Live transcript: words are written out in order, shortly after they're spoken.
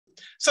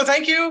So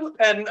thank you,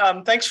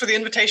 and thanks for the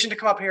invitation to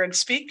come up here and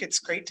speak. It's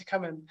great to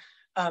come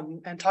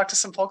and talk to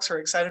some folks who are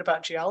excited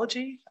about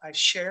geology. I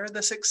share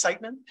this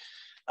excitement.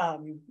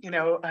 I'm in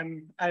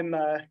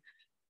an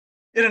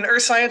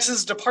earth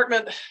sciences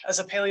department as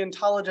a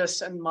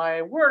paleontologist, and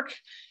my work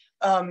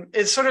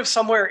is sort of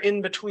somewhere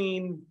in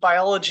between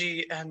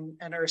biology and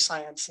earth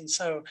science. And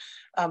so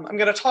I'm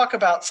going to talk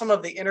about some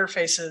of the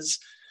interfaces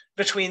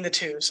between the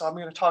two. So I'm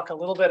going to talk a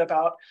little bit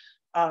about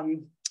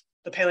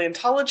the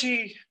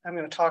paleontology. I'm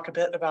going to talk a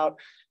bit about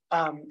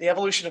the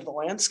evolution of the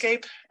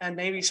landscape and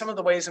maybe some of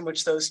the ways in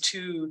which those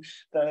two,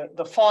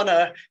 the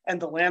fauna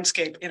and the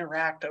landscape,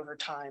 interact over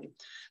time.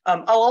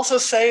 I'll also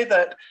say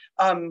that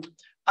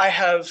I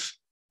have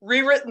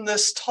rewritten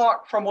this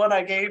talk from one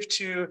I gave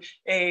to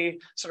a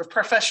sort of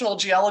professional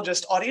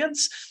geologist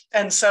audience.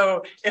 And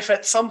so if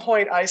at some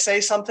point I say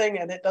something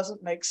and it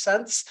doesn't make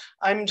sense,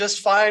 I'm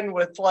just fine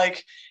with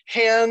like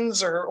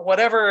hands or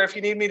whatever. If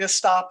you need me to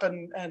stop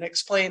and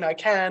explain, I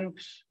can.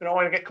 I don't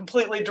want to get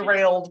completely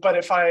derailed, but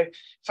if I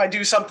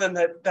do something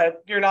that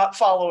you're not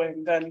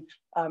following, then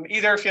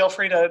either feel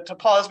free to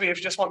pause me if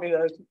you just want me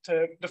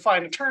to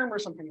define a term or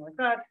something like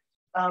that.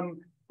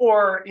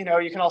 Or you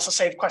can also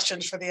save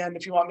questions for the end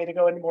if you want me to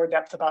go into more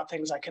depth about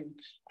things. I can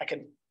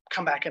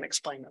come back and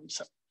explain them.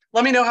 So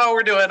let me know how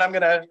we're doing.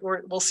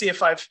 We'll see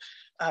if I've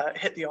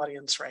hit the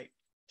audience right.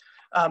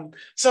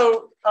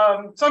 So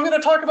I'm going to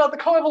talk about the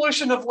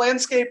coevolution of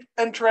landscape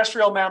and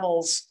terrestrial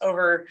mammals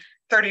over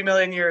 30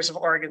 million years of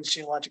Oregon's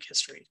geologic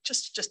history.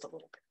 Just a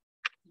little bit.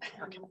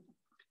 Okay.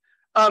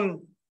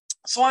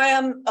 So I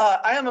am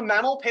a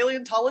mammal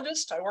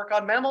paleontologist. I work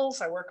on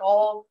mammals. I work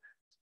all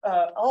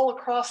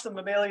across the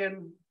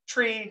mammalian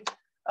tree.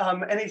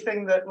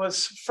 Anything that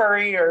was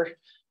furry or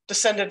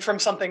descended from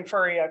something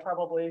furry, I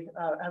probably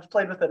have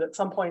played with it at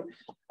some point.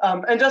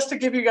 And just to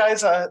give you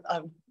guys a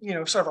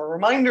sort of a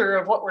reminder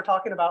of what we're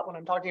talking about when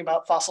I'm talking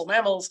about fossil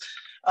mammals,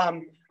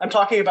 I'm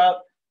talking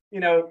about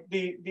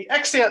the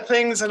extant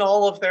things and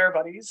all of their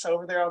buddies. So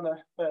over there on the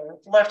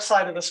left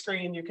side of the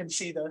screen, you can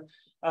see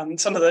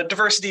some of the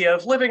diversity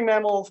of living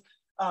mammals.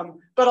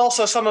 But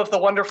also some of the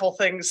wonderful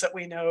things that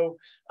we know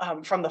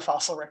from the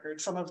fossil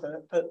record. Some of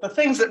the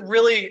things that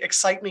really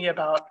excite me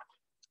about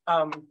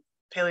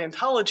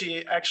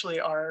paleontology actually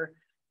are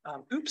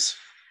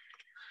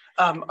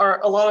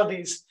a lot of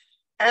these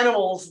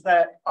animals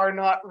that are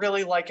not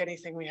really like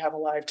anything we have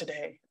alive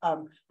today.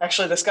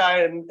 Actually, this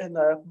guy in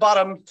the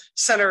bottom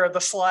center of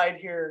the slide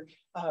here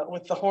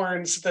with the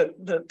horns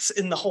that's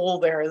in the hole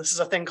there, this is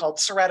a thing called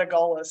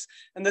Ceratogallus,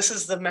 and this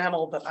is the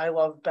mammal that I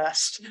love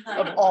best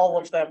of all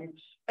of them.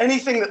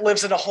 Anything that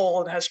lives in a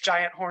hole and has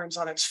giant horns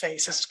on its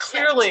face is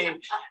clearly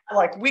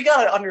like, we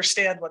got to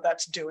understand what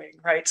that's doing,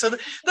 right? So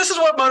this is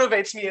what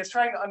motivates me, is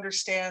trying to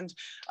understand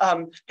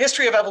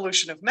history of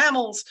evolution of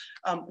mammals,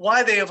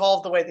 why they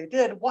evolved the way they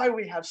did, why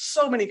we have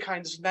so many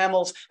kinds of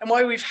mammals, and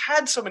why we've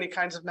had so many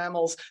kinds of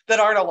mammals that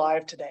aren't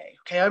alive today.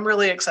 Okay, I'm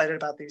really excited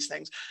about these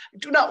things. I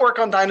do not work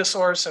on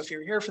dinosaurs, so if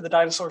you're here for the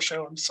dinosaur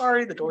show, I'm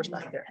sorry, the door's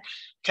back there.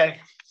 Okay.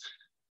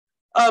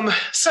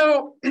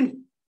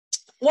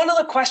 One of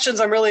the questions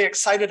I'm really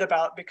excited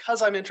about,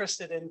 because I'm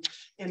interested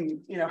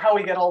in how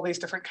we get all these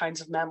different kinds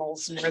of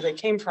mammals and where they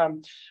came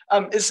from,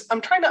 is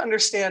I'm trying to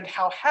understand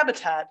how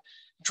habitat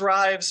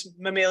drives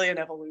mammalian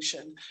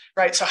evolution,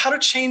 right? So how do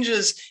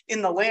changes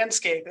in the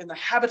landscape, in the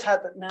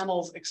habitat that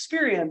mammals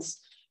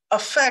experience,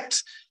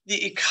 affect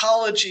the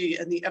ecology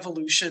and the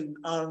evolution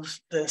of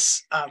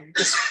this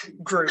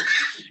group,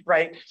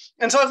 right?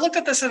 And so I've looked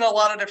at this in a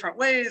lot of different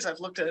ways. I've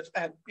looked at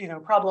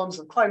problems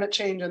of climate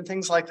change and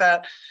things like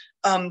that.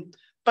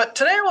 But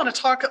today I want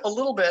to talk a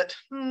little bit,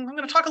 I'm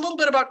going to talk a little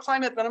bit about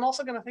climate, but I'm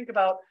also going to think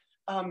about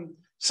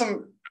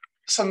some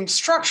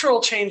structural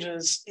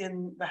changes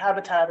in the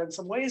habitat and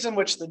some ways in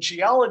which the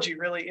geology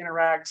really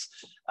interacts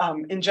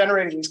in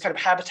generating these kind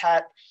of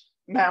habitat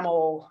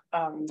mammal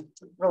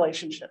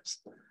relationships.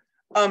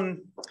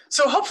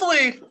 So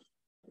hopefully,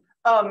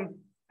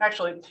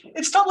 actually,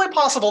 it's totally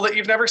possible that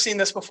you've never seen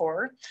this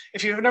before.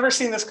 If you've never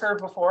seen this curve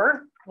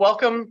before,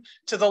 welcome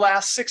to the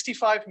last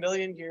 65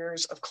 million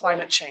years of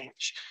climate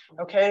change,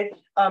 okay?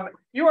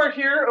 You are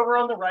here over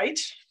on the right,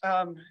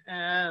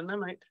 and I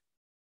might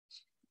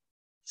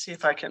see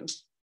if I can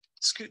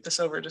scoot this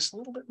over just a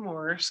little bit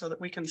more so that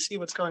we can see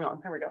what's going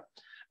on. There we go.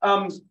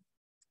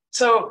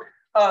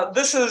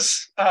 This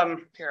is,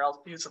 here,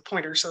 I'll use a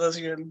pointer so those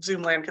of you in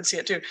Zoom land can see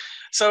it too.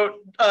 So,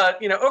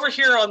 over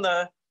here on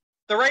the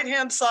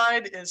right-hand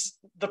side is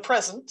the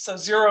present, so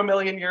 0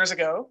 million years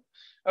ago,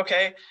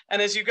 okay?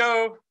 And as you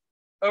go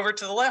over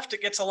to the left,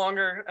 it gets a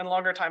longer and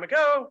longer time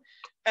ago.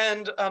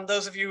 And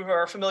those of you who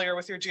are familiar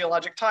with your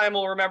geologic time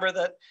will remember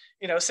that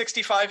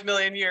 65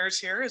 million years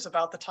here is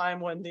about the time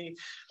when the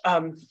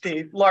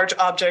large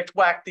object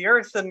whacked the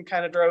Earth and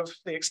kind of drove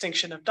the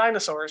extinction of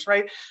dinosaurs,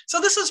 right? So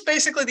this is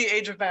basically the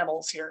age of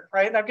mammals here,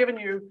 right? And I've given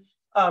you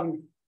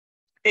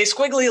a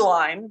squiggly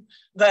line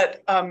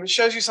that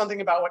shows you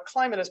something about what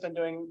climate has been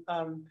doing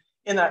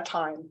in that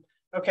time,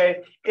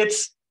 okay?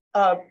 It's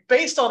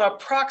based on a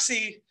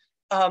proxy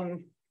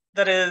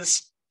that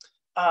is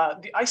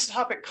the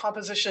isotopic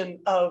composition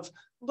of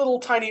little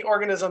tiny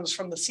organisms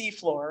from the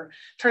seafloor.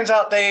 Turns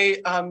out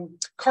they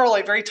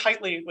correlate very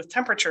tightly with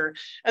temperature.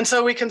 And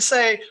so we can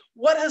say,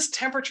 what has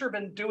temperature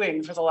been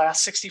doing for the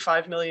last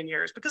 65 million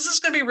years? Because this is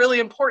going to be really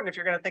important if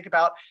you're going to think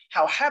about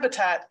how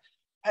habitat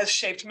has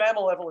shaped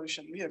mammal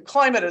evolution. You know,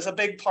 climate is a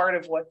big part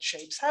of what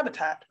shapes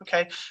habitat,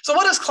 okay? So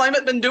what has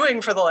climate been doing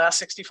for the last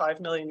 65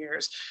 million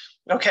years?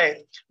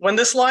 Okay, when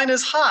this line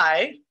is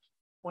high,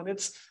 when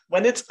it's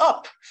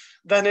up,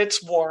 then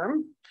it's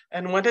warm.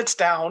 And when it's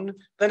down,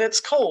 then it's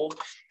cold.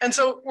 And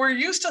so we're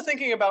used to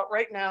thinking about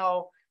right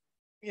now,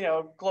 you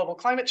know, global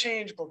climate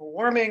change, global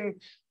warming,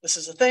 this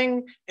is a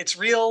thing, it's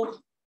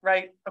real,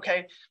 right?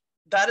 Okay,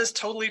 that is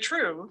totally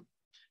true.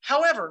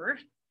 However,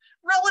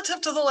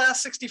 relative to the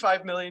last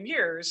 65 million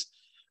years,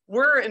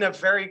 we're in a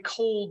very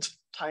cold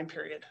time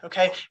period,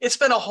 okay? It's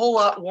been a whole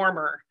lot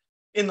warmer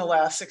in the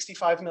last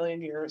 65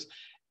 million years,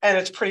 and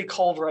it's pretty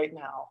cold right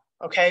now,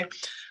 okay?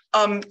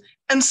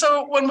 And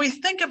so when we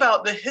think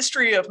about the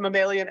history of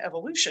mammalian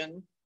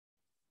evolution,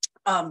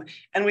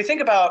 and we think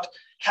about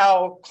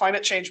how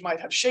climate change might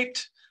have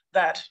shaped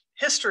that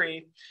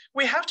history,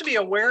 we have to be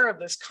aware of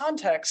this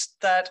context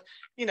that,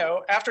 you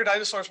know, after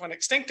dinosaurs went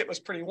extinct, it was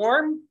pretty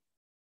warm.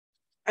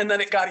 And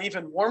then it got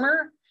even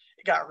warmer.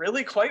 It got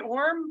really quite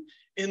warm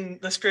in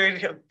this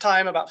period of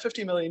time about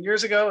 50 million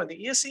years ago in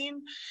the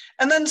Eocene.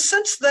 And then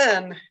since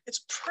then,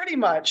 it's pretty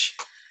much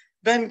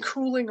been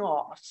cooling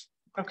off.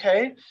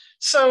 Okay,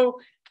 so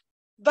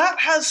that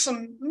has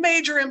some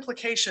major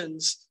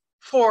implications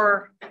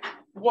for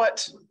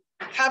what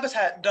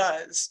habitat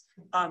does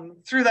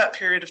through that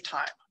period of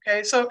time.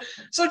 Okay, so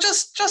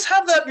just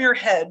have that in your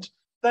head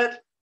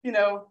that, you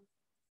know,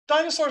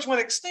 dinosaurs went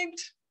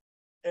extinct.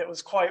 It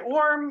was quite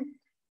warm.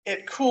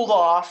 It cooled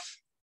off,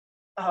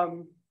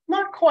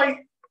 not quite,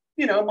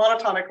 you know,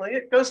 monotonically.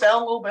 It goes down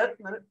a little bit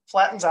and then it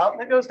flattens out,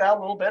 and it goes down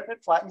a little bit and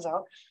it flattens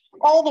out,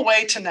 all the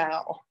way to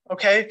now.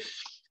 Okay.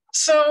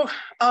 So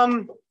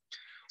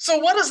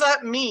what does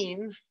that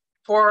mean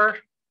for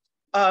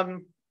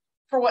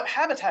what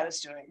habitat is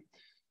doing?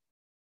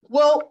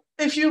 Well,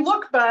 if you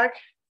look back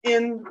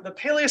in the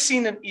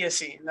Paleocene and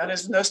Eocene, that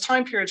is in those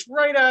time periods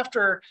right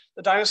after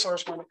the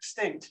dinosaurs went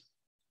extinct,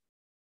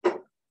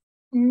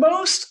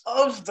 most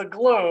of the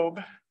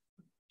globe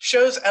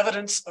shows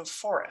evidence of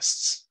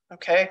forests,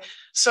 okay?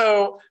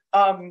 So,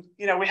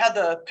 you know, we had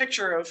the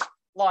picture of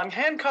Long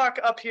Hancock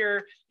up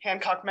here.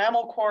 Hancock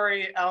Mammal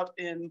Quarry out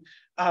in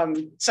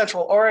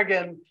Central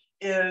Oregon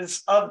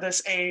is of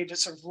this age.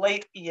 It's sort of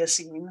late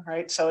Eocene,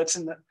 right? So it's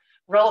in the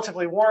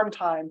relatively warm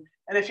time.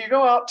 And if you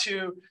go out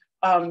to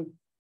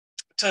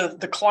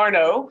the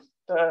Clarno,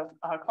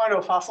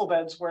 Clarno fossil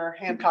beds where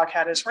Hancock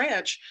had his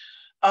ranch,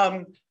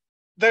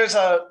 there's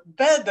a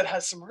bed that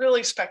has some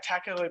really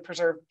spectacularly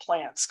preserved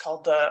plants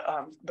called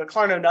the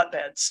Clarno nut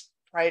beds,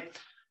 right?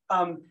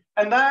 And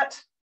that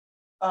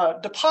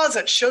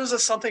deposit shows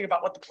us something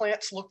about what the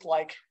plants looked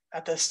like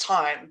at this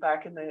time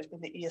back in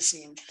the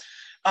Eocene.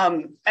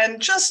 And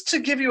just to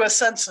give you a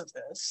sense of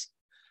this,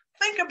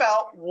 think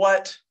about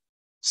what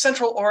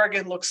Central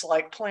Oregon looks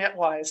like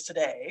plant-wise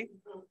today.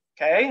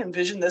 Okay,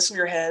 envision this in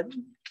your head.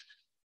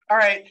 All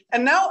right,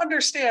 and now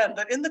understand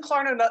that in the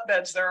Clarno nut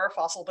beds, there are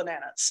fossil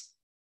bananas.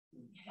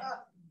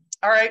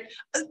 All right,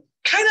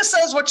 kind of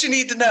says what you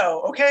need to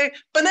know, okay?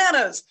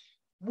 Bananas,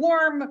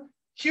 warm,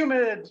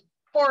 humid,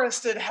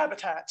 forested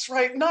habitats,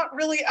 right? Not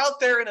really out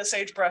there in a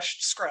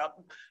sagebrush scrub,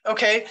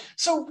 okay?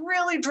 So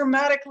really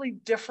dramatically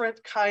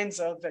different kinds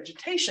of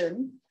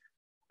vegetation.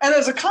 And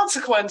as a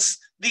consequence,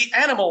 the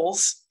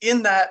animals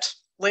in that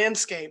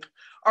landscape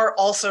are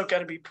also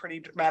going to be pretty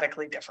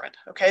dramatically different,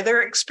 okay?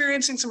 They're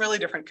experiencing some really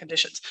different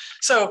conditions.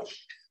 So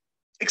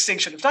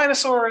extinction of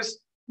dinosaurs,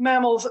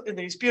 mammals in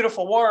these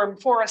beautiful, warm,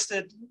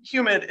 forested,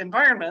 humid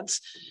environments.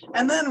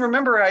 And then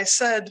remember I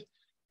said,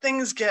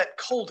 things get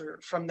colder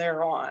from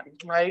there on,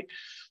 right?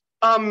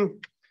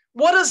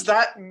 What does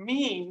that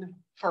mean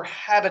for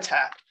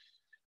habitat?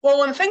 Well,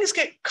 when things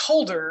get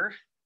colder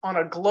on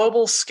a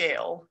global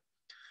scale,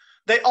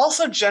 they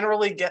also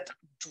generally get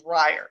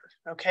drier,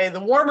 okay?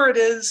 The warmer it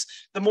is,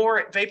 the more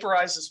it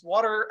vaporizes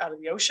water out of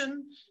the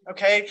ocean,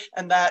 okay?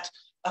 And that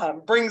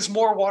brings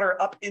more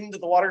water up into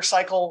the water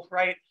cycle,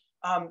 right?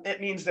 It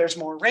means there's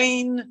more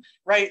rain,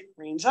 right?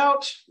 Rains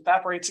out,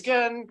 evaporates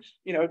again,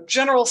 you know,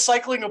 general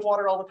cycling of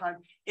water all the time.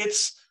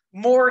 It's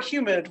more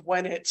humid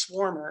when it's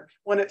warmer.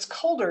 When it's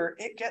colder,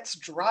 it gets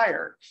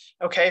drier,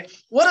 okay?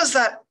 What does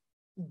that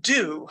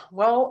do?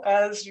 Well,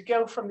 as you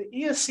go from the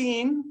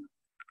Eocene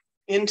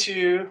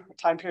into a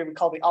time period we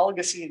call the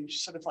Oligocene,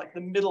 sort of like the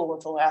middle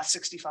of the last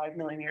 65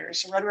 million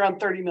years, so right around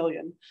 30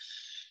 million,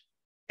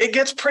 it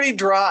gets pretty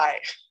dry.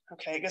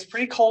 Okay, it gets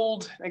pretty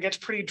cold, it gets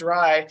pretty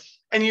dry,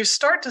 and you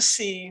start to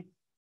see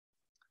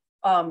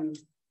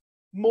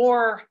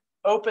more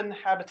open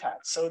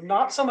habitats. So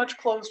not so much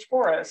closed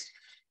forest,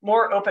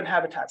 more open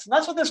habitats. And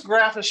that's what this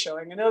graph is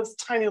showing. I know it's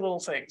tiny little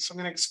things, so I'm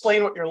going to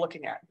explain what you're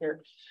looking at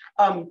here.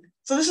 So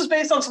this is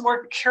based on some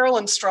work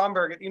Carolyn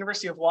Stromberg at the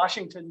University of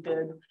Washington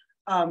did.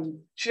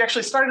 She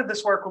actually started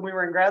this work when we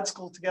were in grad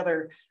school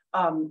together.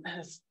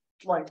 Has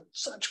like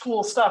such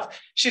cool stuff.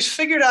 She's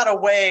figured out a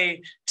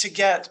way to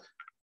get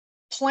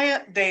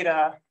plant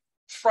data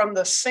from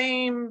the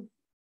same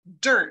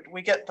dirt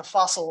we get the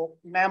fossil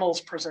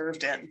mammals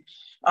preserved in.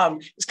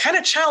 It's kind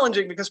of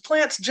challenging because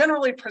plants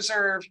generally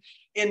preserve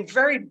in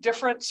very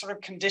different sort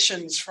of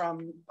conditions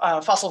from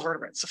fossil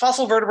vertebrates. The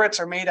fossil vertebrates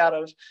are made out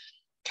of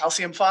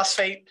calcium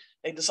phosphate.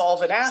 They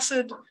dissolve in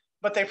acid,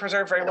 but they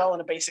preserve very well in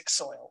a basic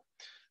soil.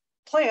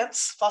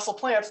 Plants, fossil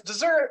plants,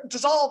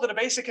 dissolve in a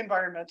basic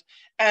environment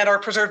and are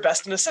preserved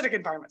best in acidic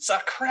environments. So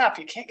crap,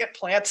 you can't get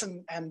plants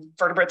and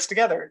vertebrates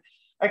together.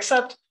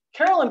 Except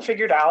Carolyn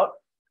figured out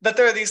that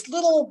there are these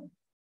little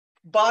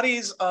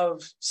bodies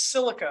of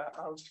silica,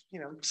 of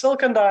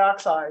silicon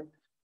dioxide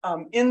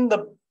in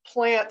the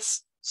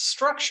plant's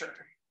structure.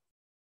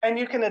 And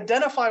you can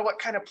identify what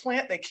kind of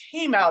plant they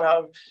came out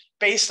of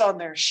based on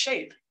their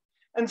shape.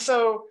 And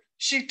so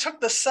she took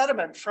the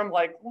sediment from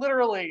like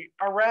literally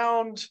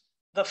around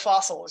the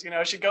fossils.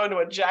 She'd go into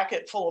a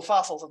jacket full of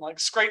fossils and like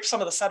scrape some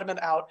of the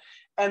sediment out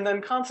and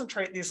then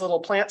concentrate these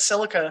little plant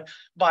silica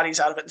bodies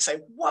out of it and say,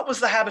 what was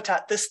the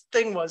habitat this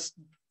thing was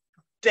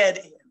dead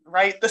in,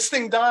 right? This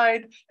thing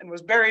died and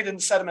was buried in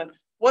sediment.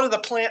 What are the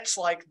plants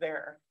like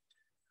there?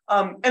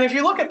 And if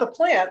you look at the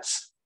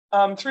plants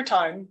through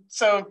time,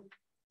 so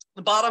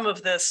the bottom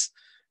of this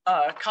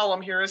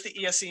column here is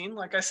the Eocene.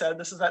 Like I said,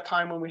 this is that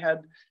time when we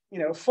had,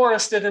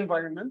 forested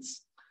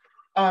environments.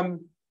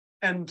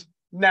 And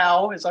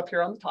now is up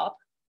here on the top,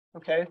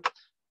 okay?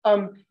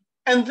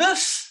 And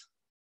this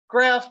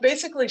graph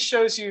basically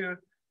shows you,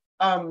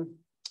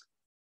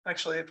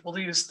 actually, we'll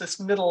use this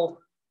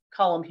middle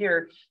column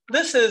here.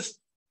 This is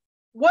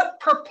what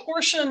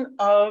proportion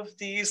of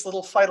these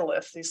little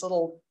phytoliths, these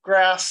little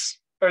grass,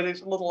 or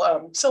these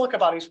little silica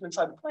bodies from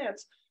inside the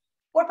plants,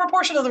 what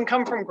proportion of them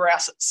come from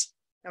grasses,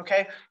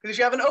 okay? Because if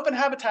you have an open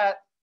habitat,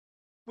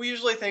 we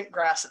usually think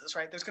grasses,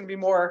 right? There's going to be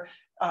more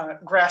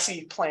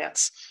grassy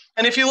plants.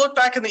 And if you look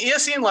back in the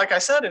Eocene, like I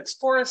said, it's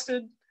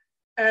forested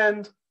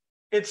and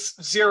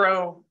it's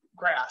zero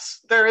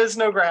grass. There is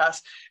no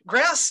grass.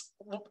 Grass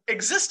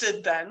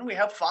existed then. We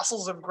have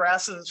fossils of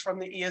grasses from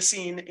the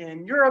Eocene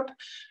in Europe.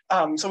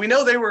 So we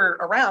know they were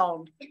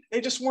around.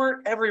 They just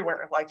weren't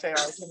everywhere like they are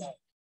today,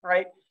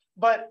 right?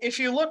 But if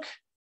you look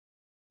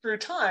through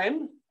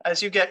time,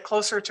 as you get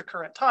closer to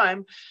current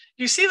time,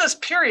 you see this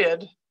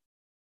period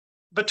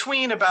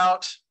between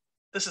about,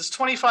 this is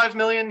 25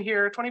 million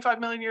here, 25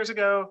 million years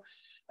ago,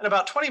 and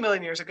about 20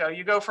 million years ago,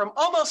 you go from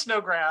almost no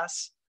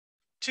grass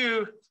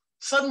to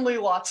suddenly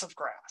lots of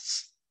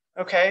grass,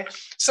 okay?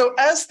 So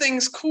as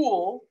things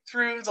cool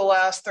through the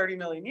last 30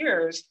 million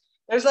years,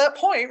 there's that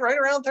point right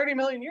around 30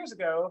 million years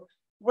ago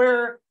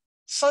where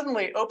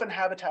suddenly open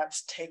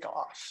habitats take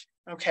off,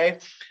 okay?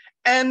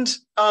 And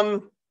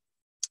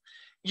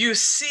you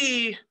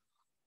see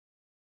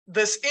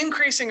this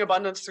increasing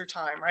abundance through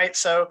time, right?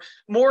 So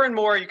more and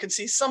more, you can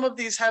see some of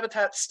these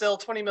habitats still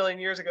 20 million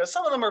years ago.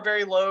 Some of them are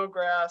very low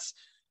grass.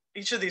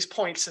 Each of these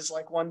points is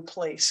like one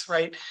place,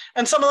 right?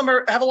 And some of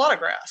them have a lot of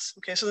grass.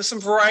 Okay, so there's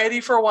some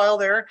variety for a while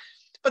there.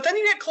 But then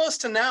you get close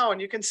to now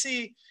and you can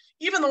see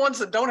even the ones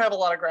that don't have a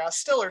lot of grass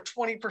still are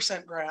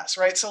 20% grass,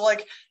 right? So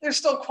like there's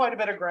still quite a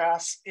bit of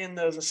grass in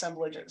those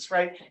assemblages,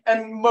 right?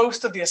 And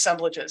most of the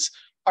assemblages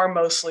are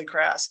mostly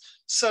grass.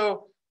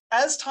 So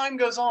as time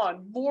goes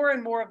on, more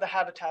and more of the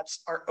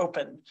habitats are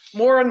open.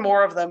 More and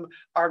more of them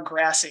are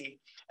grassy.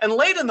 And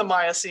late in the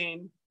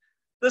Miocene,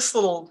 this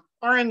little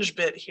orange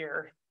bit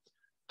here,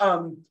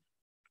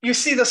 you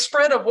see the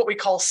spread of what we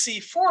call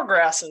C4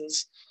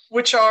 grasses,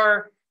 which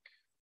are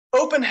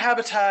open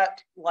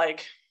habitat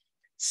like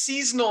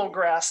seasonal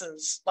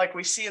grasses like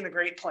we see in the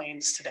Great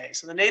Plains today.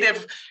 So the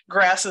native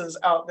grasses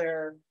out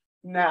there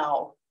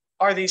now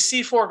are these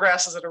C4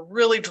 grasses that are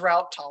really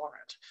drought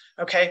tolerant,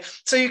 okay?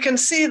 So you can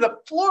see the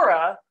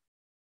flora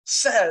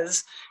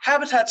says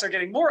habitats are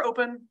getting more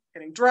open,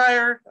 getting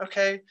drier,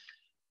 okay?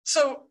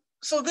 So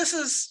this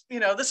is,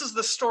 this is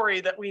the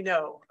story that we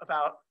know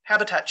about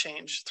habitat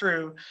change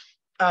through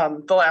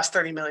the last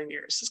 30 million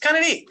years. It's kind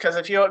of neat because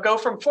if you go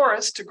from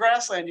forest to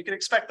grassland, you can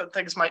expect that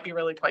things might be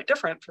really quite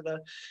different for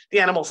the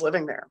animals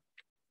living there.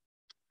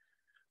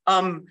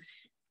 And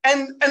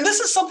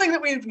this is something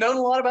that we've known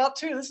a lot about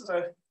too. This is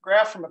a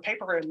graph from a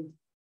paper in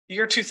the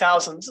year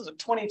 2000. This is a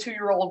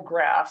 22-year-old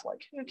graph.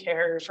 Like, who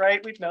cares,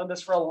 right? We've known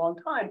this for a long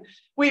time.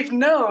 We've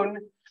known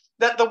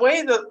that the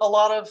way that a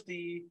lot of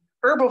the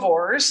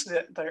herbivores,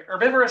 the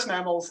herbivorous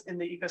mammals in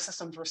the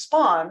ecosystems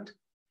respond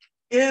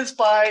is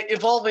by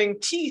evolving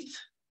teeth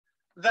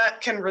that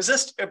can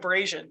resist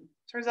abrasion.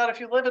 Turns out if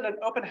you live in an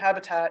open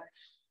habitat,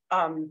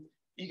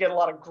 you get a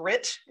lot of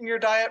grit in your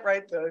diet,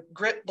 right? The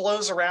grit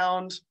blows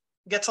around,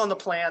 gets on the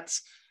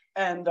plants,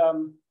 and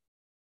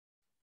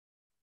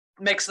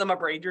makes them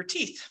abrade your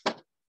teeth.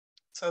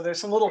 So there's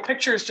some little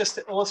pictures just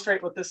to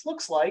illustrate what this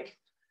looks like.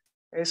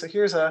 Okay, so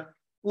here's a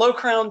low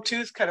crown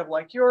tooth, kind of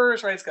like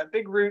yours, right? It's got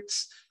big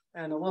roots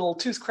and a little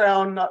tooth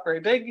crown, not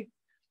very big.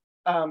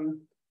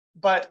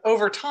 But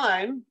over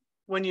time,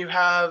 when you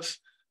have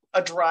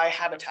a dry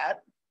habitat,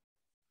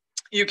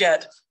 you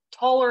get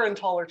taller and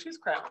taller tooth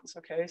crowns,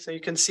 okay? So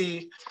you can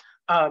see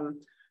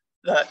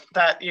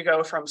that you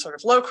go from sort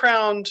of low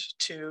crowned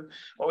to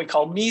what we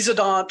call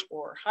mesodont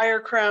or higher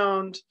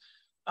crowned.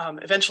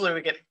 Eventually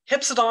we get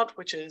hypsodont,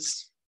 which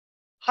is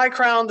high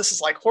crown. This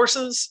is like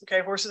horses.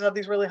 Okay, horses have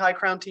these really high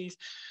crown teeth.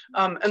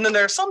 And then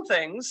there are some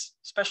things,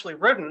 especially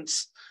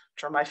rodents,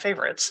 which are my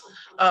favorites,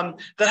 that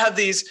have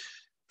these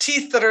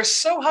teeth that are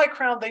so high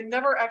crowned they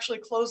never actually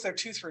close their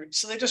tooth roots.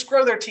 So they just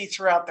grow their teeth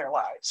throughout their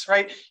lives,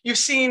 right? You've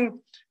seen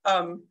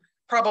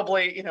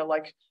probably, you know,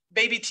 like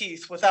baby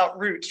teeth without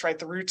roots, right?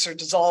 The roots are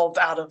dissolved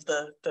out of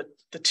the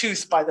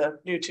tooth by the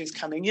new tooth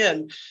coming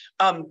in.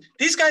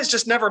 These guys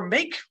just never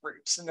make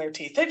roots in their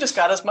teeth. They've just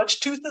got as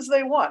much tooth as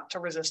they want to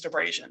resist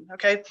abrasion,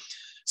 okay?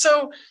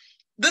 So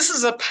this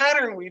is a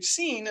pattern we've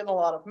seen in a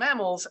lot of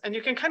mammals, and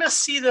you can kind of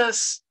see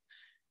this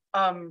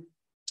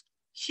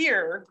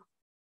here.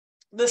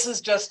 This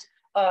is just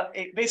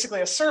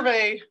basically a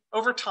survey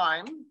over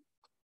time.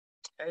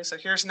 Okay, so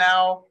here's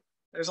now,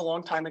 there's a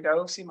long time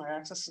ago. See, my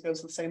axis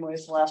goes the same way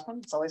as the last one.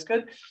 It's always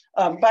good.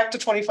 Back to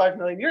 25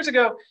 million years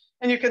ago.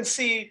 And you can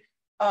see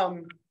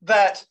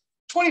that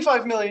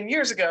 25 million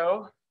years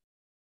ago,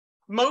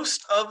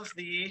 most of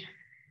the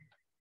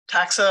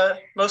taxa,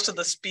 most of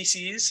the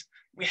species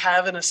we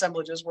have in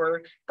assemblages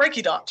were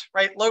brachydont,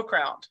 right? Low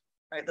crowned,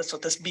 right? That's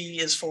what this B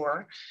is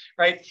for,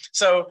 right?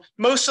 So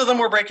most of them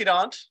were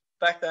brachydont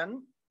back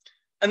then.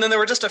 And then there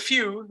were just a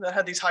few that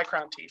had these high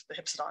crowned teeth, the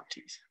hypsodont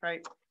teeth,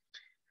 right?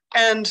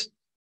 And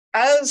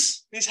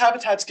as these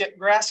habitats get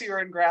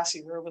grassier and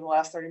grassier over the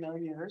last 30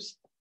 million years,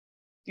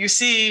 you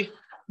see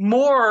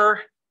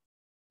more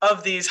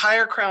of these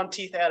higher crowned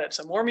teeth added.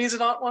 So more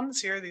mesodont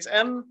ones here, these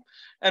M,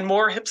 and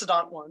more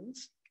hypsodont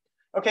ones.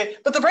 Okay,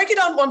 but the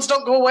brachydont ones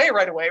don't go away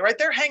right away, right?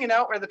 They're hanging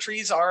out where the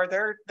trees are.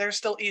 They're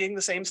still eating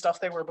the same stuff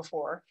they were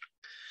before.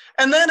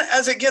 And then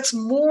as it gets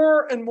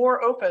more and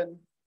more open,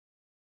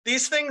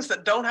 these things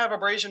that don't have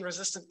abrasion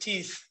resistant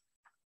teeth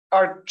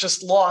are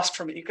just lost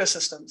from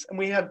ecosystems. And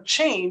we have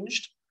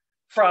changed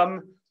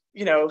from,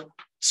 you know,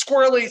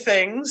 squirrely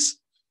things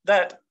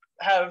that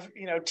have,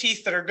 you know,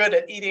 teeth that are good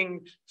at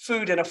eating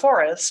food in a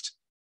forest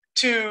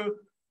to,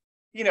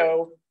 you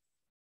know,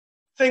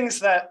 things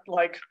that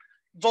like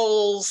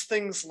voles,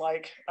 things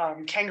like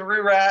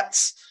kangaroo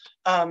rats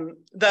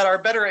that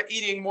are better at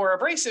eating more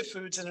abrasive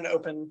foods in an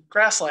open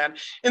grassland.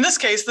 In this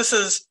case, this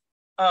is,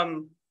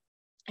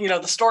 you know,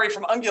 the story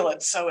from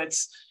ungulates. So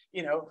it's,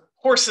 you know,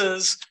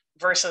 horses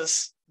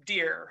versus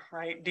deer,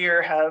 right?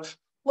 Deer have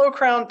low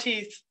crown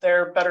teeth.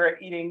 They're better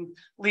at eating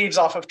leaves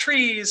off of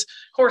trees.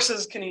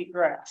 Horses can eat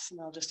grass and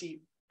they'll just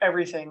eat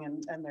everything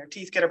and their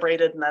teeth get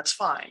abraded and that's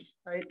fine,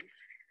 right?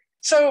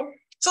 So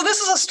this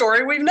is a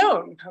story we've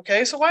known,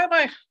 okay? So why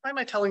am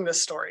I telling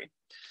this story?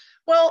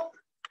 Well,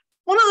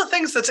 one of the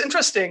things that's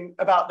interesting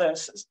about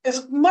this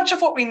is much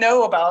of what we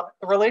know about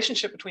the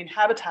relationship between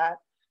habitat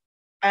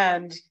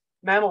and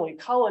mammal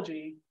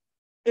ecology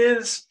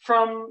is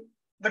from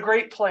the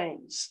Great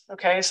Plains,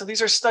 okay? So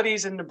these are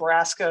studies in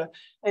Nebraska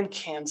and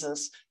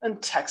Kansas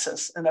and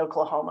Texas and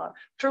Oklahoma,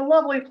 which are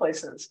lovely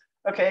places,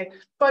 okay?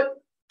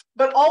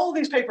 But all of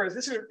these papers,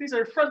 these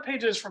are front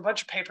pages from a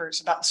bunch of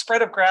papers about the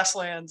spread of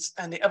grasslands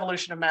and the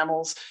evolution of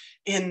mammals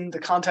in the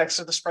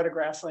context of the spread of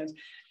grasslands.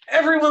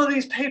 Every one of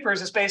these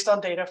papers is based on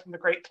data from the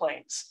Great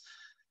Plains.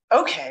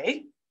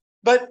 Okay,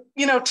 but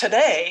you know,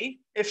 today,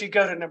 if you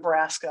go to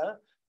Nebraska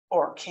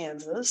or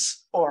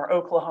Kansas or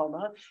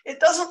Oklahoma, it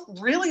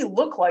doesn't really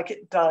look like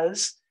it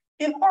does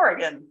in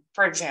Oregon,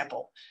 for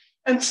example.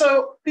 And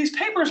so these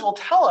papers will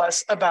tell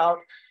us about,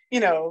 you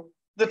know,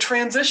 the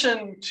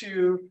transition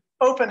to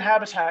open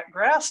habitat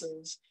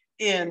grasses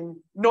in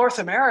North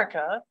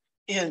America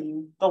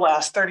in the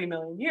last 30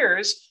 million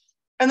years.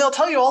 And they'll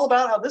tell you all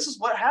about how this is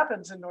what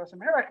happens in North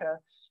America.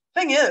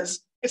 Thing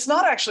is, it's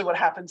not actually what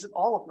happens in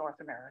all of North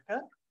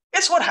America.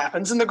 It's what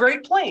happens in the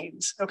Great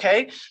Plains,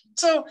 okay?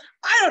 So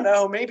I don't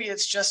know, maybe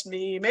it's just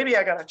me, maybe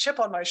I got a chip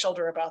on my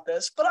shoulder about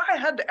this, but I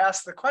had to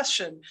ask the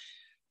question,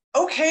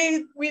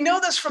 okay, we know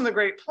this from the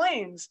Great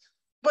Plains,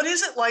 but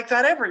is it like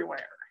that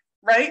everywhere,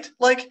 right?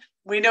 Like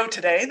we know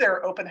today there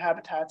are open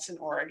habitats in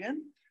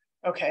Oregon,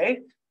 okay,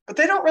 but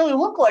they don't really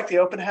look like the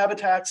open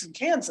habitats in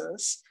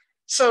Kansas.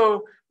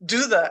 So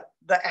do the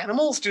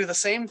animals do the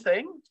same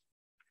thing?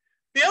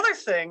 The other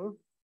thing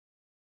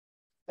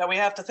that we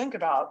have to think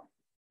about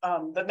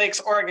that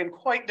makes Oregon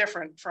quite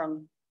different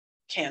from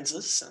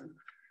Kansas and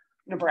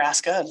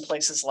Nebraska and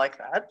places like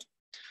that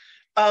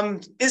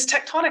is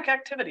tectonic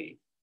activity.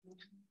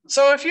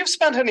 So if you've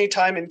spent any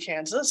time in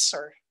Kansas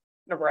or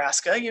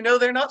Nebraska, you know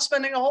they're not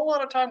spending a whole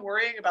lot of time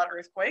worrying about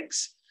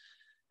earthquakes,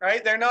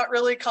 right? They're not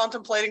really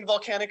contemplating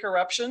volcanic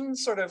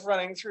eruptions sort of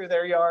running through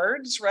their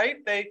yards, right?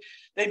 They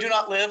do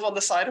not live on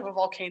the side of a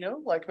volcano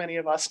like many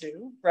of us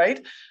do,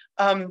 right?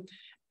 And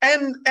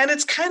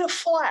it's kind of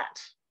flat,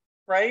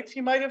 right?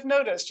 You might have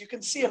noticed you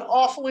can see an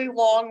awfully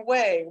long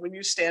way when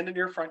you stand in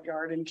your front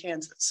yard in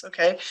Kansas,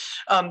 okay?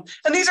 And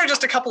these are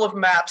just a couple of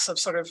maps of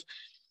sort of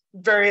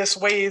various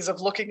ways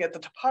of looking at the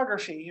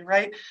topography,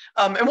 right?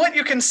 And what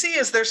you can see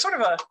is there's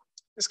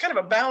kind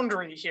of a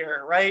boundary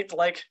here, right?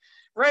 Like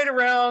right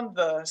around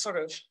the sort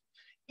of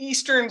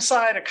eastern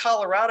side of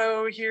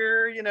Colorado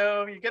here, you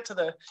know, you get to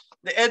the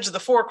edge of the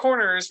Four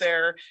Corners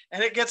there,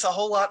 and it gets a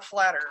whole lot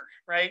flatter,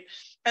 right?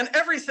 And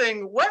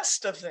everything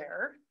west of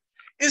there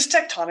is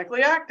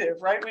tectonically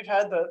active, right? We've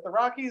had the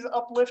Rockies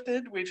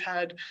uplifted. We've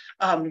had,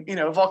 you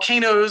know,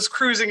 volcanoes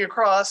cruising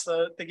across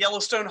the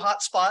Yellowstone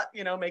hotspot,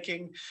 you know,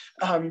 making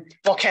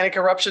volcanic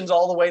eruptions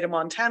all the way to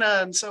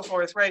Montana and so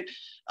forth, right?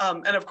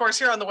 And of course,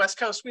 here on the West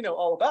Coast, we know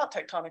all about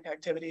tectonic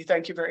activity.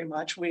 Thank you very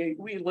much.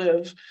 We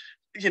live,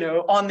 you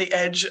know, on the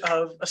edge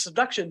of a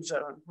subduction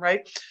zone,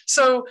 right?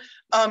 So,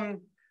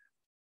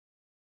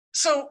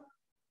 so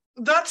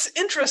that's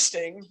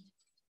interesting.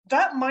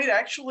 That might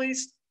actually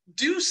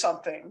do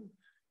something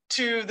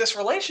to this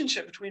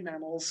relationship between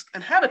mammals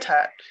and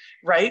habitat,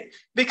 right?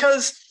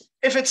 Because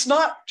if it's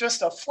not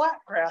just a flat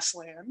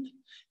grassland,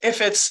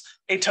 if it's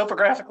a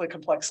topographically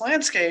complex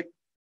landscape,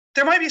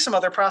 there might be some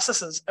other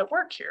processes at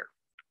work here.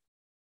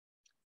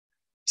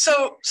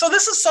 So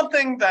this is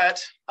something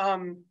that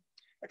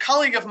a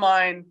colleague of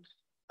mine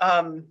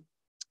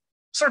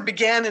sort of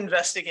began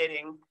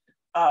investigating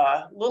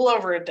a little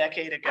over a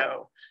decade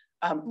ago,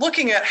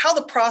 looking at how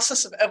the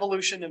process of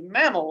evolution in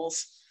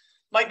mammals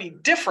might be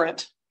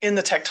different in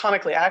the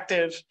tectonically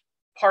active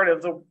part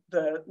of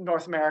the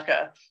North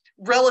America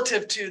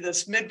relative to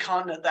this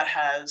mid-continent that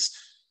has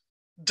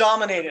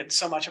dominated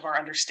so much of our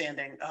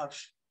understanding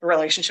of the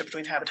relationship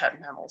between habitat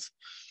and mammals.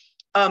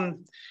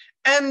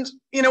 And,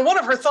 you know, one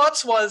of her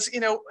thoughts was, you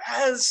know,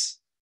 as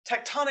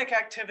tectonic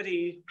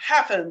activity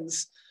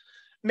happens,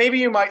 maybe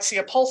you might see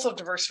a pulse of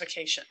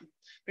diversification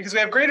because we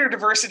have greater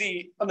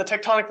diversity on the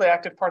tectonically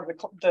active part of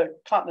the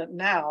continent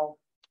now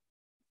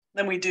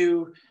than we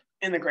do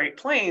in the Great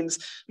Plains.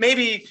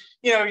 Maybe,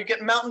 you know, you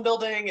get mountain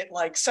building, it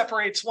like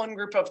separates one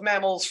group of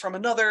mammals from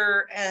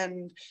another,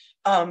 and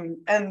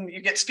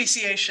you get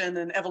speciation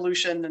and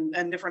evolution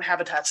and different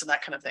habitats and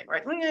that kind of thing,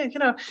 right? You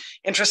know,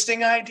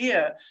 interesting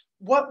idea.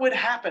 What would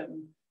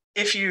happen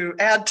if you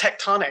add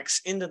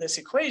tectonics into this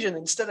equation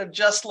instead of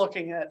just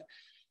looking at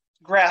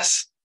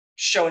grass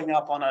showing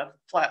up on a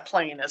flat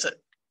plain as it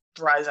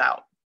dries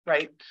out,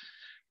 right?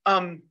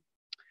 And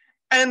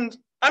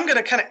I'm going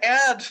to kind of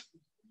add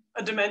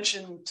a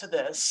dimension to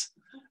this.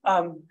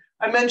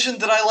 I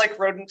mentioned that I like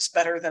rodents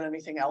better than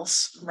anything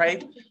else,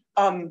 right?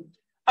 I'm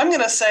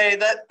going to say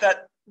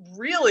that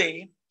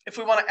really, if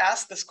we want to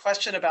ask this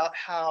question about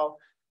how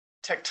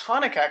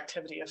tectonic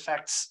activity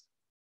affects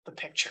the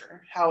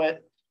picture, how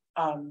it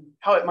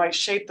might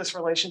shape this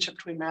relationship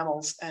between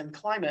mammals and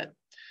climate,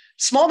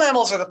 small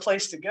mammals are the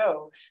place to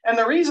go. And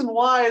the reason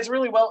why is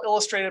really well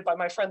illustrated by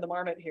my friend the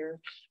marmot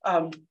here.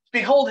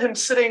 Behold him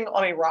sitting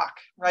on a rock,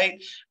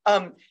 right?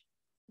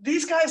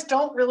 These guys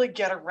don't really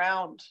get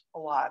around a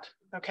lot,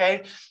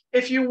 okay?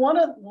 If you want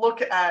to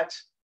look at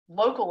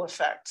local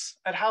effects,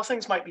 at how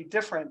things might be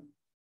different,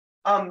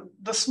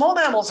 the small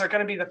mammals are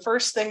going to be the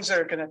first things that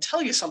are going to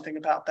tell you something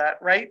about that,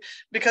 right?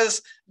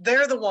 Because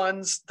they're the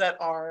ones that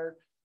are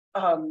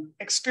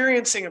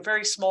experiencing a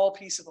very small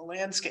piece of the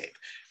landscape,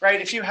 right?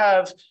 If you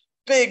have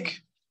big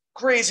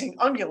grazing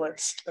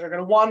ungulates that are going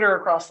to wander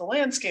across the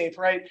landscape,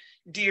 right?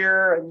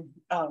 Deer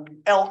and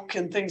elk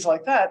and things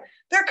like that,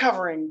 they're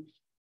covering,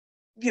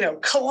 you know,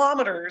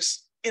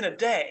 kilometers in a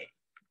day.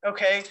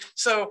 Okay,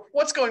 so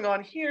what's going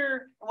on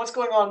here and what's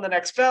going on in the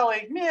next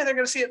valley? Man, they're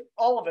going to see it,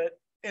 all of it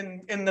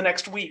in the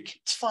next week.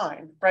 It's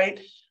fine, right?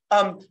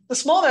 The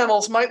small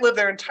mammals might live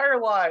their entire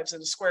lives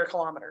in a square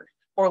kilometer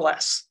or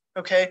less.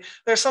 Okay,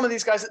 there's some of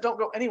these guys that don't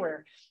go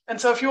anywhere. And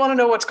so if you want to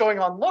know what's going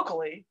on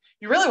locally,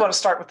 you really want to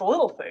start with the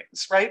little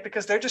things, right?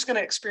 Because they're just going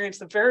to experience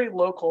the very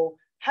local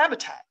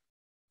habitat.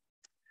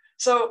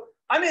 So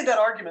I made that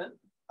argument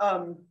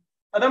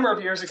a number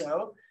of years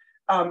ago.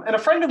 And a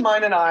friend of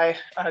mine and I,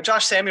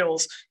 Josh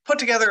Samuels, put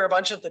together a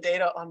bunch of the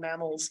data on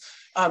mammals.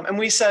 And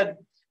we said,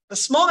 the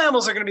small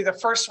mammals are going to be the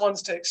first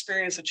ones to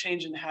experience a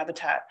change in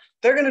habitat.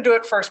 They're going to do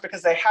it first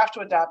because they have to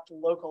adapt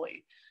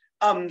locally.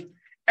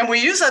 And we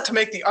use that to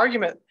make the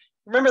argument.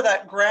 Remember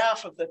that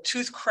graph of the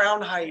tooth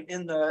crown height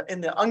in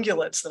the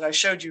ungulates that I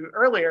showed you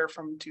earlier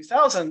from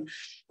 2000?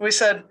 We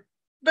said, I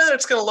bet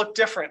it's going to look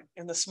different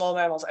in the small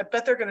mammals. I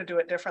bet they're going to do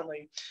it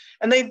differently.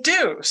 And they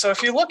do. So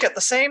if you look at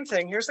the same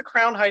thing, here's the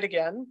crown height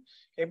again.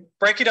 Okay,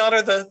 break it out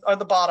on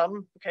the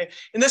bottom. Okay,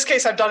 in this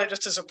case, I've done it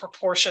just as a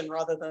proportion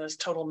rather than as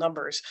total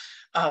numbers.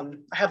 I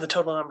have the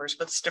total numbers,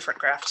 but it's different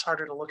graphs,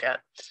 harder to look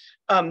at.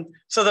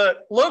 So the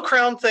low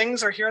crown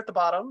things are here at the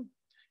bottom.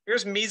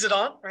 Here's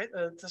mesodont, right?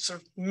 The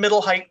sort of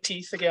middle height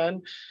teeth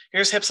again.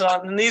 Here's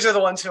hypsodont, and these are the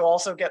ones who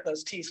also get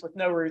those teeth with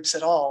no roots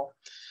at all.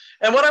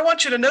 And what I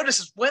want you to notice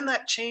is when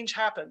that change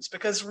happens,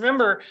 because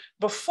remember,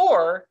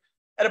 before,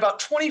 at about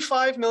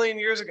 25 million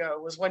years ago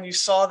was when you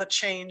saw the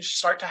change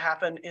start to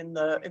happen in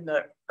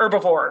the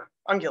herbivore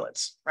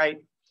ungulates, right?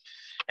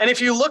 And if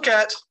you look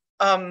at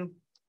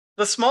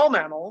the small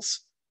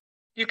mammals,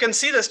 you can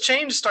see this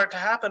change start to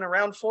happen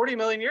around 40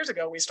 million years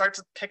ago. We start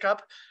to pick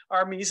up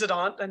our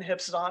mesodont and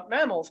hypsodont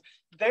mammals.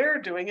 They're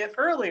doing it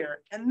earlier.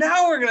 And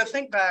now we're going to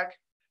think back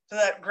to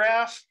that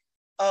graph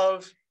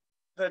of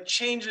the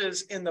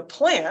changes in the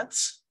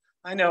plants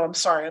I know, I'm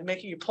sorry. I'm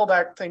making you pull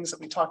back things that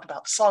we talked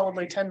about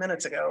solidly 10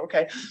 minutes ago,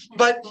 okay?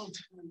 But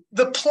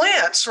the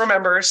plants,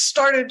 remember,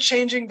 started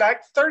changing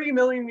back 30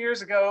 million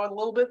years ago and a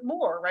little bit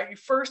more, right? You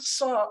first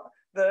saw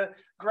the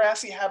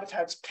grassy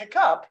habitats pick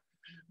up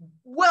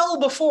well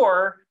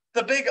before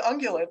the big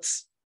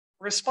ungulates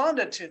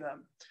responded to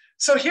them.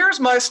 So here's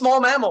my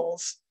small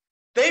mammals.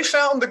 They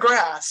found the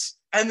grass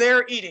and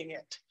they're eating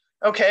it.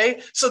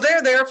 Okay, so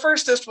they're there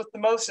firstest with the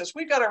mostest.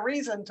 We've got a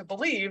reason to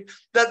believe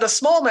that the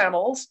small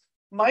mammals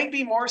might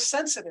be more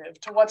sensitive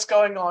to what's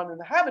going on in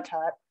the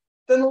habitat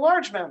than the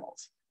large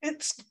mammals.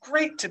 It's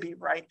great to be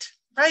right?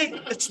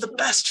 It's the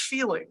best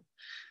feeling.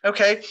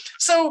 Okay,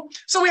 so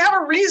we have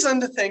a reason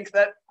to think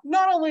that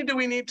not only do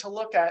we need to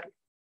look at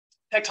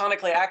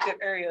tectonically active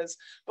areas,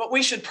 but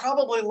we should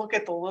probably look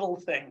at the little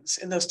things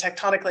in those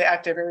tectonically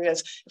active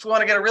areas if we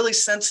want to get a really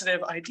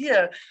sensitive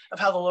idea of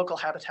how the local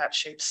habitat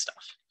shapes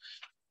stuff.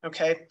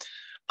 Okay,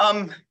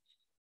 and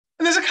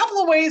there's a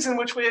couple of ways in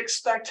which we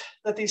expect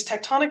that these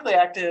tectonically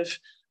active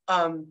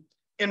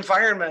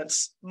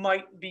environments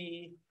might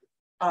be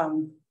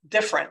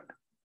different.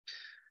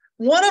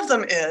 One of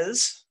them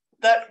is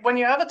that when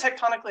you have a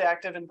tectonically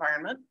active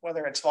environment,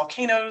 whether it's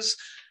volcanoes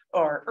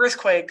or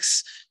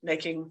earthquakes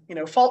making,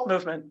 fault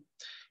movement,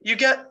 you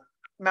get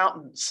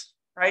mountains,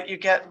 right? You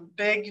get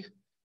big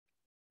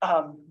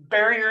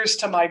barriers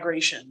to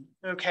migration,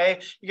 okay?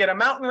 You get a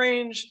mountain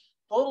range.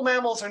 The little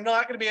mammals are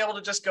not going to be able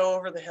to just go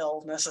over the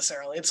hill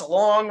necessarily. It's a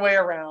long way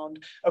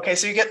around. Okay,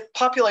 so you get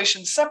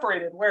populations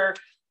separated where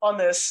on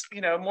this,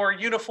 more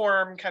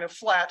uniform kind of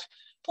flat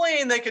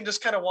plain, they can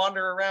just kind of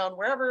wander around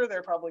wherever.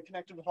 They're probably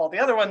connected with all the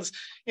other ones.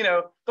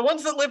 The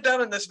ones that live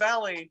down in this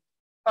valley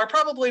are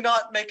probably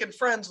not making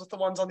friends with the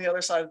ones on the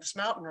other side of this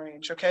mountain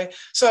range, okay?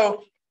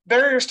 So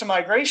barriers to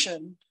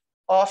migration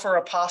offer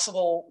a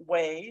possible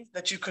way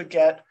that you could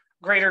get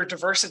greater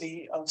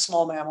diversity of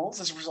small mammals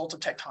as a result of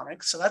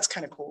tectonics. So that's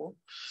kind of cool.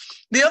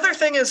 The other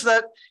thing is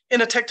that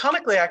in a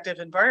tectonically active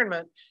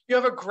environment, you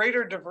have a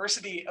greater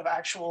diversity of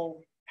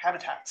actual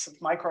habitats, of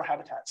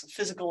microhabitats, of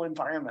physical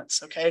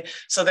environments, okay?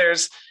 So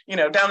there's,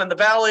 down in the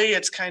valley,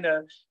 it's kind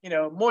of,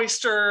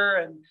 moister,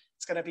 and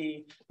it's going to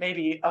be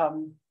maybe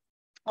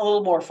a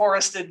little more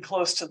forested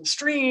close to the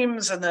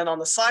streams. And then on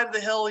the side of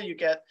the hill, you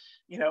get,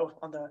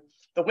 on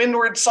the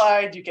windward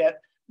side, you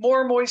get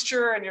more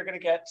moisture, and you're going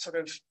to get sort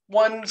of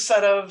one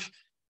set of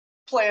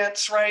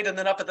plants, right? And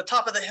then up at the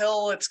top of the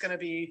hill, it's going to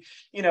be,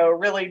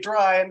 really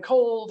dry and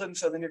cold. And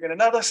so then you're going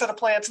to another set of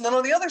plants. And then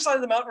on the other side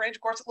of the mountain range,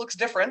 of course, it looks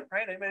different,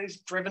 right?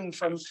 Anybody's driven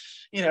from,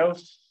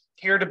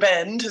 here to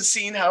Bend has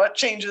seen how it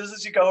changes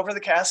as you go over the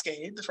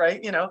Cascades,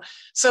 right?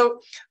 So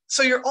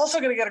you're also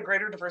going to get a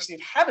greater diversity of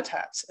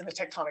habitats in a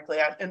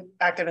tectonically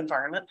active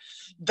environment.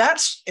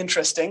 That's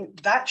interesting.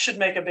 That should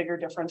make a bigger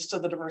difference to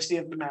the diversity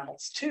of the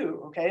mammals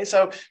too, okay?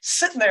 So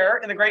sitting there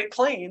in the Great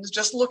Plains,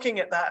 just looking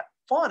at that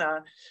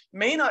fauna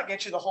may not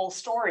get you the whole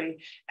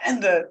story.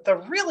 And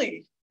the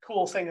really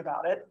cool thing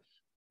about it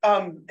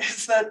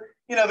is that,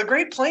 the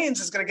Great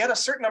Plains is going to get a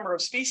certain number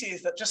of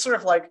species that just sort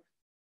of like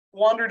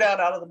wander down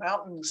out of the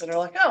mountains and are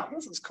like, oh,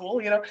 this is cool,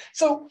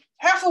 So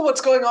half of what's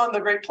going on in the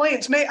Great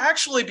Plains may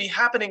actually be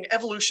happening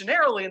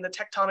evolutionarily in the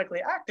tectonically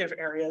active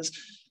areas.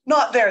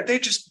 Not there, they're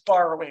just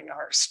borrowing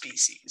our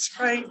species,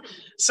 right?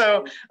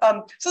 So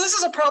this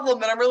is a problem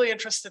that I'm really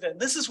interested in.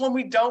 This is when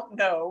we don't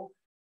know,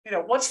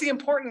 what's the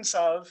importance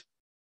of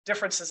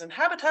differences in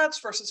habitats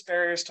versus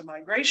barriers to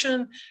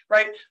migration,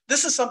 right?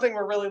 This is something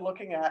we're really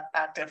looking at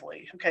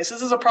actively. Okay, so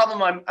this is a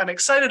problem I'm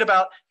excited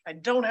about. I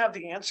don't have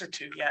the answer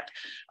to yet.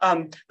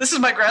 This is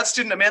my grad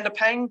student, Amanda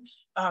Peng.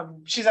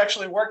 She's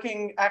actually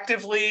working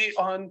actively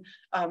on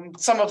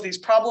some of these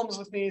problems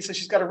with me. So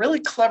she's got a really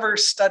clever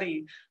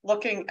study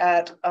looking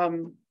at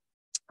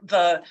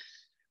the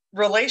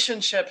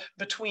relationship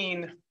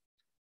between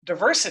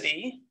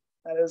diversity,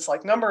 that is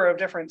like number of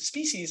different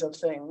species of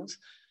things,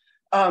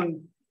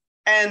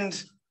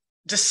 and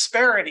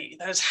disparity,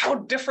 that is how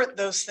different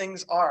those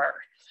things are.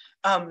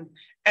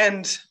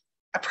 And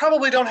I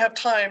probably don't have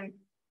time,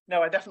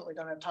 no, I definitely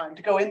don't have time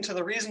to go into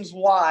the reasons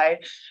why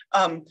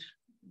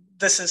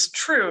this is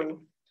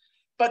true,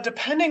 but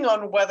depending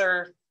on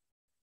whether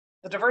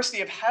the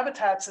diversity of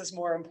habitats is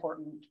more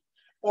important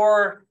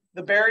or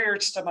the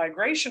barriers to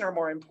migration are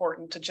more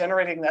important to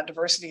generating that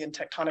diversity in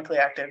tectonically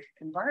active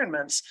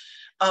environments,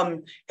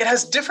 it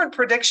has different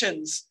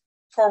predictions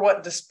for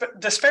what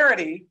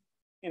disparity,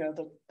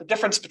 the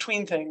difference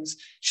between things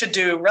should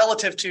do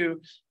relative to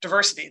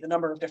diversity, the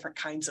number of different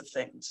kinds of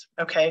things,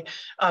 okay?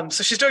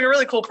 So she's doing a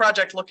really cool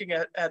project looking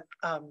at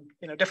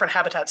different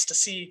habitats to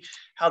see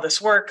how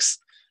this works.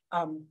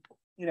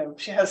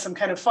 She has some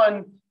kind of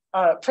fun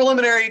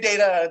preliminary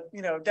data,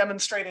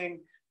 demonstrating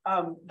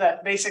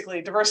that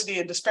basically diversity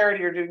and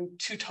disparity are doing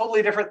two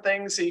totally different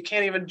things. So you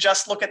can't even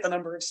just look at the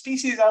number of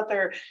species out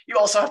there. You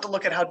also have to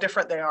look at how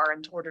different they are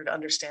in order to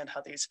understand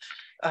how these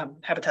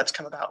habitats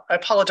come about. I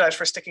apologize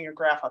for sticking a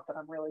graph up, but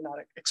I'm really not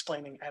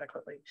explaining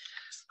adequately.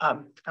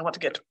 I want to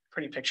get to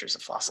pretty pictures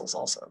of fossils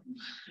also.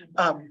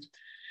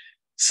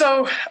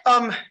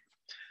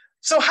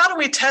 So how do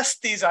we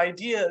test these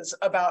ideas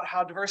about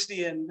how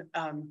diversity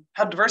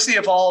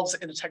evolves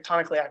in a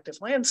tectonically active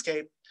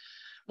landscape?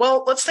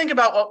 Well, let's think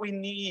about what we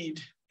need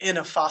in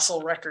a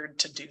fossil record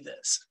to do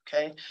this,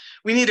 okay?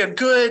 We need a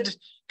good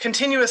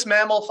continuous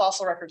mammal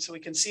fossil record so we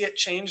can see it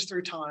change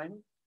through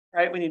time,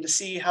 right? We need to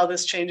see how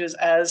this changes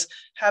as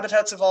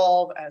habitats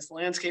evolve, as the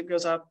landscape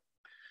goes up.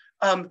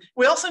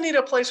 We also need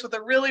a place with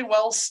a really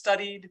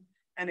well-studied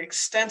and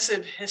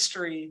extensive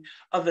history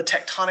of the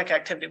tectonic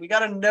activity. We got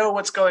to know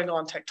what's going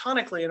on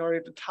tectonically in order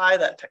to tie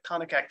that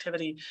tectonic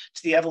activity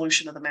to the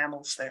evolution of the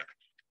mammals there.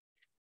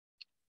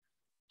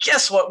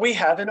 Guess what we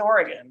have in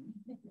Oregon?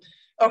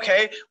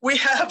 Okay, we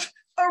have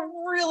a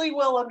really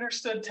well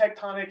understood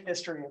tectonic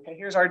history. Okay,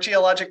 here's our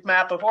geologic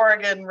map of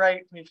Oregon,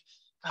 right? We've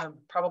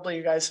probably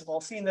you guys have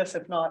all seen this.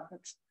 If not,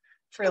 it's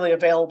freely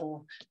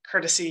available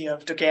courtesy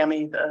of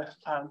DOGAMI, the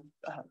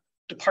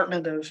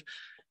Department of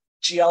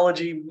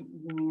Geology,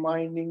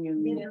 Mining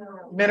and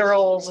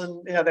Minerals,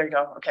 and yeah, there you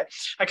go. Okay,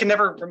 I can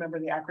never remember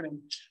the acronym.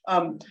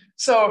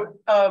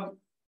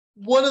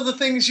 One of the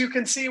things you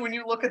can see when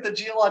you look at the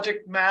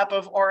geologic map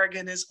of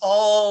Oregon is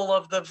all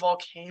of the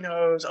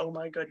volcanoes. Oh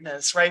my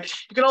goodness, right?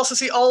 You can also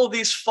see all of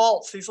these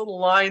faults, these little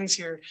lines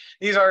here.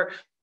 These are,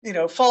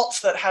 faults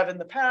that have in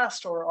the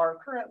past or are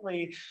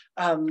currently,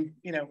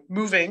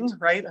 moving,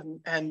 right?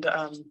 And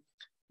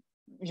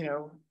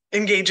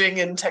engaging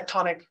in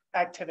tectonic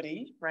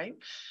activity, right?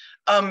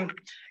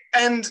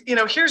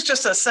 Here's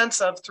just a sense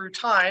of through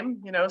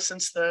time,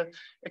 since the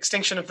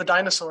extinction of the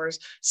dinosaurs,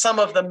 some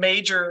of the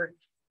major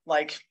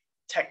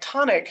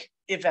tectonic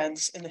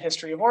events in the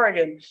history of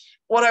Oregon.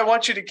 What I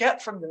want you to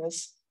get from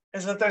this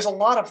is that there's a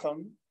lot of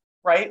them,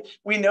 right?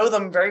 We know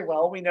them very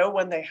well. We know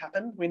when they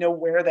happened. We know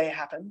where they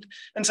happened.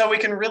 And so we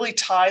can really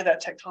tie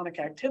that tectonic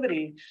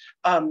activity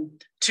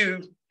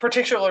to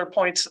particular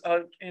points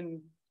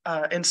in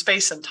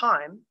space and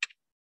time.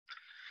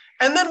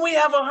 And then we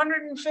have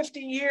 150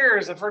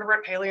 years of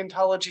vertebrate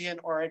paleontology in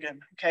Oregon.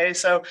 Okay,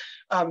 so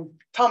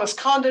Thomas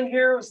Condon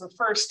here was the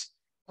first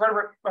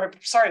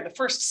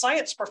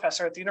science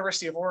professor at the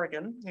University of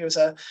Oregon. He was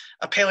a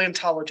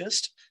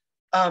paleontologist.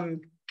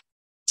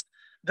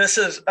 This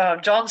is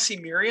John C.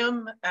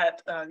 Merriam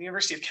at the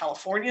University of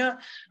California,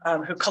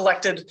 who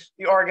collected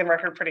the Oregon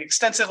record pretty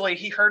extensively.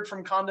 He heard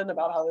from Condon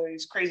about how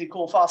these crazy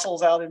cool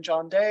fossils out in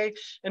John Day,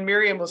 and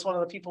Merriam was one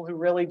of the people who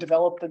really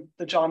developed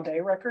the John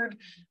Day record.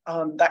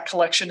 That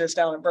collection is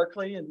down at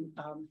Berkeley, and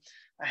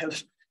I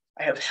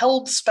have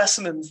held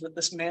specimens that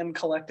this man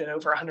collected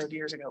over 100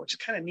 years ago, which is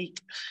kind of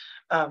neat.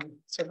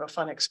 Sort of a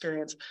fun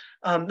experience.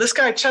 This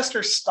guy,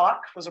 Chester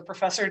Stock, was a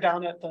professor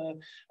down at the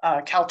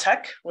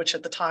Caltech, which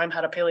at the time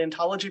had a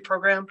paleontology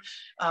program.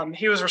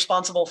 He was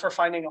responsible for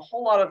finding a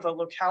whole lot of the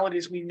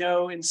localities we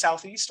know in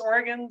Southeast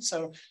Oregon.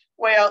 So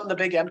way out in the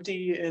Big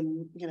Empty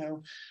in,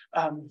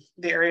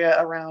 the area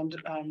around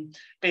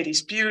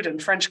Beatty's Butte and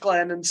French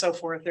Glen and so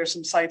forth. There's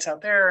some sites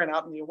out there and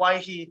out in the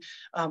Owyhee.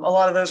 A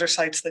lot of those are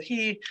sites that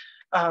he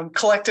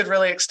collected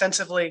really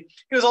extensively.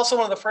 He was also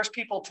one of the first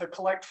people to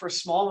collect for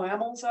small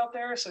mammals out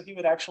there. So he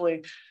would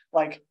actually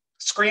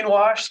screen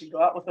wash. He'd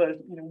go out with a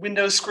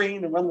window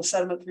screen and run the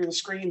sediment through the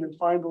screen and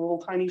find the little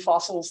tiny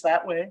fossils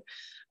that way.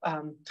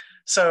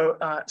 So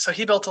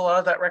he built a lot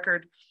of that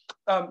record.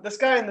 This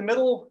guy in the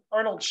middle,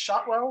 Arnold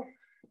Shotwell,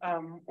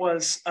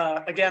 was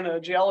again a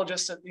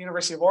geologist at the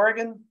University of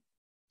Oregon.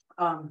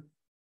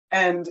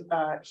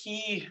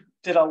 He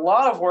did a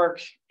lot of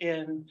work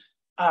in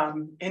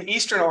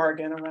Eastern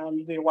Oregon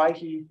around the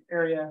Owyhee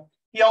area.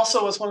 He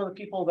also was one of the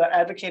people that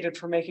advocated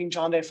for making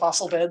John Day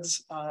fossil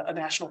beds a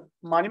national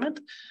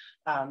monument.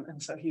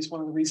 And so he's one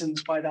of the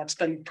reasons why that's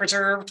been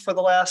preserved for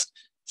the last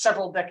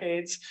several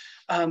decades.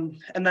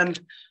 And then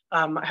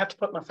I have to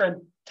put my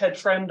friend Ted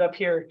Friend up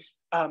here.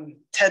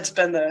 Ted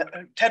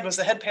was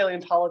the head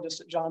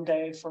paleontologist at John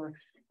Day for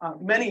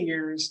many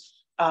years.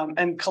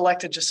 And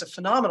collected just a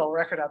phenomenal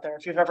record out there.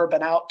 If you've ever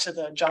been out to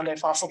the John Day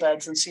fossil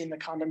beds and seen the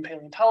Condon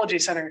Paleontology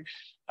Center,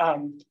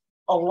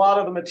 a lot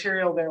of the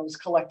material there was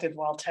collected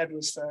while Ted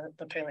was the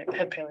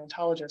head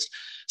paleontologist.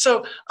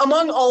 So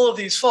among all of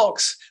these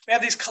folks, we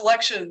have these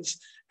collections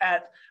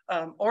at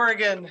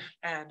Oregon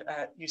and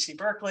at UC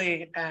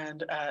Berkeley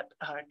and at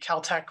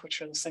Caltech,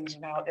 which are those things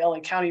now at the LA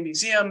County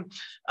Museum,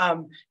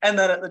 and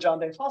then at the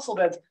John Day fossil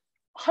beds.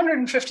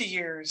 150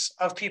 years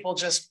of people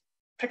just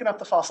picking up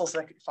the fossils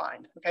they could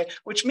find, okay?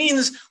 Which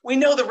means we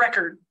know the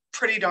record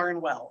pretty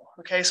darn well,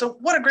 okay? So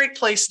what a great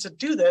place to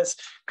do this.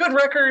 Good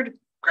record,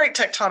 great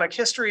tectonic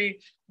history.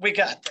 We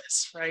got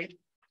this, right?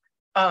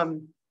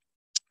 I'm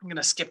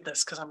gonna skip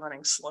this because I'm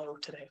running slow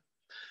today.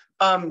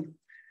 In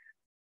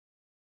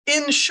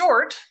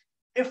short,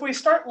 if we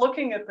start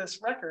looking at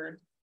this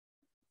record,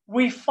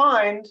 we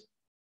find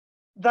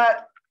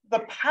that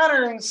the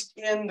patterns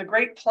in the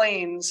Great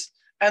Plains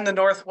and the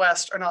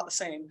Northwest are not the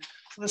same.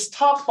 So this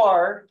top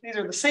bar, these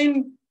are the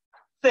same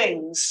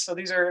things. So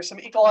these are some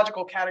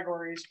ecological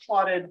categories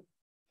plotted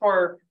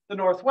for the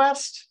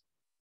Northwest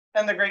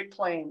and the Great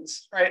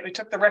Plains, right? We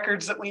took the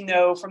records that we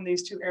know from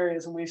these two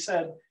areas and we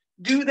said,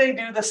 do they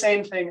do the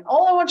same thing?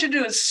 All I want you to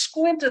do is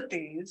squint at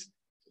these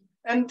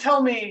and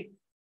tell me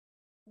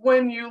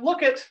when you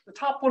look at the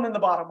top one and the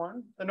bottom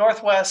one, the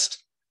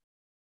Northwest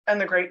and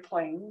the Great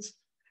Plains,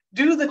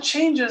 do the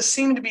changes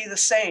seem to be the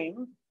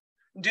same?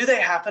 Do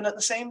they happen at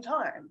the same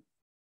time?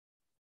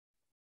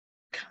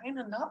 Kind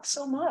of not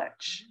so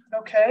much,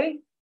 okay?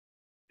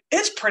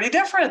 It's pretty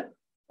different.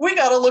 We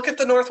got to look at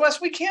the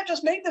Northwest. We can't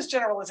just make this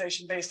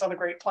generalization based on the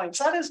Great Plains.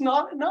 That is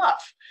not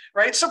enough,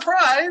 right?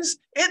 Surprise,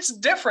 it's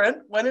different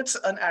when it's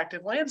an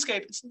active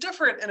landscape. It's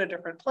different in a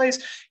different place.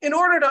 In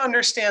order to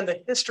understand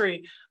the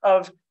history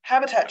of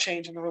habitat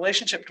change and the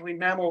relationship between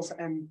mammals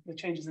and the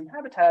changes in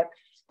habitat,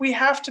 we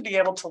have to be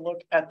able to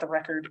look at the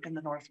record in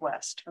the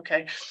Northwest,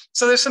 okay?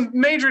 So there's some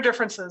major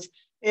differences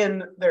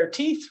in their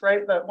teeth,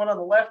 right? The one on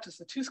the left is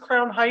the tooth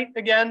crown height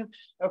again,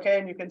 okay?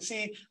 And you can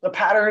see the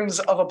patterns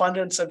of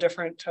abundance of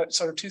different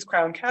sort of tooth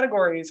crown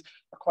categories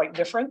are quite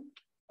different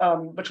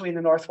between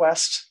the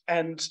Northwest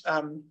and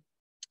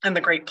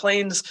the Great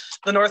Plains.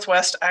 The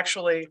Northwest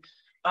actually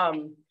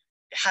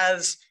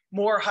has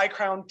more high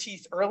crown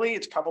teeth early.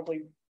 It's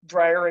probably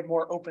drier and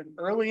more open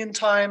early in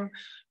time.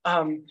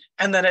 And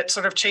then it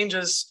sort of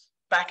changes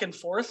back and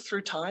forth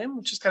through time,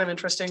 which is kind of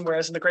interesting.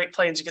 Whereas in the Great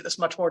Plains, you get this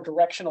much more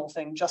directional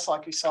thing, just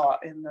like you saw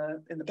in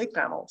the big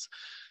mammals.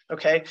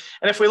 Okay.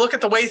 And if we look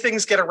at the way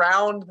things get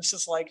around, this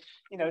is like,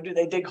 you know, do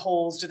they dig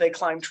holes? Do they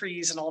climb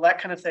trees and all that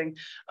kind of thing?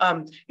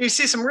 You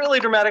see some really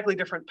dramatically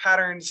different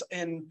patterns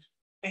in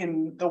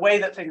the way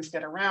that things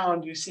get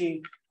around. You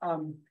see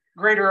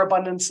greater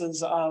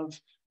abundances of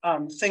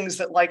things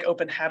that like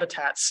open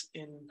habitats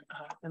in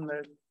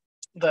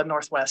the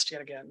Northwest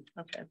yet again.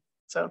 Okay.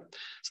 So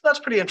that's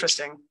pretty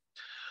interesting.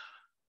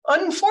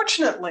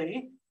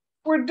 Unfortunately,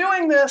 we're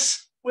doing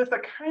this with a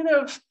kind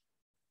of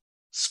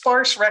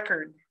sparse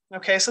record.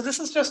 Okay, so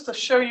this is just to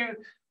show you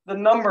the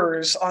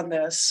numbers on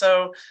this.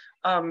 So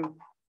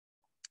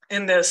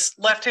in this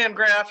left-hand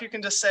graph, you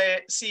can just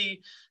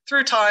see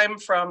through time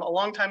from a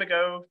long time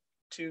ago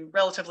to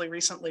relatively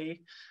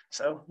recently.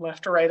 So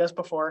left to right as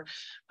before.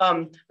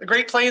 The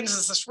Great Plains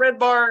is this red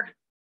bar.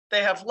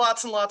 They have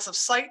lots and lots of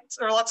sites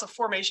or lots of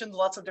formations,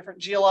 lots of different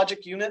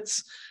geologic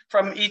units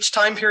from each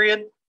time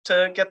period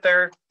to get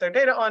their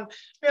data on.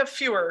 We have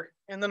fewer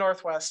in the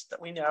Northwest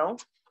that we know.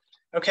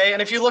 Okay,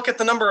 and if you look at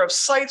the number of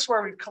sites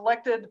where we've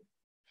collected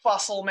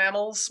fossil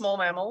mammals, small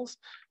mammals,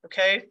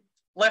 okay,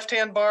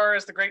 left-hand bar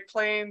is the Great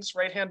Plains,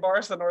 right-hand bar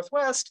is the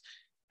Northwest.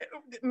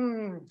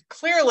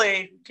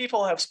 Clearly,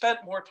 people have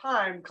spent more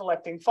time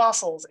collecting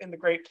fossils in the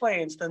Great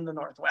Plains than the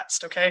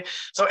Northwest, okay?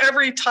 So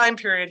every time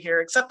period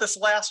here, except this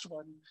last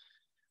one,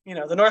 you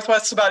know, the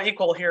Northwest is about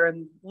equal here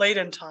and late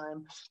in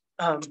time,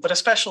 but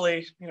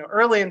especially, you know,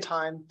 early in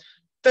time,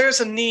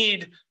 there's a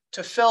need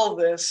to fill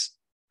these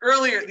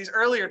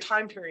earlier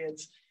time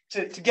periods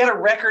to get a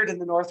record in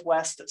the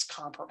Northwest that's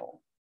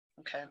comparable,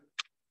 okay?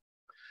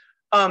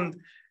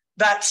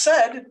 That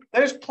said,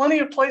 there's plenty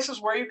of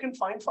places where you can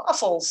find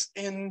fossils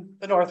in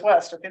the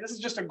Northwest, okay? This is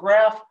just a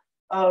graph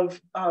of,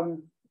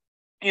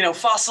 you know,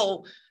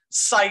 fossil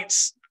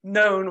sites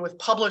known with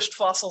published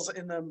fossils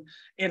in them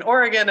in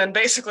Oregon. And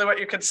basically what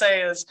you could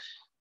say is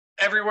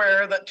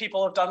everywhere that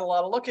people have done a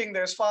lot of looking,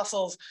 there's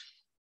fossils.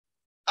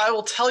 I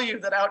will tell you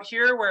that out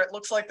here where it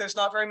looks like there's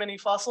not very many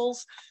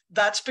fossils,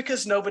 that's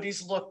because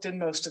nobody's looked in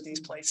most of these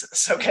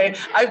places, okay?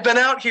 I've been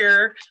out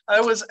here,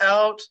 I was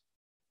out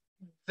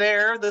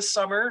there this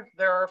summer,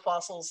 there are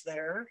fossils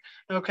there.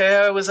 Okay,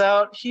 I was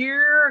out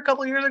here a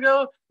couple of years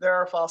ago, there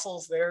are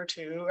fossils there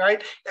too,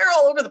 right? They're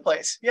all over the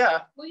place,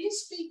 yeah. Will you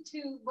speak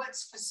to what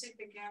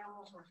specific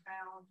animals were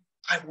found?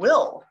 I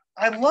will.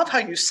 I love how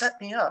you set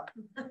me up.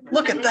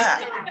 Look at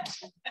that.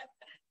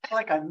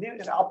 Like I knew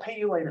it, I'll pay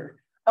you later.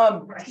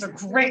 It's a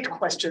great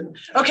question.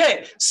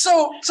 Okay,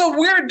 so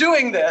we're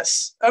doing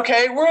this,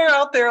 okay? We're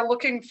out there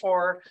looking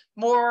for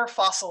more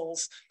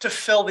fossils to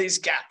fill these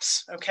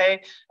gaps,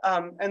 okay?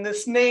 And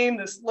this name,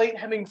 this late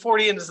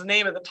Hemingfordian, is the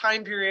name of the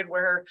time period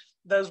where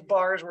those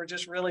bars were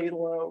just really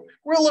low.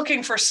 We're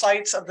looking for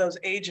sites of those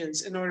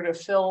ages in order to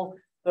fill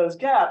those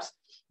gaps.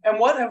 And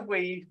what have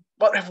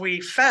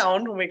we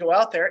found when we go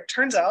out there? It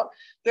turns out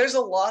there's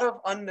a lot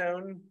of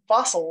unknown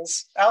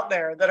fossils out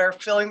there that are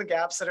filling the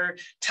gaps, that are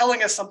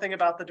telling us something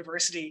about the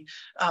diversity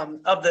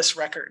of this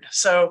record.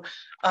 So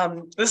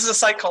this is a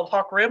site called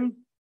Hawk Rim.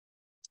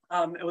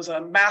 It was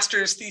a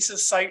master's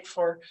thesis site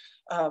for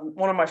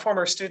one of my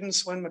former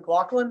students, Wynn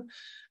McLaughlin.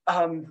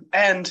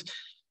 And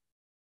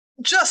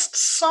just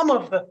some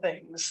of the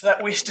things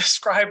that we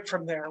described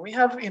from there. We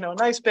have, you know, a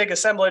nice big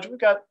assemblage. We've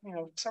got, you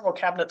know, several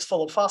cabinets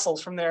full of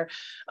fossils from there.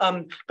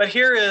 But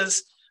here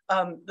is,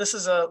 this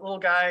is a little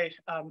guy,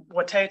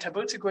 Wate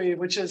Tabutsugui,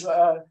 which is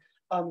a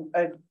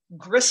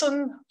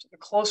grisson, a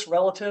close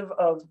relative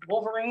of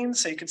wolverine.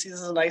 So you can see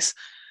this is a nice,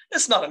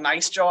 it's not a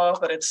nice jaw,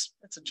 but it's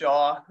a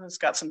jaw. It's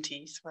got some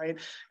teeth, right?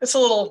 It's a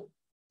little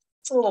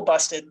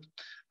busted.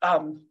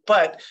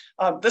 But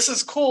this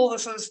is cool.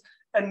 This is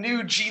a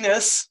new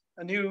genus,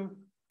 a new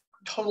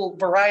total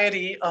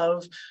variety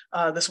of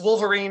this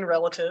wolverine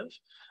relative.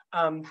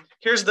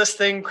 Here's this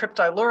thing,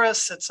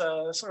 Cryptylurus. It's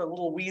a sort of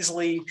little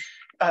weaselly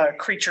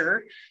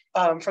creature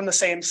from the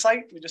same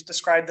site. We just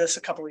described this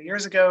a couple of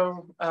years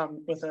ago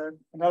with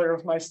another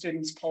of my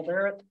students, Paul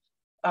Barrett.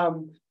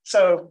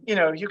 So,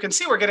 you can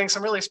see we're getting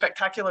some really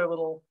spectacular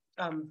little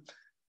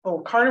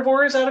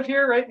carnivores out of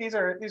here, right? These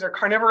are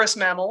carnivorous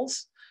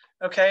mammals.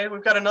 Okay,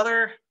 we've got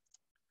another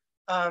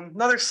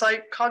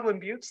site,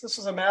 Coghlan Buttes. This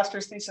was a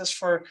master's thesis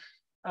for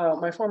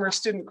my former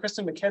student,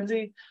 Kristen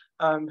McKenzie.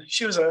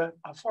 She was a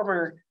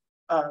former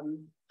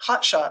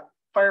hotshot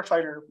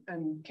firefighter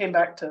and came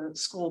back to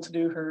school to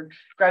do her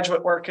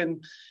graduate work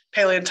in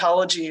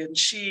paleontology. And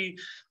she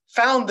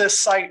found this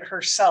site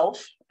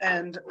herself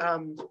and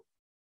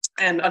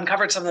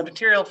uncovered some of the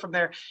material from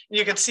there. And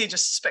you can see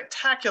just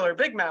spectacular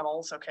big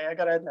mammals. Okay, I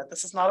gotta admit,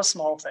 this is not a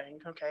small thing.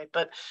 Okay,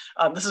 but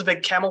this is a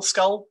big camel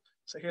skull.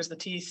 So here's the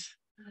teeth,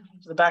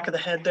 the back of the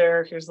head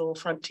there. Here's the little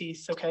front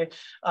teeth. Okay,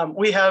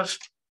 we have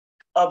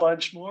a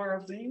bunch more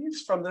of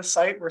these from this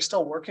site. We're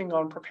still working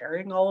on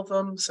preparing all of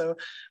them. So,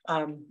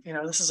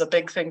 this is a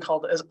big thing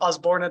called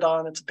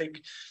Osbornodon. It's a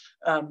big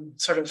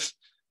sort of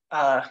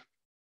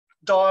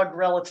dog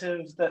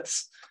relative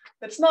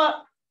it's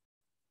not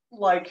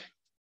like,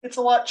 it's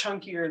a lot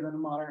chunkier than a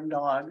modern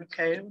dog,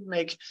 okay?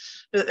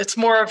 It's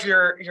more of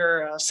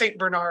your Saint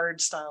Bernard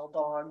style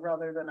dog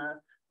rather than a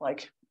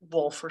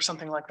wolf or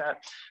something like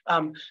that.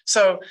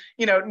 So,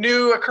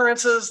 new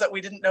occurrences that we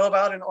didn't know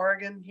about in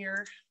Oregon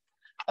here.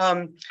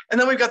 And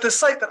then we've got this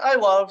site that I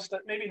love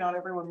that maybe not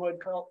everyone would,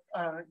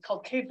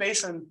 called Cave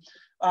Basin,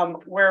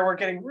 where we're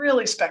getting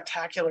really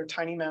spectacular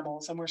tiny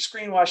mammals, and we're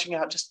screen washing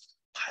out just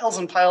piles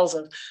and piles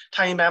of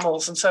tiny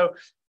mammals. And so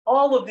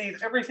all of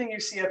these, everything you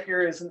see up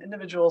here is an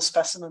individual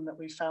specimen that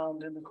we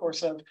found in the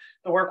course of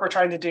the work we're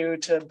trying to do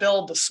to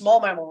build the small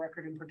mammal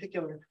record in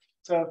particular.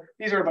 So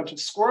these are a bunch of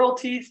squirrel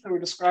teeth that were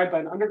described by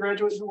an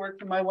undergraduate who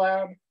worked in my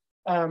lab.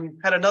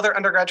 Had another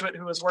undergraduate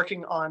who was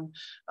working on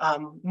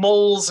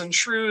moles and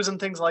shrews and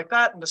things like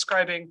that, and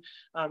describing,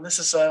 this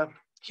is a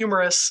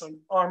humerus, an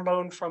arm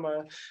bone from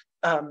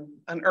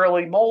an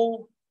early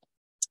mole.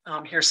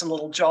 Here's some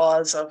little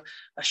jaws of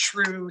a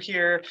shrew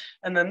here.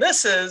 And then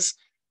this is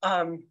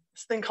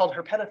this thing called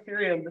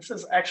Herpetotherium. This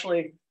is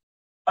actually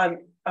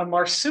a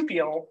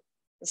marsupial.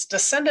 It's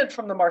descended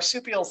from the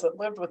marsupials that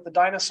lived with the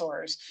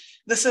dinosaurs.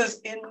 This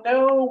is in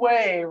no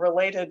way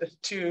related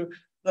to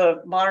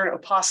the modern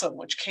opossum,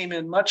 which came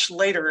in much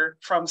later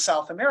from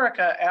South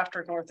America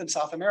after North and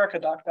South America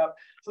docked up.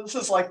 So this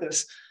is like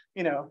this,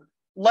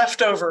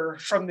 leftover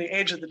from the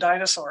age of the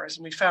dinosaurs.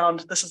 And we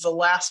found this is the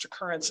last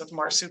occurrence of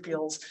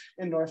marsupials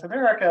in North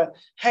America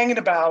hanging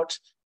about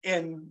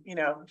in,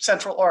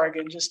 Central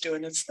Oregon, just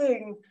doing its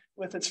thing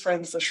with its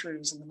friends, the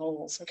shrews and the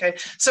moles, okay?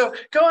 So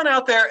going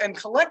out there and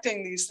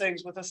collecting these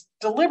things with a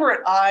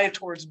deliberate eye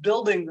towards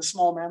building the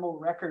small mammal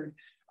record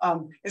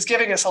is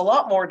giving us a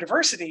lot more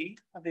diversity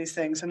of these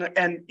things,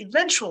 and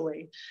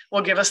eventually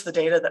will give us the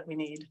data that we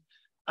need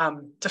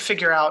to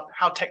figure out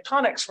how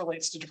tectonics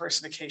relates to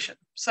diversification.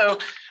 So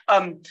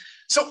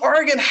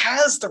Oregon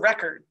has the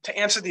record to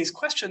answer these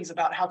questions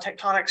about how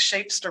tectonics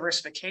shapes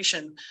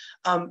diversification,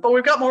 but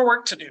we've got more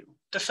work to do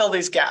to fill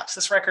these gaps.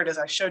 This record, as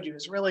I showed you,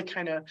 is really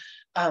kind of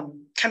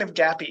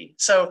gappy.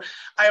 So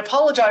I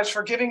apologize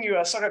for giving you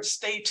a sort of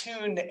stay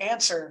tuned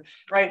answer,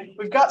 right?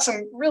 We've got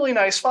some really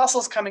nice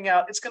fossils coming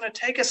out. It's going to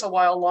take us a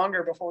while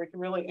longer before we can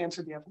really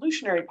answer the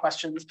evolutionary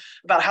questions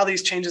about how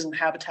these changes in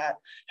habitat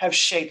have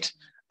shaped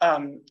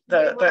the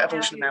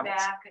evolution of mammals.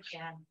 Back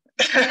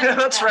again.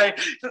 That's right.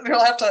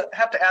 You'll have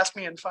to ask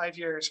me in 5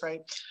 years,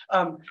 right?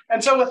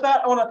 And so with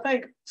that, I want to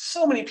thank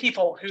so many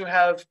people who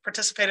have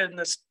participated in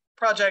this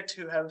project,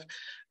 who have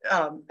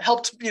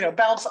helped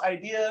bounce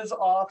ideas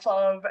off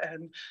of,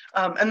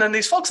 and then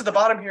these folks at the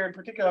bottom here in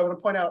particular, I want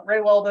to point out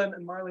Ray Weldon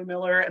and Marley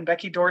Miller and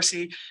Becky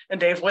Dorsey and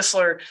Dave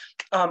Whistler,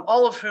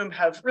 all of whom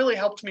have really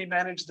helped me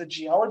manage the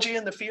geology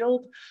in the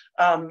field.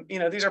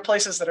 These are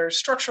places that are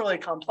structurally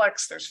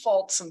complex. There's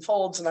faults and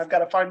folds, and I've got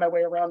to find my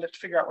way around it to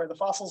figure out where the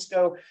fossils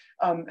go.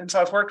 And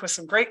so I've worked with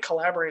some great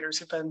collaborators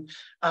who've been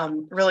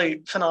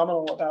really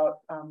phenomenal about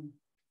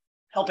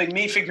helping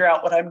me figure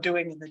out what I'm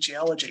doing in the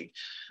geology.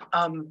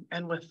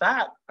 And with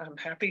that, I'm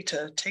happy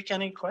to take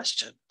any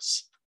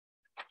questions.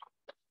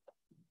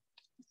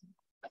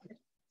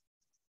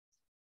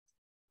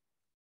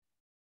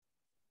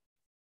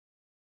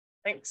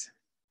 Thanks.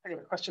 I got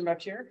a question back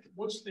here.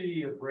 What's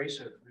the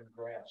abrasive in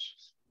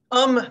grass?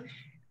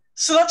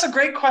 So that's a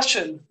great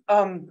question.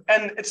 And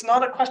it's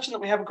not a question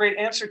that we have a great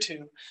answer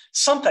to.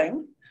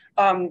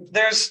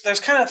 There's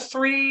kind of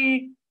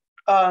three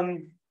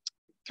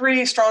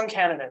strong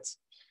candidates.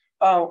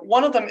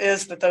 One of them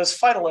is that those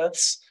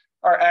phytoliths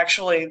are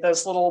actually,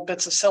 those little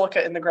bits of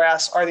silica in the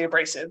grass are the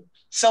abrasive.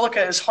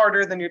 Silica is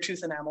harder than your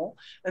tooth enamel,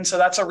 and so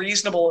that's a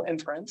reasonable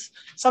inference.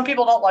 Some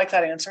people don't like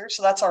that answer,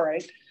 so that's all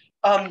right.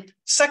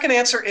 Second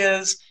answer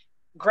is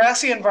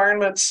grassy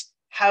environments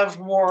have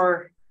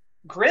more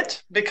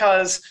grit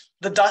because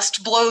the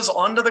dust blows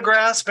onto the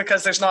grass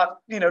because there's not,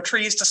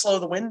 trees to slow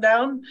the wind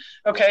down.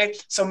 Okay,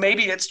 so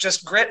maybe it's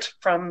just grit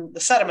from the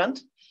sediment.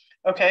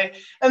 Okay,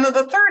 and then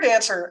the third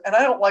answer, and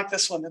I don't like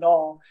this one at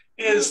all,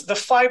 is the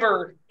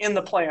fiber in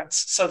the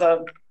plants. So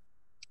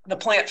the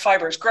plant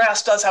fibers.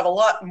 Grass does have a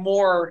lot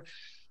more,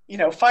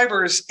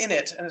 fibers in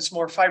it, and it's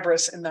more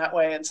fibrous in that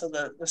way. And so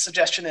the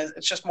suggestion is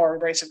it's just more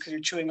abrasive because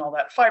you're chewing all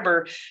that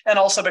fiber, and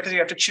also because you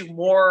have to chew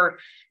more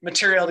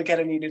material to get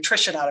any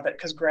nutrition out of it,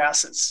 because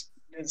grass is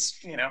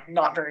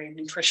not very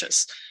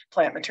nutritious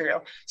plant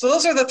material. So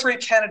those are the three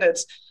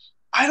candidates.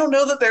 I don't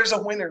know that there's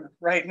a winner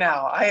right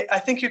now. I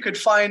think you could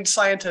find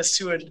scientists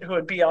who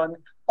would be on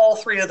all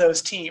three of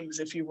those teams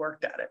if you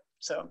worked at it.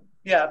 So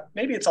yeah,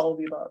 maybe it's all of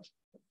the above.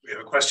 We have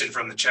a question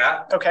from the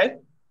chat. Okay.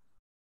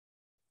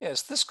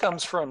 Yes, this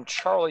comes from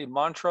Charlie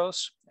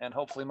Montrose, and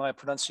hopefully my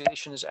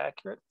pronunciation is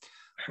accurate.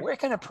 Where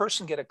can a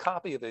person get a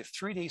copy of a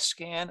 3D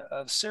scan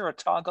of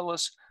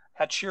Ceratogylus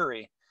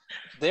hatcheri?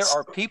 There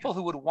are people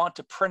who would want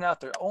to print out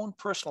their own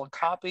personal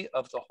copy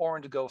of the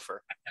horned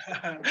gopher.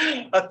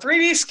 A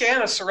 3D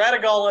scan of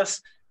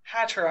Ceratogylus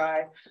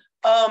hatcheri.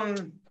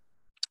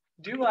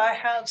 Do I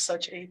have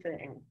such a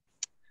thing?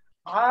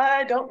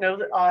 I don't know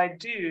that I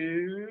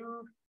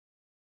do.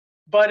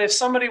 But if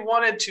somebody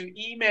wanted to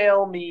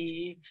email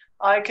me,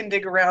 I can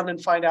dig around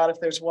and find out if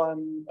there's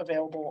one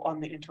available on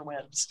the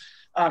interwebs.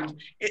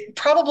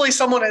 Probably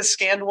someone has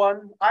scanned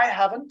one. I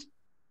haven't.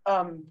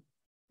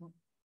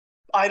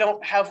 I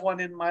don't have one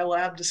in my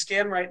lab to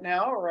scan right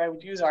now, or I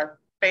would use our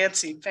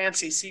fancy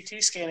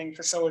CT scanning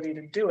facility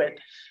to do it.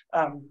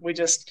 We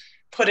just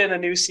put in a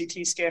new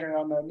CT scanner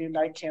on the new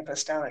night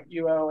campus down at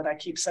UO, and I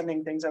keep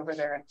sending things over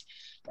there and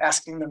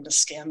asking them to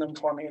scan them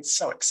for me. It's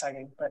so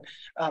exciting.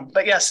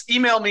 But yes,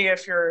 email me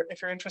if you're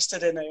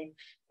interested in a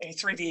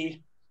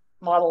 3D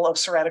model of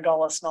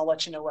Ceratogylus, and I'll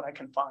let you know what I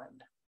can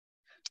find.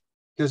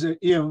 Because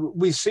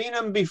we've seen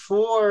them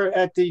before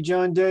at the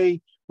John Day,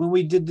 when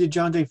we did the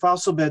John Day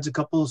fossil beds a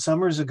couple of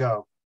summers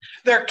ago.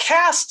 They're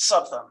casts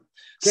of them.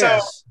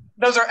 Yes. So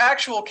those are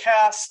actual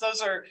casts.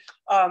 Those are,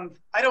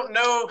 I don't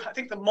know, I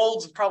think the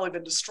molds have probably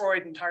been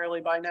destroyed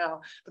entirely by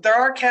now, but there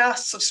are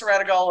casts of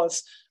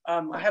Ceratogylus.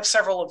 I have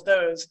several of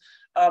those,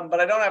 but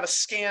I don't have a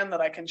scan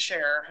that I can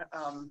share.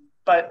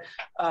 But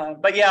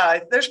yeah,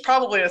 there's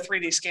probably a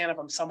 3D scan of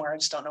them somewhere. I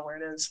just don't know where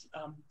it is.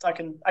 So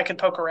I can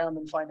poke around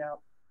and find out.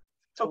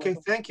 Okay,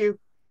 thank you.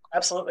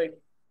 Absolutely.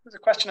 There's a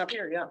question up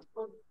here, yeah.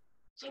 Well,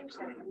 seems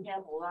like we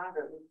have a lot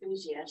of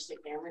enthusiastic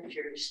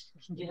amateurs,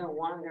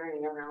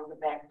 wandering around the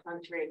back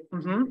country,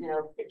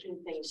 picking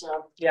things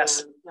up,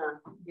 yes,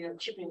 and,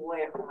 chipping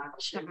away at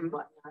rocks and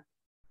whatnot.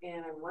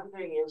 And I'm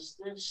wondering, is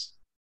this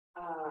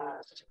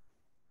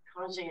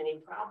causing any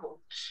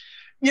problems?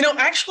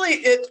 Actually,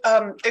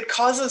 it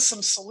causes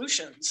some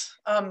solutions.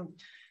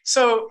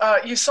 So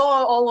you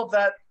saw all of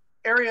that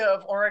area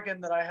of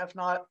Oregon that I have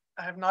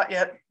not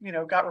yet,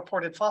 got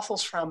reported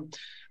fossils from.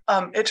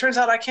 It turns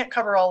out I can't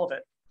cover all of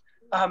it.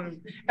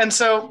 And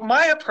so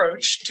my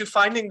approach to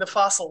finding the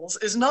fossils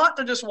is not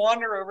to just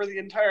wander over the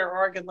entire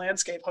Oregon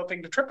landscape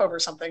hoping to trip over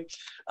something.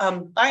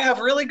 I have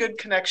really good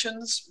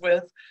connections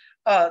with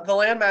the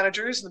land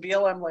managers, the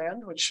BLM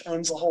land, which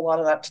owns a whole lot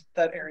of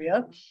that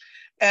area,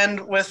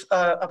 and with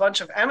a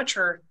bunch of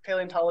amateur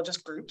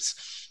paleontologist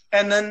groups.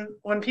 And then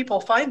when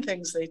people find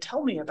things, they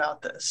tell me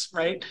about this,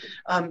 right?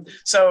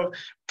 So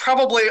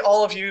probably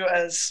all of you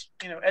as,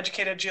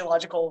 educated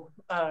geological,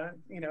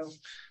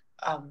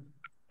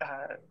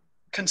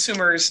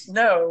 consumers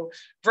know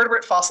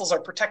vertebrate fossils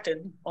are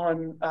protected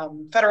on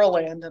federal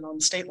land and on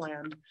state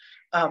land,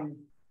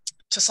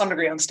 to some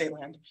degree on state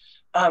land.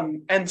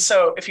 And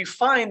so if you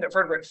find a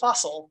vertebrate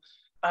fossil,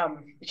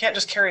 you can't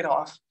just carry it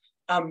off.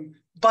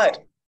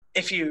 But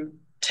if you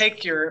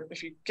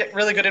get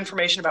really good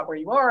information about where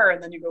you are,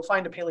 and then you go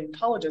find a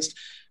paleontologist,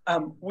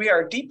 we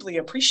are deeply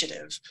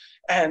appreciative,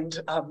 and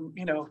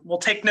we'll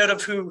take note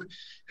of who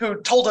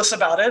told us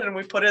about it, and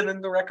we put it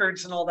in the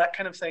records and all that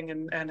kind of thing,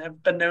 and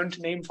have been known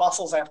to name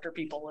fossils after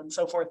people and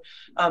so forth.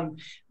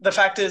 The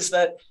fact is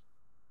that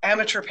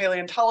amateur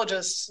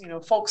paleontologists,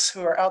 folks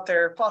who are out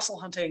there fossil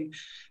hunting,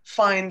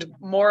 find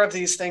more of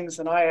these things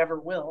than I ever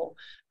will.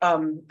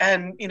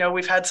 And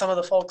we've had some of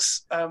the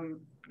folks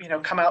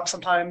come out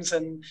sometimes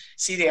and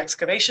see the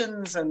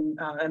excavations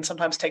and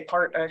sometimes take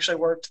part. I actually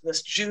worked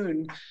this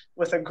June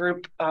with a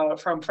group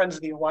from Friends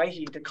of the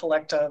Owyhee to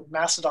collect a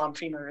mastodon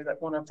femur that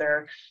one of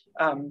their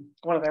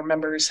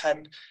members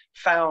had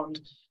found,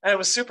 and it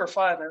was super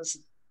fun. It was a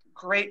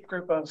great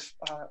group of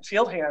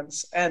field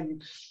hands,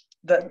 and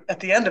at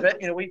the end of it,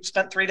 we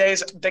spent 3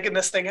 days digging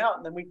this thing out,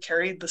 and then we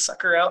carried the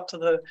sucker out to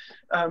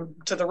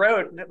the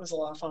road, and it was a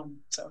lot of fun.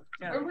 So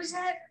yeah. Where was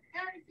that?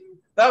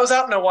 That was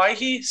out in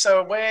Owyhee,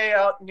 so way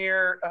out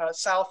near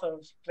south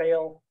of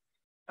Vail.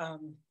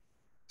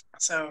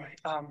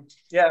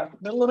 Yeah,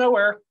 middle of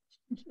nowhere.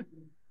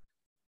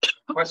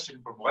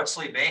 Question from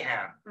Wesley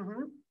Mahan.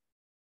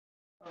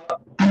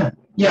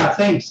 Yeah,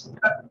 thanks.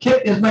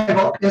 Kit, is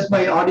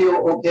my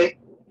audio okay?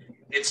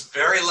 It's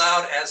very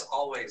loud as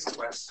always,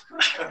 Wes.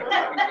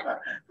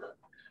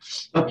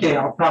 Okay,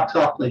 I'll talk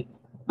softly.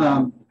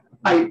 I'm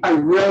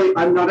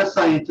not a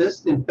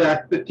scientist. In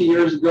fact, 50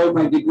 years ago,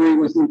 my degree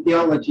was in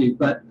theology,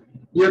 but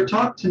your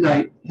talk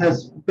tonight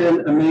has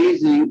been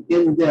amazing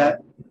in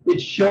that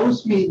it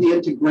shows me the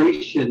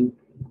integration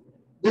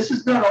this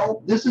is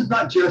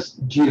not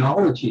just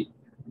geology.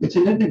 It's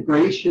an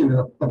integration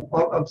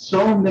of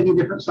so many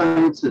different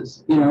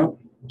sciences,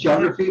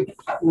 geography,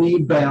 botany,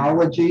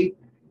 biology,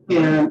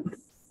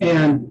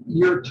 and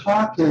your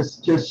talk has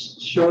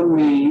just shown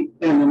me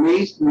and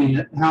amazed me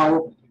at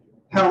how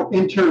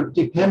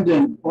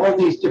interdependent all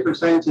these different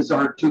sciences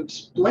are to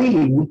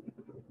explain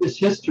this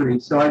history.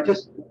 So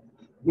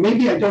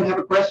maybe I don't have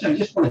a question. I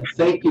just want to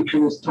thank you for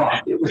this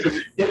talk. It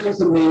was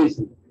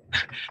amazing.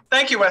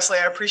 Thank you, Wesley.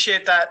 I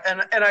appreciate that.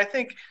 And I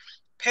think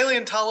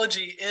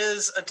paleontology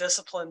is a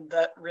discipline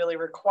that really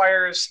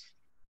requires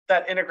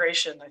that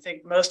integration. I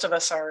think most of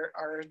us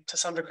are to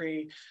some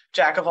degree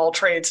jack of all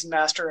trades and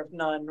master of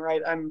none,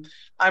 right?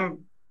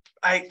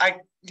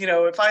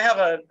 If I have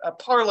a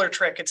parlor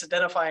trick, it's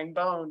identifying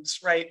bones,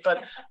 right?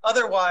 But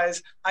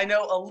otherwise, I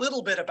know a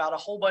little bit about a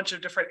whole bunch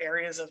of different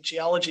areas of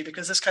geology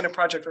because this kind of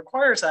project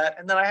requires that.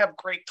 And then I have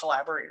great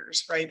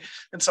collaborators, right?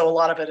 And so a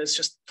lot of it is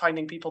just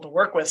finding people to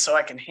work with so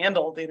I can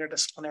handle the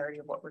interdisciplinarity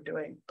of what we're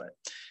doing. But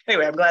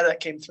anyway, I'm glad that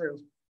came through.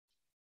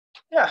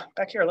 Yeah,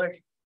 back here,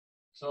 Larry.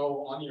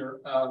 So on your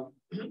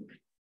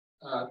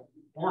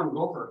horned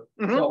gopher,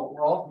 so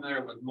we're all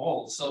familiar with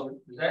moles. So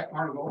is that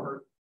horned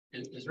gopher,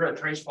 is there a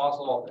trace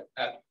fossil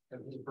at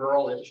his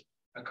burrow that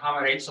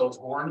accommodates those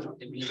horns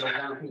if you go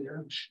down through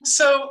there?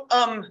 So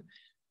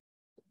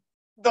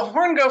the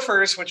horned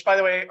gophers, which by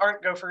the way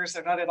aren't gophers,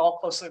 they're not at all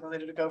closely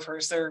related to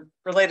gophers. They're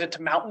related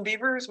to mountain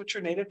beavers, which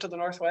are native to the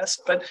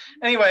Northwest. But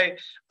anyway,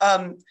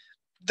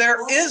 there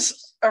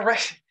is a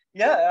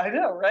yeah, I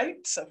know,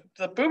 right? So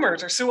the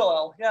boomers are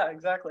Sewellel. Yeah,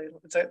 exactly.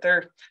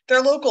 They're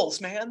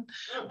locals, man.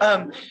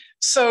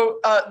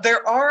 So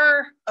there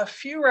are a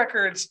few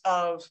records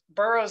of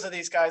burrows of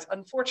these guys.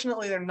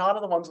 Unfortunately, they're not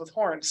of the ones with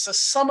horns. So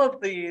some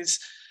of the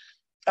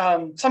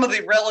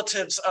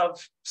relatives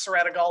of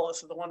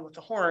Ceratogallus, the one with the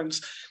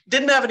horns,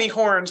 didn't have any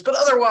horns, but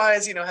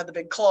otherwise, had the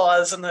big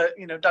claws and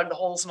dug the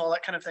holes and all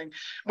that kind of thing.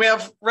 We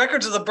have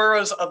records of the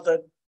burrows of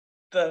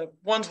the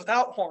ones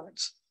without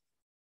horns.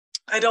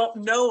 I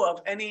don't know of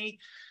any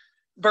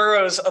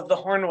burrows of the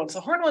horned ones.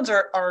 The horned ones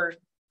are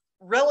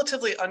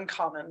relatively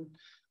uncommon.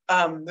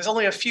 There's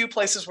only a few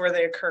places where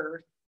they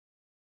occur.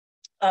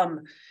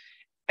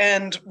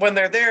 And when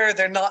they're there,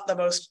 they're not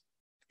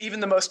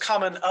even the most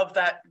common of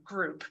that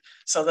group.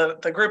 So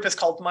the group is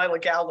called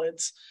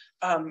Mylogalids.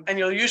 And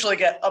you'll usually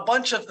get a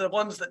bunch of the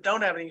ones that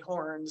don't have any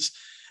horns,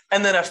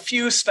 and then a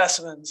few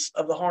specimens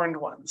of the horned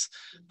ones.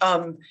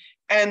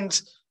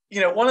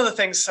 One of the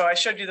things, so I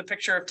showed you the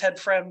picture of Ted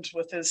Fremd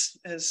with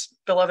his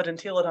beloved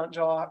entelodont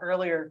jaw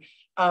earlier.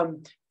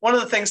 One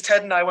of the things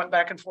Ted and I went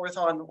back and forth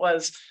on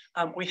was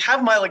we have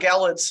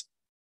Mylogalids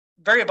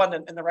very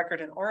abundant in the record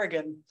in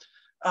Oregon,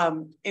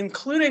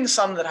 including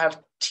some that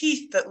have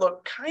teeth that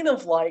look kind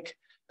of like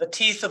the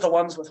teeth of the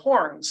ones with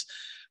horns.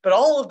 But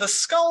all of the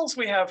skulls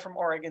we have from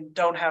Oregon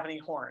don't have any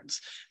horns.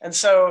 And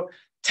so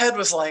Ted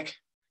was like,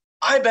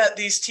 I bet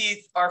these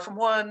teeth are from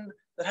one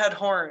that had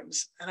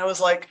horns. And I was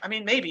like, I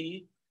mean,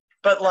 maybe.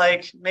 But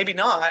maybe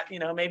not,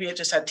 maybe it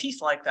just had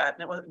teeth like that.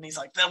 And he's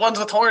like, the ones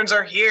with horns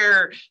are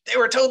here. They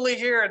were totally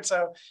here. And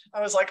so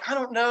I was like, I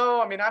don't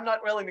know. I mean, I'm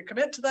not willing to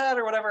commit to that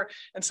or whatever.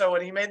 And so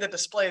when he made the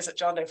displays at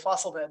John Day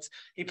Fossil Beds,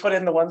 he put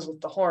in the ones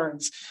with the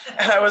horns.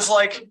 And I was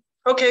like,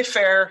 okay,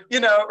 fair,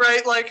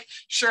 right?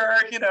 Sure,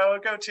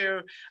 go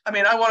to,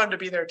 I want him to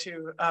be there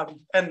too.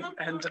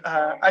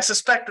 I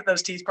suspect that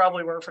those teeth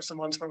probably were for some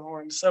ones from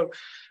horns. So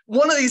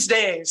one of these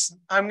days,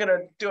 I'm going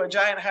to do a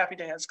giant happy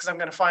dance because I'm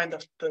going to find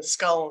the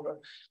skull of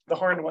the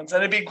horned ones.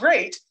 And it'd be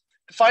great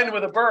to find it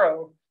with a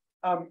burrow.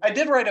 I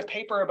did write a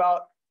paper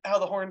about how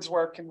the horns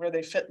work and where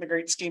they fit in the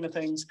great scheme of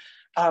things.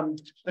 The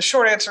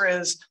short answer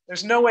is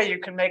there's no way you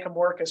can make them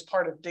work as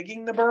part of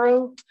digging the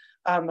burrow.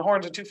 The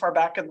horns are too far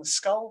back in the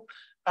skull.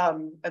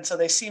 And so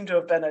they seem to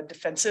have been a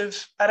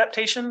defensive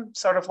adaptation,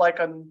 sort of like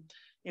on,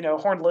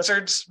 horned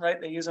lizards, right?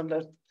 They use them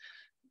to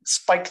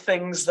spike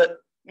things that,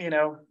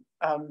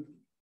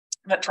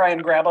 that try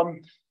and grab them.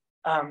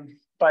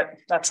 But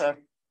it's a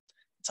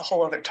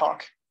whole other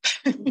talk.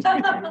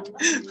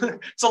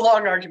 It's a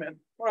long argument.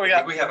 What do we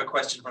got? We have a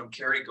question from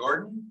Carrie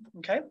Gordon.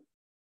 Okay.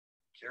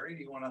 Carrie,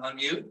 do you want to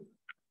unmute? If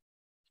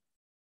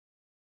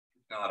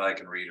not, I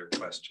can read her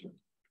question.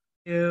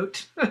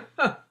 Cute.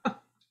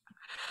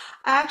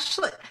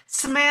 Actually,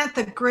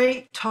 Samantha,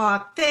 great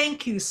talk.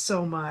 Thank you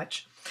so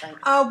much.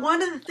 One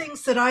of the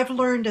things that I've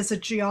learned as a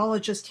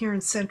geologist here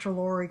in Central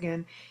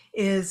Oregon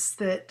is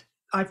that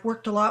I've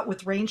worked a lot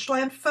with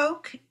rangeland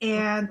folk,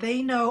 and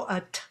they know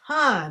a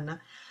ton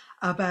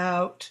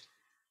about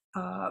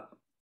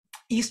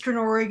Eastern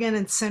Oregon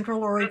and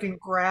Central Oregon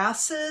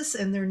grasses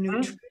and their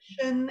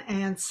nutrition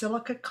and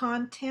silica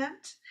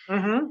content.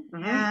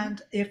 And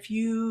if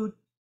you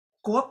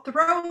go up the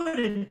road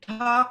and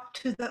talk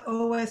to the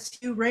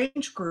OSU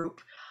range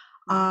group,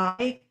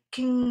 I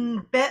can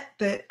bet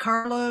that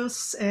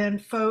Carlos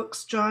and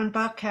folks, John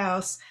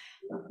Buckhouse,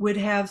 would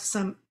have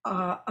some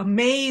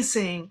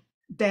amazing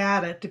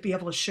data to be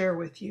able to share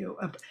with you.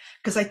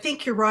 Because I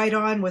think you're right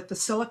on with the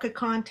silica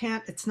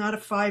content. It's not a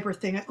fiber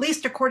thing, at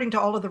least according to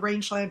all of the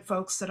rangeland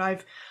folks that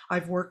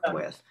I've worked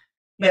with.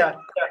 Yeah.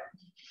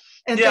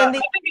 And Yeah.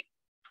 then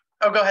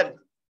Oh, go ahead.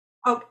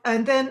 Oh,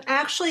 and then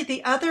actually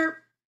the other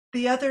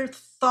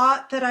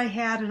thought that I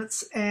had,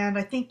 and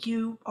I think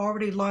you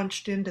already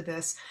launched into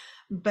this,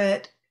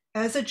 but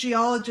as a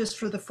geologist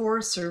for the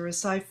Forest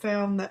Service, I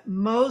found that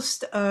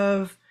most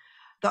of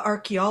the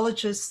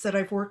archaeologists that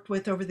I've worked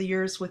with over the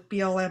years with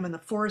BLM and the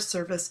Forest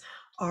Service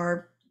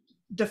are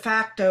de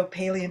facto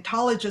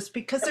paleontologists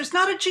because there's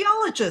not a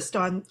geologist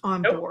on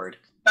board.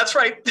 That's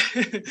right.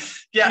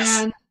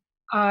 Yes. And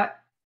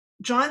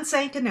John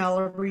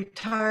Zancanella,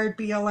 retired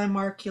BLM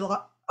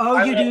archaeologist.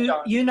 Oh, you do?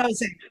 John. You know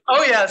Zane?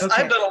 Oh, yes.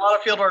 Okay. I've done a lot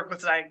of field work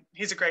with Zane.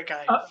 He's a great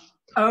guy.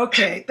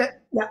 Okay.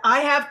 Yeah,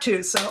 I have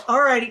too. So,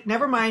 all righty.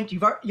 Never mind.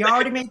 You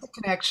already made the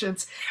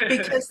connections,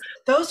 because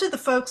those are the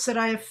folks that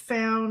I have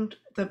found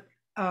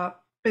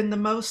been the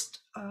most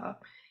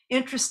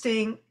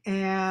interesting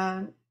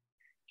and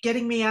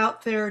getting me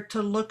out there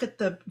to look at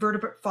the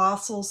vertebrate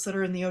fossils that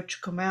are in the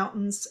Ochuco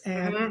Mountains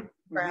and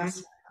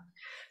grassland.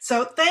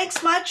 So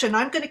thanks much. And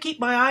I'm going to keep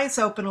my eyes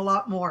open a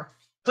lot more.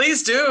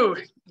 Please do.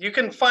 You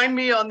can find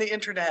me on the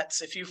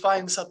internets. If you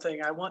find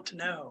something, I want to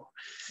know.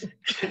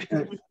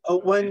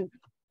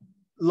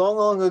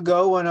 Long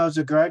ago, when I was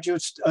a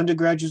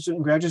undergraduate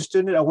and graduate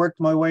student, I worked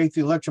my way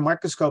through the electron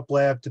microscope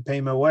lab to pay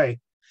my way.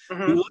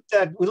 We looked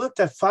at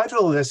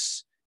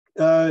phytoliths.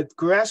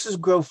 Grasses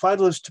grow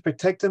phytoliths to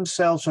protect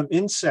themselves from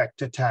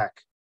insect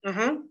attack.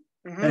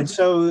 And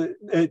so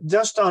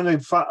dust on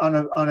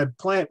a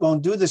plant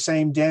won't do the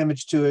same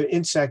damage to an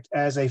insect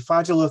as a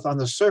phytolith on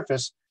the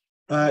surface.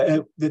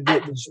 So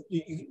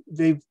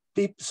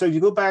you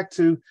go back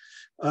to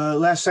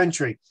last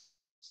century,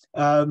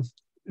 in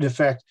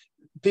effect,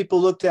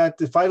 people looked at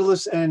the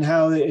phytoliths and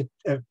how it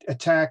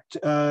attacked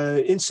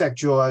insect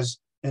jaws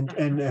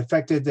and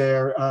affected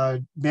their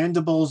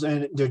mandibles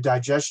and their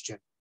digestion.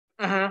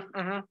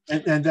 And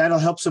that'll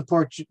help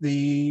support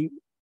the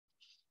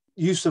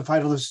use of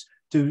phytoliths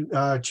to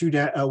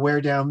wear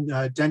down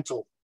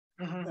dental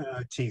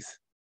teeth.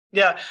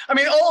 Yeah, I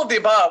mean, all of the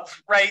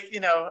above, right? You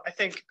know, I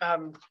think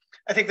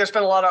there's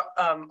been a lot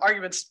of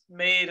arguments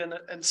made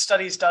and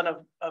studies done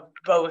of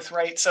both,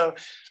 right? So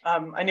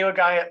I knew a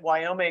guy at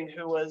Wyoming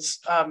who was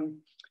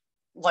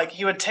like,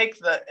 he would take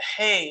the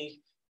hay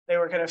they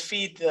were going to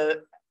feed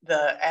the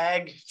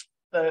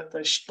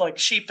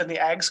sheep in the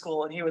ag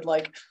school, and he would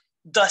like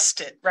dust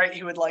it, right?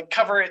 He would like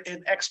cover it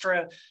in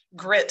extra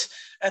grit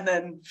and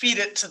then feed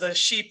it to the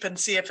sheep and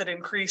see if it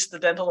increased the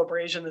dental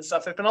abrasion and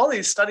stuff. There've been all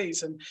these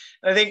studies, and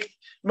I think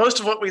most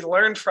of what we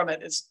learned from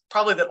it is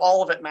probably that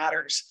all of it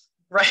matters,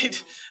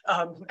 right?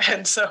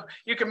 And so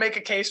you can make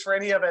a case for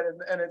any of it,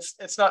 and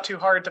it's not too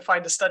hard to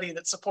find a study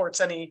that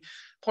supports any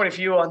point of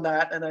view on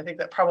that. And I think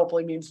that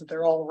probably means that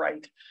they're all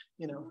right,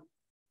 you know.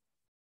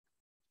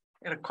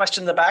 Got a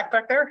question in the back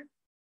there?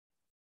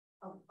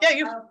 Yeah,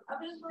 you. I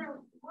was just wondering,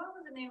 what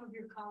was the name of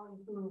your colleague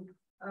who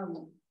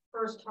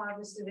first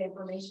harvested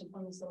information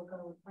from the silicon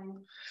plant?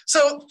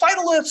 So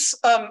phytoliths,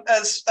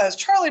 as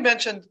Charlie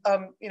mentioned,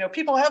 you know,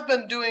 people have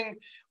been doing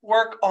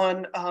work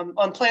on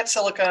plant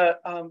silica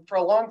for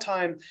a long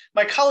time.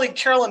 My colleague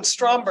Carolyn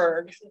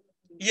Stromberg,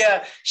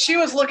 yeah, she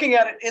was looking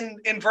at it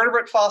in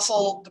vertebrate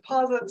fossil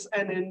deposits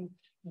and in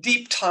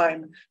deep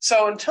time.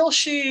 So until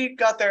she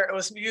got there, it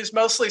was used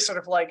mostly sort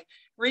of like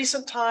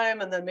recent time,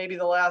 and then maybe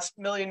the last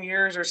million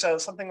years or so,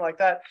 something like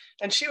that.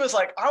 And she was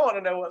like, I want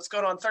to know what's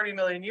going on 30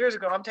 million years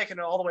ago. I'm taking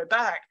it all the way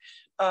back.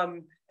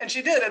 And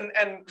she did,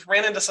 and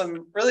ran into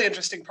some really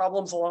interesting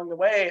problems along the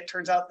way. It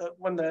turns out that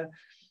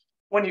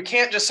when you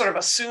can't just sort of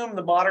assume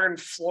the modern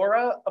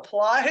flora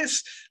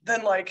applies,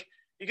 then like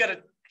you got to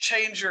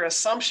change your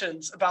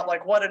assumptions about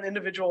like what an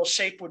individual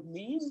shape would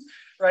mean,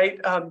 right?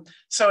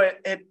 So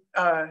it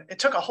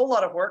took a whole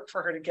lot of work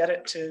for her to get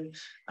it to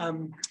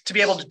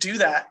be able to do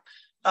that.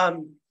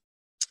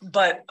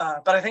 But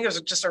I think it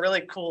was just a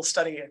really cool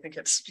study. I think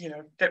it's, you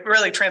know, it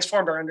really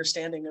transformed our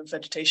understanding of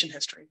vegetation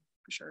history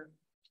for sure.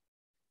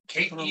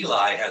 Kate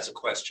Eli has a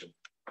question.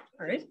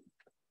 All right.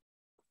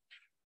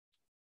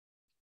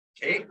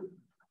 Kate?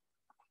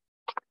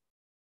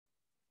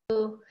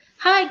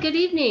 Hi, good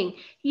evening.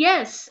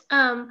 Yes,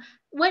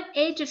 what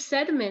age of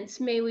sediments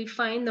may we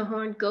find the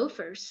horned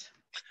gophers?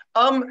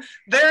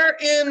 They're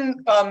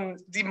in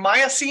the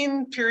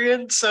Miocene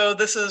period. So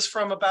this is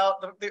from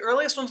about, the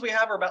earliest ones we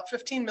have are about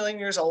 15 million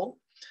years old.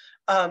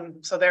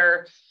 So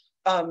they're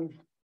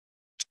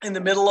in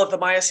the middle of the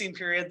Miocene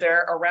period.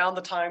 They're around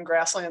the time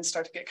grasslands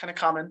start to get kind of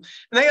common. And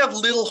they have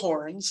little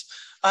horns,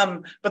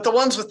 but the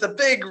ones with the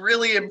big,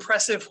 really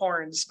impressive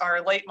horns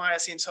are late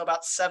Miocene, so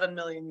about 7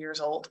 million years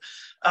old.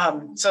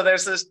 So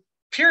there's this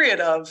period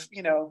of,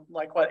 you know,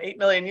 like what, 8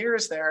 million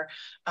years there,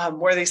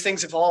 where these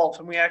things evolve,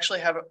 and we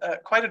actually have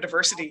quite a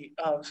diversity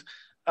of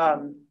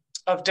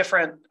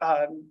different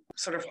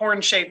sort of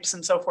horn shapes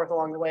and so forth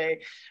along the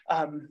way.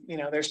 You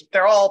know,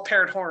 they're all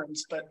paired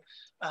horns, but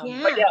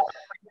yeah.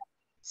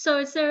 So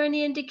is there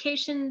any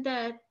indication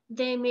that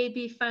they may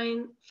be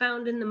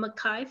found in the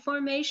Mackay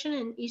Formation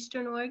in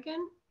Eastern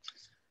Oregon?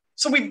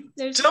 So we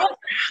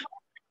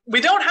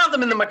don't have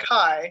them in the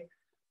Mackay.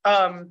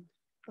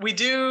 We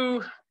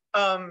do.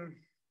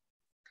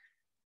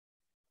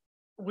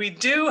 we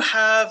do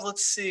have,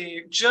 let's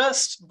see,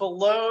 just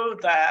below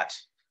that.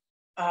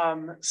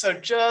 So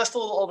just a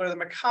little older, the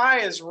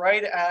Mackay is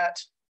right at,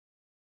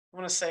 I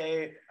want to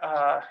say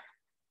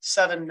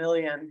 7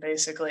 million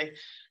basically.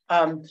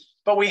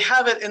 But we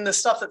have it in the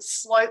stuff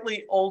that's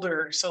slightly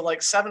older. So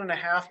like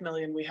 7.5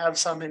 million, we have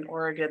some in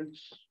Oregon.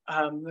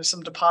 There's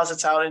some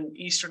deposits out in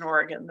Eastern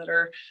Oregon that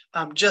are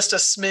just a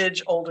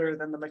smidge older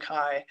than the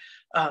Mackay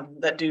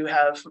that do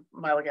have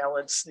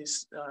mylogalids,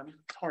 these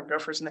horned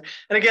gophers in there.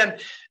 And again,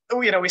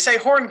 we say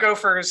horned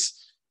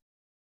gophers,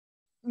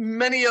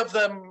 many of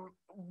them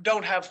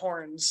don't have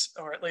horns,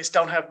 or at least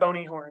don't have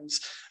bony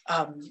horns.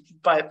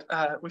 But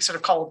we sort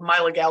of call them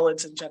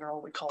mylogalids in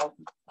general. We call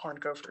them horned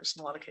gophers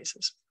in a lot of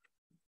cases.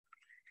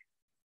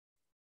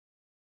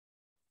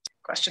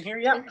 Question here,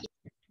 yeah.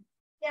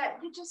 Yeah,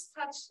 you just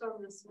touched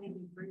on this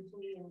maybe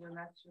briefly in your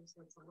lectures,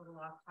 so it's a little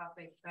off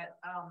topic, but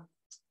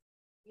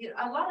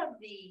a lot of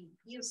the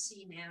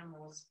Eocene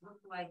animals look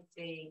like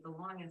they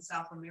belong in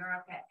South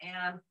America.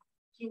 And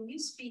can you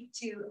speak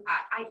to,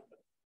 I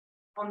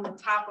on the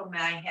top of my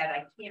head,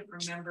 I can't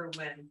remember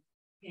when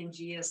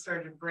Pangea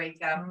started to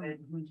break up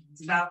and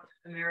South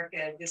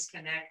America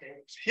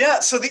disconnected.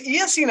 Yeah, so the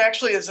Eocene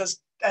actually is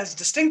as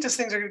distinct as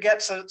things are going to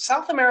get. So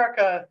South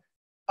America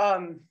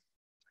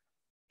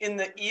in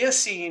the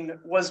Eocene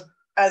was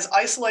as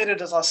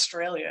isolated as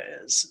Australia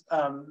is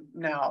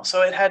now.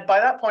 So it had, by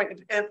that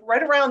point,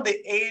 right around the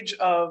age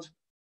of,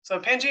 so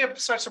Pangea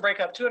starts to break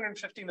up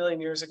 250 million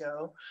years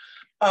ago.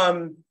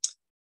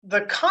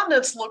 The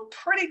continents look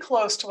pretty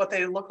close to what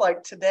they look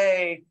like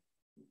today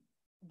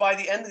by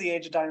the end of the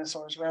age of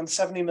dinosaurs, around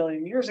 70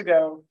 million years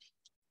ago,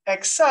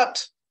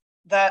 except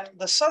that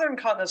the southern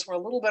continents were a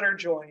little better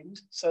joined.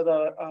 So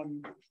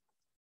the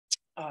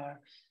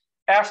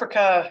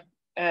Africa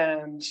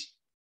and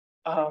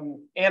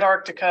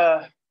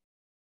Antarctica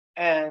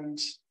and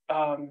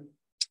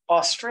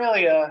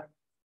Australia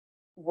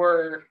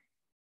were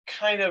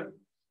kind of,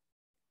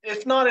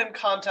 if not in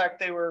contact,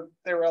 they were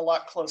a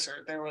lot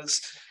closer. There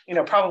was,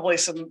 probably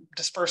some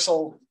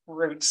dispersal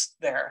routes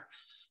there.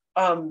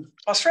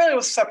 Australia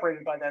was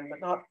separated by then, but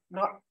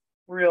not a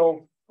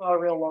real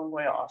long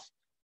way off.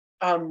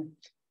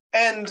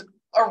 And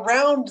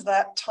around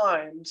that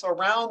time, so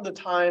around the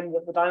time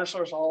that the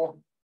dinosaurs all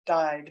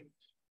died,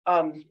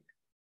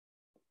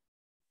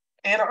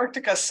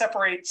 Antarctica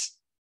separates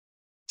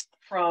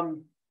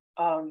from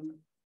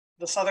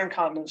the southern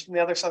continents, from the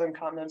other southern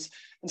continents.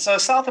 And so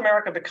South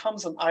America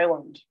becomes an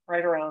island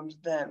right around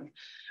then.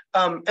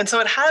 And so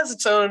it has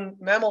its own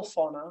mammal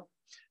fauna.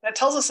 And it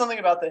tells us something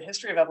about the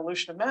history of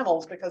evolution of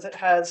mammals because it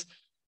has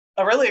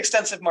a really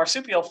extensive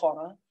marsupial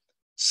fauna,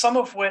 some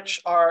of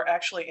which are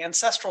actually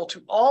ancestral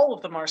to all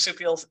of the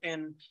marsupials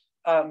in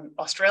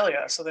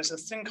Australia. So there's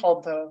this thing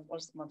called the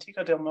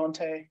Montico del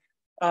Monte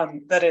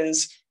that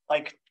is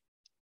like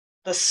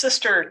the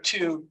sister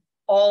to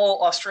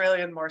all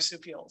Australian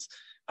marsupials.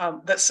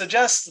 That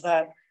suggests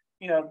that,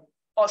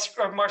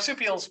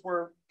 marsupials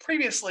were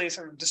previously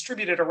sort of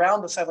distributed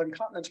around the southern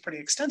continents pretty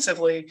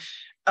extensively.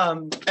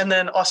 And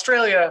then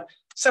Australia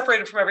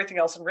separated from everything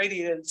else and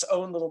radiated its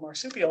own little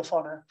marsupial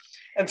fauna.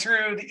 And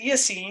through the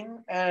Eocene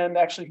and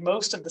actually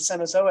most of the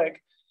Cenozoic,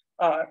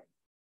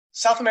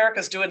 South America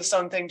is doing its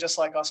own thing just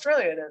like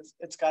Australia is.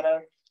 It's got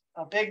a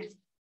big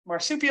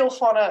marsupial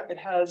fauna. It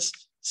has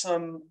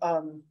some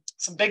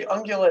big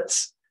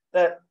ungulates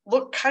that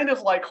look kind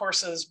of like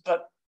horses,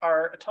 but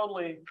are a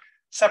totally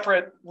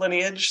separate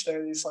lineage.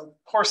 There are these like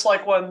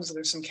horse-like ones.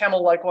 There's some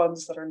camel-like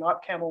ones that are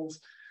not camels.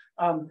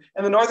 And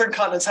the northern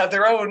continents have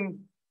their own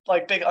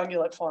like big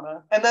ungulate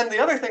fauna. And then the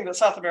other thing that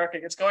South America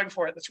gets going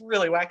for it that's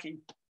really wacky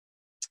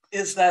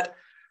is that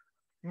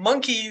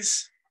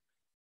monkeys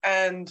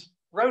and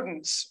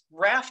rodents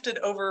rafted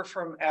over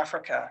from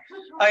Africa.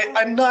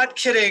 I'm not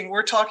kidding.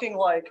 We're talking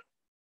like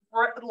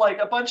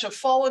a bunch of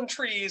fallen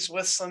trees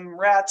with some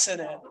rats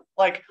in it,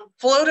 like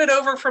floated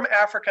over from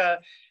Africa.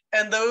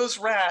 And those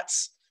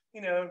rats,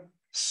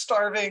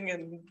 starving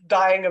and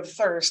dying of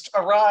thirst,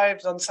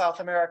 arrived on South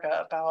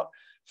America about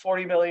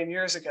 40 million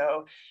years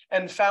ago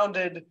and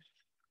founded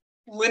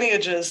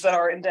lineages that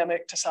are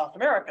endemic to South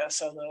America.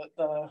 So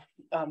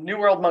the New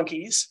World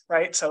monkeys,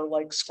 right? So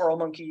like squirrel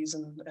monkeys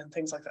and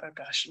things like that. Oh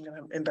gosh, I'm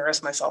going to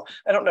embarrass myself.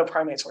 I don't know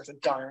primates worth a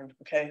darn.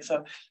 Okay,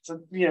 so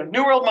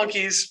New World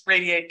monkeys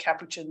radiate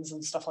capuchins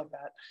and stuff like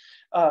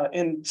that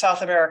in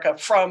South America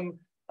from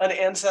an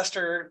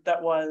ancestor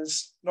that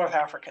was North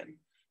African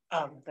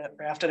that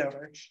rafted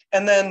over.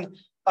 And then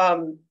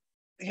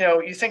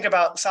you think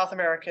about South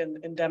American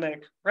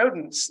endemic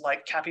rodents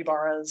like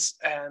capybaras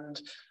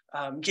and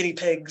guinea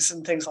pigs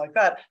and things like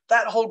that.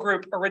 That whole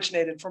group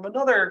originated from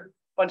another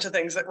bunch of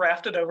things that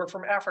rafted over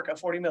from Africa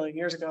 40 million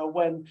years ago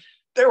when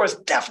there was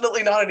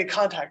definitely not any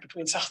contact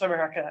between South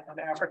America and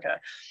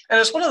Africa. And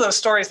it's one of those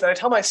stories that I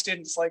tell my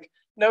students, like,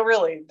 no,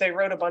 really, they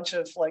wrote a bunch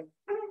of like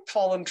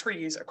fallen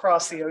trees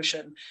across the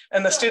ocean.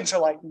 And the students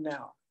are like,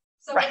 no.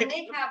 So right? When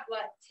they have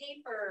like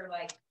taper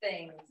like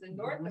things in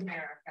North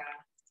America,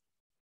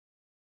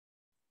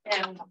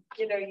 and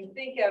you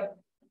think of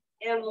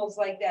animals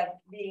like that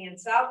being in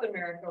South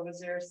America, was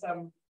there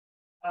some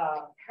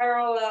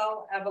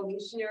parallel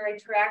evolutionary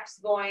tracks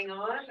going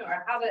on,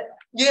 or how did?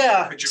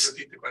 Yeah. Could you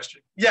repeat the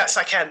question? Yes,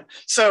 I can.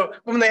 So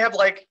when they have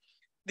like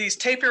these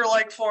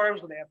tapir-like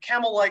forms, when they have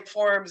camel-like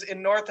forms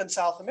in North and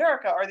South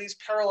America, are these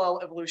parallel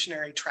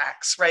evolutionary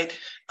tracks, right?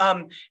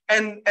 And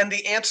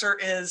the answer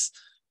is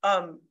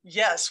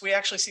yes. We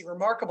actually see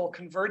remarkable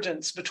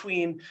convergence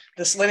between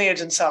this lineage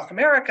in South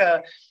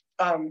America,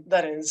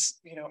 that is,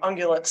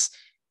 ungulates,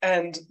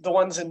 and the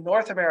ones in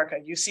North America.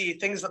 You see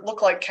things that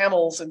look like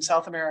camels in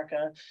South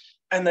America,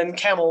 and then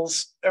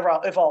camels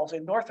evolve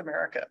in North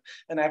America.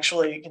 And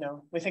actually,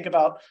 we think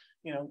about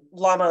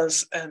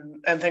llamas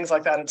and things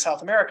like that in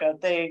South America.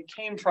 They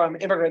came from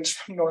immigrants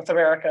from North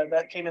America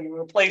that came in and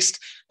replaced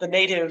the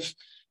native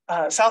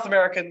South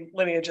American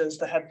lineages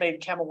that had made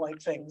camel-like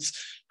things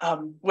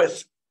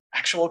with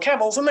actual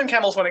camels, and then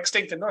camels went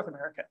extinct in North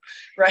America,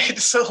 right?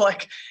 So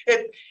like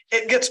it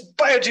gets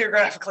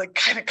biogeographically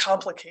kind of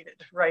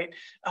complicated, right?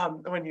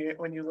 When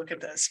you look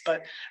at this,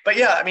 but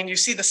yeah, I mean, you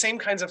see the same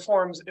kinds of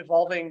forms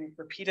evolving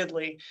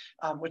repeatedly,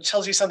 which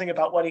tells you something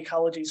about what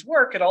ecologies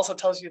work. It also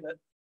tells you that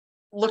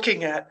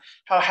looking at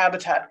how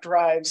habitat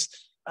drives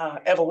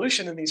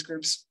evolution in these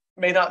groups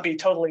may not be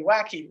totally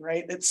wacky,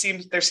 right? There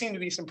seem to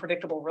be some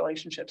predictable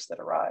relationships that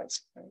arise.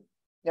 Right?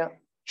 Yeah.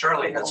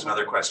 Charlie has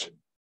another question.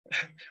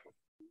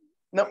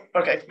 No.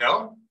 Okay.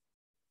 No?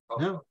 Oh,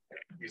 No.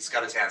 He's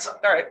got his hands up.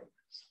 All right.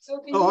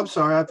 So Oh, I'm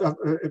sorry.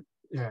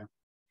 Yeah.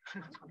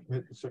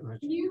 Can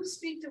you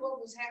speak to what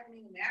was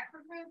happening in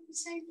Africa at the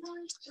same time,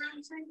 around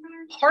the same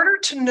time? Harder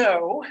to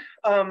know.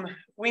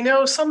 We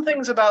know some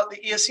things about the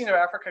Eocene of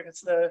Africa.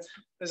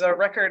 There's a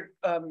record,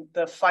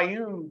 the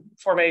Fayum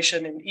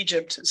Formation in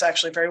Egypt is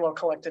actually very well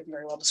collected and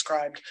very well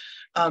described.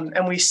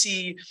 And we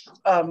see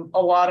a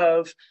lot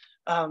of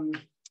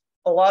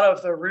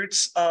the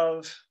roots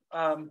of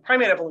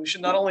primate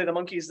evolution, not only the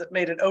monkeys that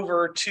made it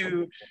over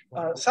to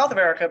South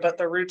America, but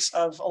the roots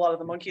of a lot of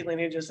the monkey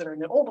lineages that are in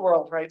the old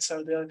world, right?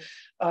 So the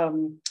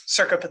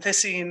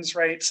Cercopithecines,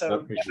 right?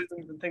 So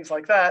and things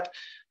like that.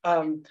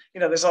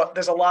 There's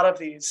a lot of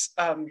these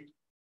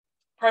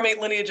primate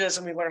lineages,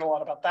 and we learn a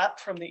lot about that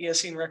from the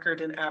Eocene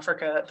record in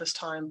Africa at this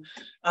time.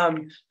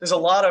 There's a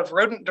lot of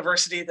rodent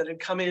diversity that had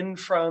come in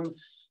from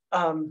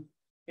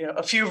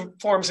a few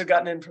forms had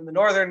gotten in from the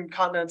northern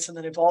continents and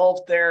then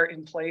evolved there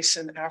in place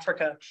in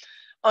Africa.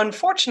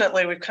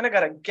 Unfortunately, we've kind of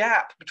got a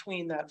gap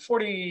between that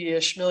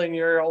 40-ish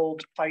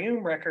million-year-old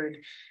Fayum record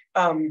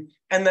and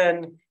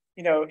then,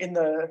 in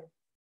the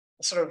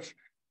sort of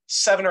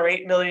 7 or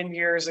 8 million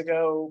years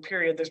ago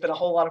period, there's been a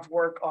whole lot of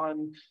work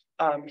on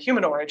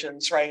human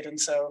origins, right? And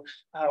so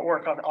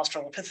work on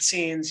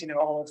Australopithecines,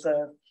 all of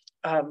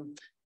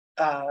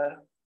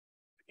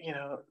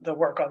the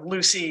work on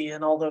Lucy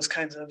and all those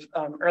kinds of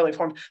early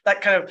forms.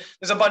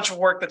 There's a bunch of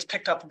work that's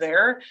picked up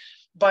there,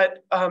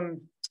 but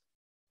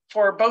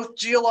for both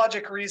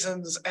geologic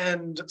reasons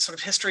and sort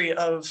of history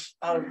of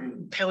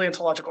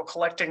paleontological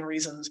collecting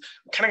reasons,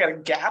 we kind of got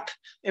a gap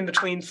in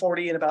between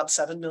 40 and about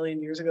 7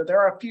 million years ago. There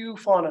are a few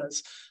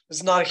faunas.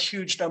 There's not a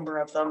huge number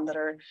of them that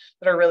are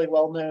really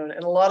well known,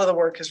 and a lot of the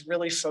work is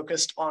really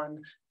focused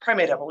on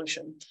primate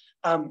evolution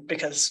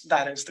because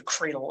that is the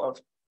cradle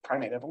of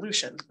primate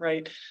evolution,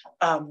 right?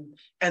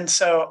 And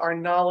so our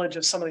knowledge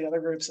of some of the other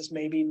groups is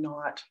maybe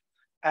not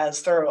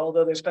as thorough,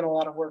 although there's been a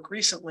lot of work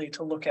recently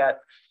to look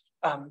at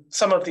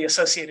some of the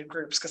associated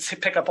groups, because they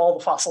pick up all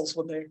the fossils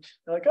when they're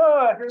like,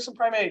 oh, here's some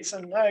primates,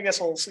 and I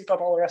guess we'll sweep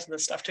up all the rest of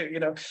this stuff too,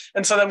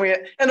 And so then we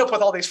end up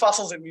with all these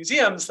fossils in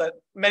museums that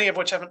many of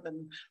which haven't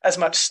been as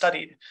much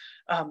studied.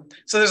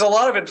 So there's a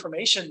lot of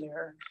information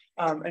there.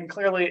 And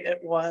clearly it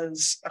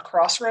was a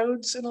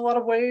crossroads in a lot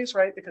of ways,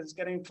 right? Because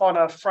getting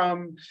fauna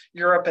from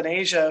Europe and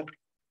Asia,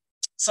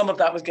 some of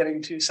that was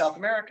getting to South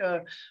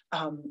America,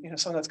 some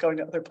of that's going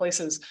to other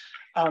places.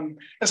 And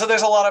so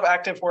there's a lot of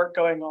active work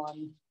going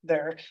on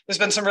there. There's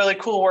been some really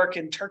cool work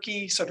in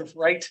Turkey, sort of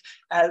right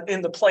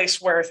in the place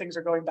where things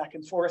are going back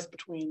and forth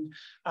between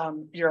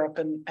Europe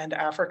and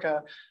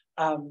Africa.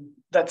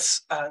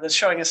 That's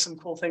showing us some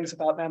cool things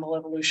about mammal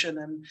evolution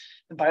and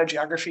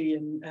biogeography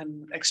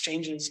and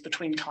exchanges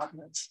between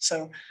continents.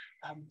 So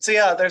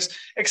yeah, there's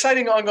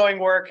exciting ongoing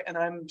work, and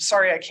I'm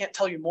sorry I can't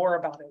tell you more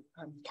about it.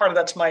 Part of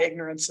that's my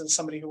ignorance as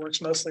somebody who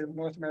works mostly in the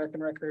North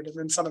American record, and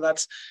then some of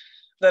that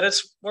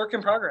it's work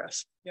in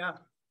progress. Yeah.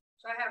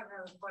 So I have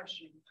another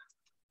question.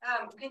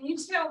 Can you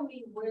tell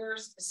me where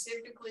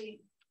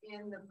specifically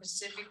in the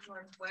Pacific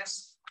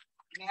Northwest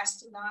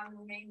mastodon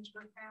remains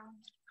were found?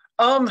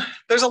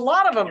 There's a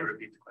lot of them. Can you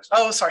repeat the question?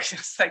 Oh, sorry.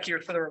 Thank you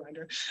for the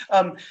reminder.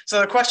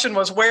 So the question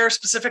was where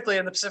specifically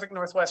in the Pacific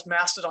Northwest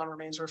mastodon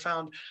remains were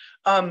found.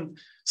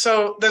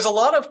 So there's a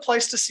lot of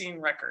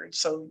Pleistocene records,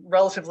 so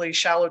relatively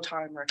shallow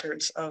time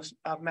records of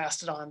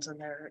mastodons and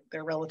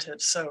their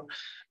relatives. So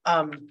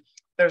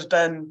there's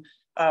been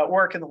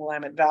work in the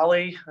Willamette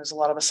Valley. There's a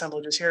lot of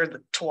assemblages here.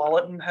 The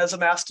Tualatin has a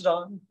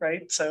mastodon,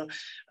 right? So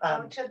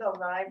go to the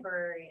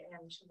library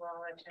in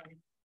Tualatin.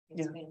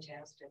 It's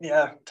fantastic.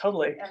 Yeah,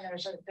 totally. And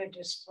there's a good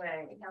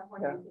display.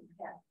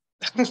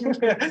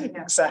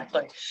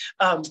 Exactly.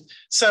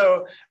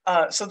 So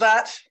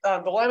that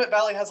the Willamette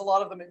Valley has a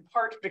lot of them in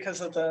part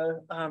because of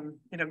the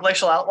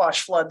glacial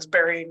outwash floods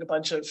burying a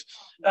bunch of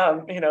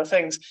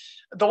things.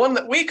 The one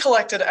that we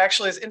collected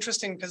actually is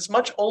interesting because it's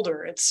much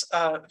older. It's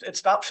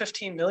about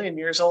 15 million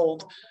years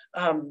old.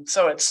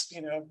 So it's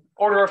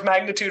order of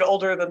magnitude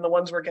older than the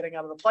ones we're getting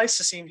out of the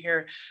Pleistocene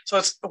here. So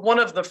it's one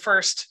of the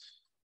first.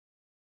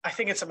 I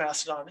think it's a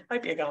mastodon. It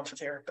might be a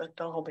gomphothere, but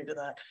don't hold me to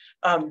that.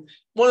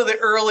 One of the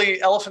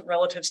early elephant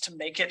relatives to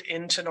make it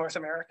into North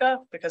America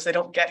because they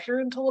don't get here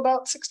until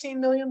about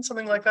 16 million,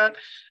 something like that.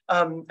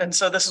 And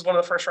so this is one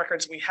of the first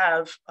records we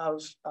have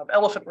of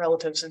elephant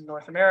relatives in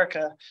North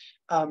America.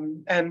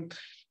 And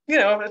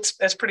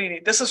it's pretty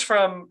neat. This is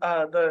from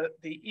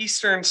the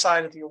eastern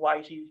side of the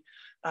Owyhee.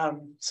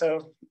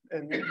 So,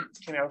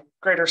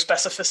 greater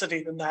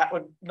specificity than that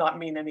would not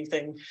mean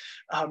anything.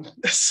 But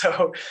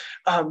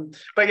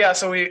yeah,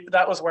 so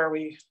that was where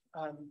we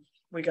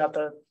got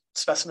the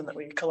specimen that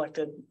we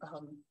collected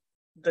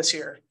this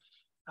year.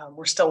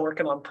 We're still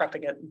working on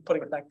prepping it and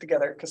putting it back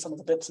together because some of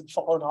the bits had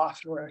fallen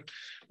off, and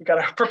we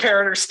got to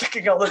prepare it or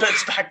sticking all the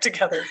bits back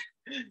together.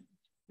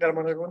 Got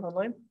another one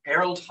online?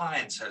 Harold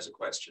Hines has a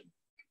question.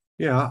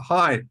 Yeah,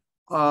 hi.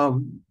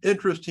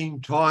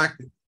 Interesting talk.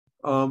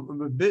 I'm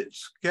a bit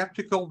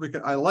skeptical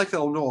because I like to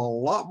know a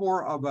lot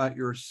more about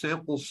your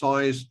sample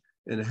size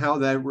and how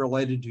that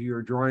related to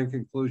your drawing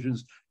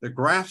conclusions. The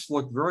graphs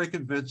look very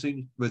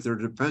convincing, but they're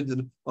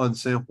dependent on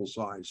sample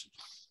size.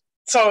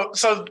 So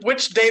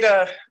which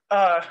data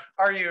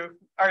are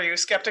you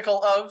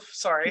skeptical of?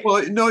 Sorry.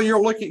 Well, no,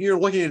 you're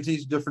looking at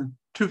these different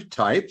tooth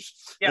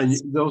types,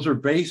 yes. And those are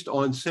based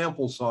on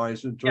sample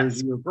size in terms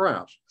yes. of your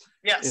graphs.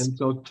 Yes. And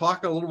so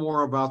talk a little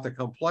more about the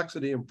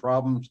complexity and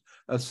problems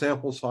of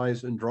sample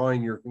size and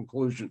drawing your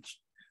conclusions.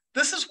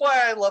 This is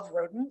why I love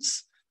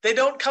rodents. They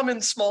don't come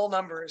in small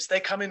numbers. They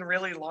come in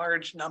really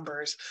large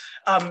numbers.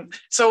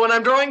 So when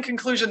I'm drawing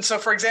conclusions, so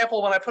for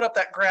example, when I put up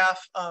that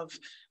graph of,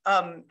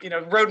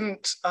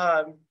 rodent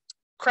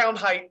crown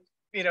height,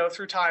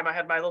 through time, I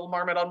had my little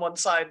marmot on one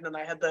side, and then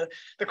I had the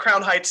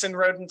crown heights in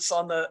rodents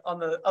on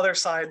the other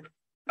side.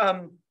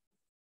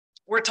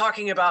 We're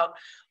talking about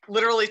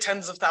literally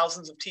tens of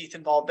thousands of teeth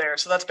involved there.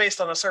 So that's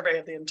based on a survey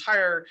of the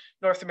entire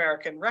North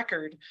American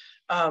record,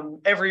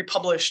 every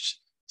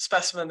published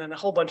specimen and a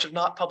whole bunch of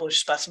not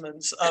published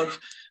specimens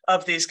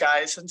of these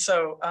guys. And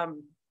so,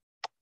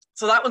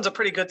 so that one's a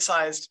pretty good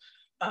sized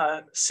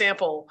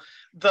sample.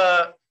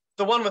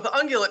 The one with the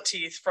ungulate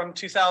teeth from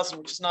 2000,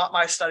 which is not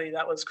my study,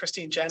 that was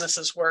Christine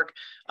Janis's work,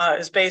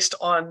 is based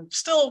on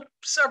still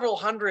several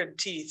hundred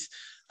teeth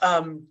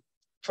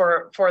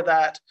for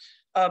that.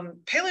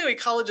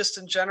 Paleoecologists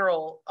in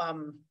general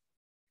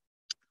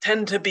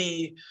tend to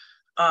be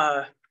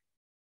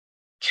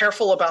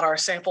careful about our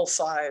sample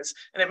size,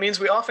 and it means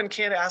we often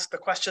can't ask the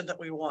question that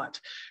we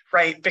want,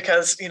 right?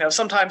 Because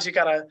sometimes you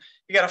gotta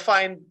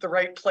find the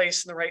right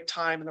place and the right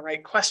time and the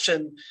right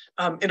question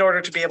in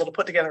order to be able to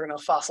put together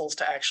enough fossils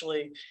to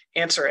actually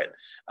answer it.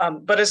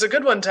 But it's a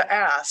good one to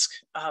ask,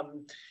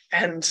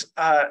 and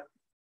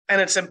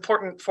it's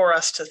important for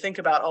us to think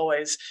about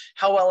always,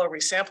 how well are we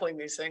sampling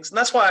these things? And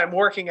that's why I'm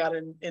working out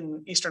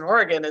in Eastern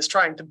Oregon, is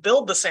trying to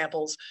build the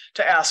samples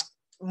to ask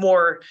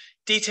more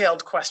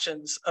detailed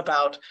questions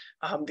about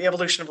the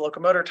evolution of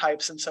locomotor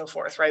types and so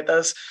forth, right?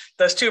 Those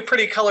two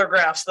pretty color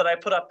graphs that I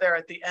put up there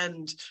at the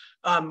end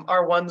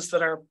are ones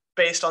that are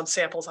based on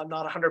samples I'm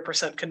not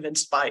 100%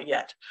 convinced by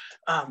yet.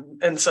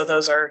 And so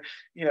those are,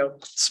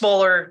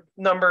 smaller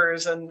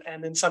numbers and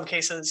in some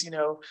cases,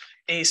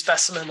 a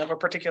specimen of a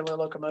particular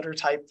locomotor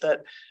type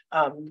that,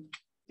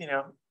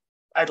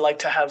 I'd like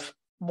to have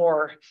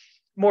more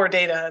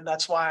data. And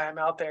that's why I'm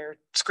out there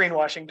screen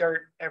washing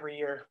dirt every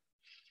year.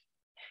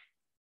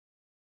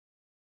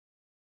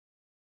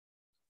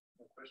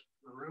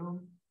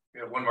 Room. We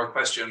have one more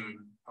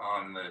question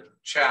on the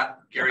chat.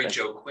 Gary Okay.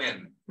 Joe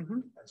Quinn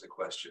has a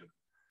question.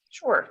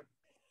 Sure.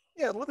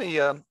 Yeah, let me,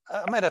 I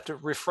might have to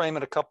reframe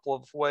it a couple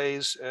of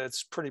ways.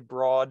 It's pretty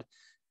broad,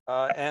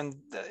 and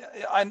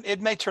it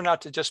may turn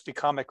out to just be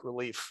comic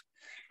relief.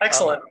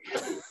 Excellent.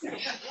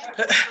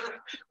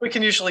 We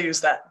can usually use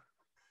that.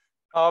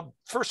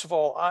 First of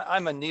all,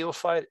 I'm a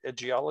neophyte at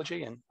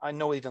geology, and I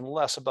know even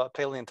less about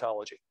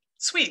paleontology.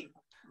 Sweet.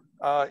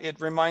 It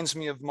reminds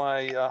me of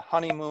my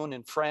honeymoon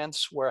in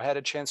France, where I had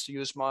a chance to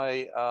use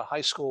my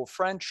high school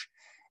French,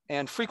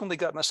 and frequently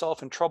got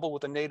myself in trouble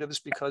with the natives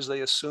because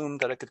they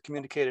assumed that I could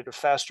communicate at a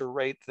faster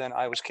rate than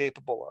I was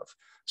capable of.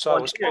 So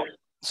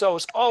I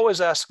was always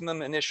asking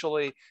them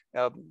initially,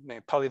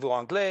 parlez-vous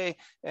anglais?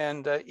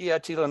 And y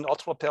a-t-il une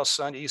autre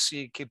personne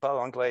ici qui parle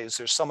anglais? Is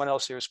there someone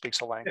else here who speaks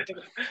a language?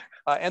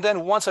 And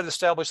then once I'd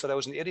established that I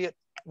was an idiot,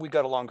 we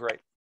got along great.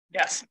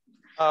 Yes.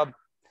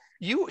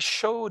 You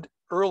showed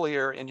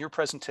earlier in your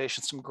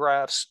presentation some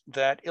graphs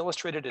that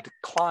illustrated a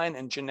decline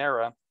in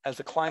genera as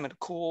the climate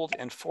cooled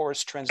and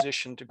forests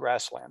transitioned to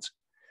grasslands.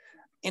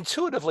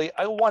 Intuitively,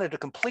 I wanted to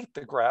complete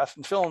the graph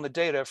and fill in the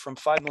data from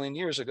 5 million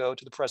years ago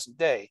to the present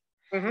day.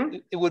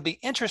 It would be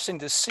interesting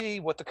to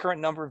see what the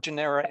current number of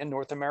genera in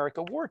North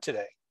America were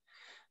today.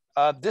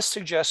 This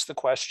suggests the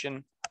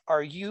question,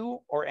 are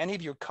you or any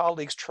of your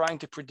colleagues trying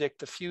to predict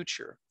the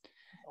future?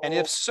 And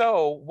if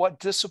so, what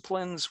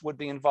disciplines would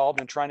be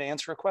involved in trying to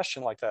answer a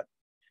question like that?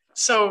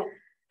 So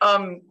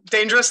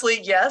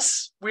dangerously,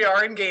 yes, we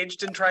are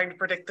engaged in trying to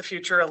predict the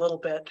future a little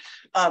bit.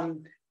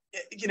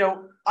 You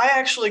know, I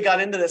actually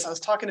got into this. I was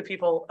talking to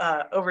people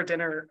over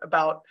dinner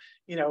about,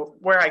 you know,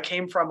 where I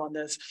came from on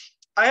this.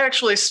 I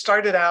actually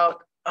started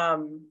out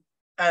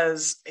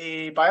as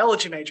a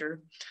biology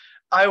major.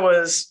 I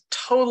was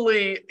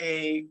totally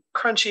a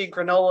crunchy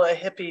granola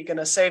hippie,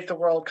 gonna save the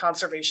world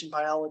conservation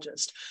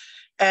biologist.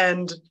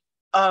 And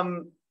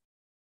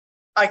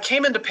I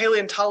came into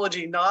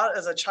paleontology not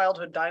as a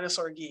childhood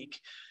dinosaur geek,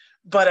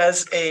 but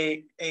as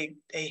a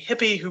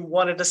hippie who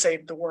wanted to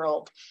save the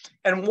world.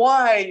 And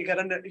why, you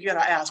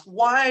gotta ask,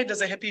 why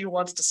does a hippie who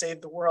wants to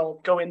save the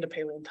world go into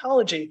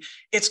paleontology?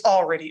 It's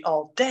already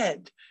all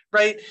dead,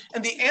 right?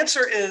 And the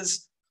answer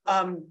is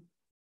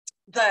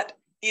that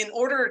in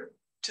order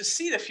to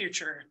see the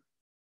future,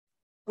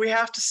 we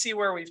have to see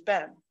where we've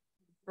been,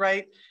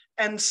 right?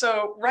 And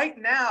so right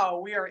now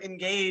we are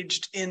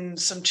engaged in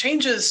some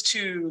changes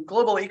to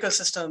global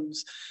ecosystems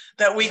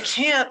that we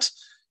can't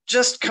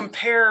just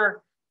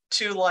compare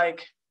to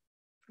like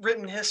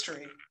written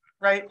history,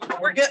 right?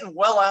 We're getting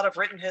well out of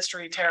written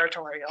history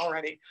territory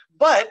already.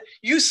 But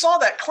you saw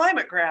that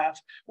climate graph.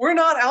 We're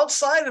not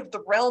outside of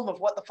the realm of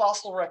what the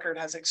fossil record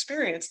has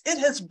experienced. It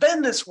has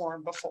been this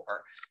warm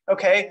before,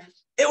 okay?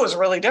 It was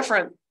really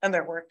different and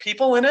there weren't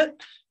people in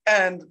it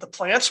and the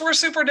plants were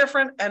super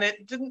different and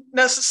it didn't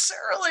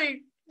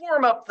necessarily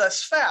warm up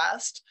this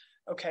fast,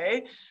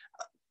 okay?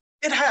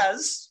 It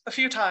has a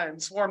few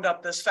times warmed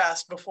up this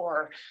fast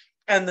before.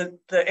 And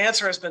the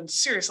answer has been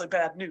seriously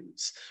bad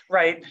news,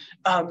 right?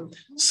 But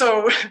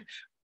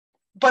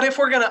if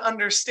we're going to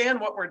understand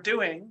what we're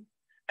doing,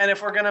 and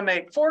if we're going to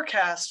make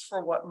forecasts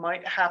for what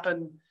might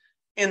happen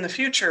in the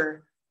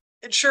future,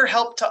 it sure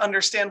helped to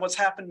understand what's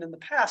happened in the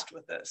past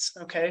with this,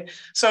 okay?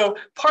 So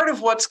part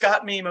of what's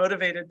got me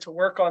motivated to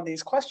work on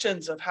these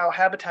questions of how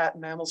habitat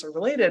and mammals are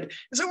related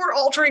is that we're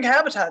altering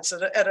habitats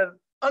at an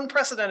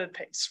unprecedented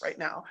pace right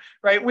now,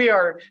 right? We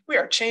are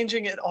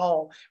changing it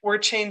all. We're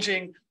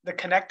changing the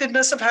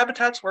connectedness of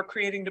habitats. We're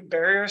creating the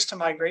barriers to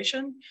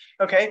migration,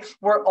 okay?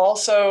 We're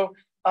also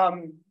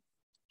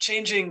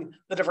changing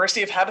the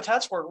diversity of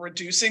habitats. We're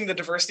reducing the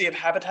diversity of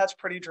habitats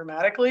pretty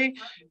dramatically,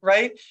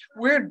 right?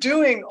 We're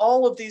doing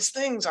all of these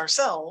things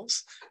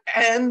ourselves.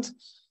 And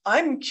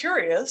I'm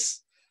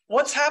curious,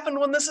 what's happened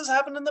when this has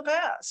happened in the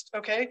past,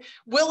 okay?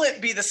 Will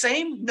it be the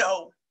same?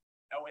 No,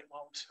 it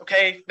won't,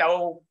 okay?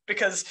 No,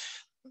 because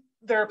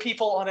there are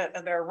people on it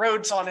and there are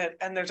roads on it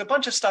and there's a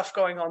bunch of stuff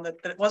going on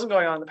that wasn't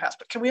going on in the past.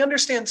 But can we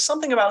understand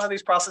something about how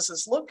these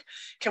processes look?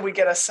 Can we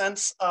get a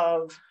sense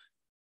of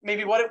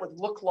maybe what it would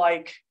look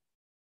like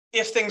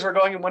if things were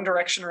going in one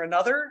direction or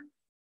another?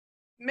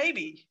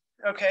 Maybe,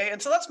 okay?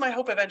 And so that's my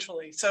hope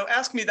eventually. So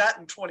ask me that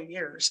in 20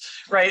 years,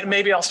 right?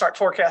 Maybe I'll start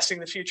forecasting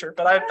the future.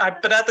 But I've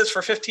been at this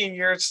for 15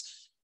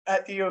 years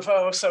at the U of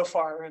O so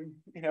far. And,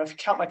 you know, if you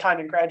count my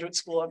time in graduate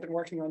school, I've been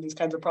working on these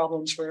kinds of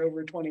problems for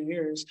over 20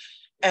 years.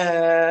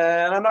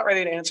 And I'm not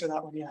ready to answer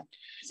that one yet.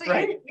 So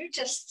right? you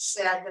just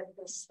said that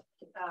this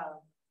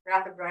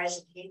rapid rise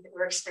in heat that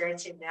we're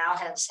experiencing now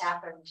has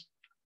happened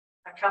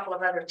a couple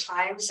of other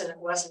times and it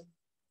wasn't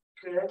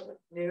good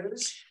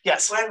news.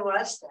 Yes. When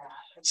was that?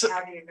 And so,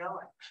 how do you know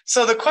it?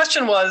 So the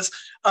question was,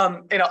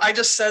 you know, I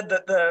just said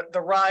that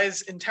the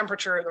rise in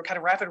temperature, the kind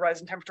of rapid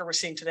rise in temperature we're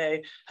seeing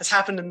today has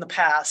happened in the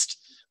past.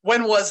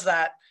 When was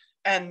that?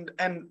 And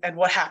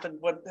what happened?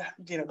 What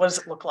does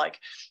it look like?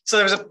 So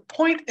there was a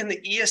point in the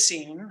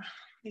Eocene.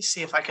 Let me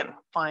see if I can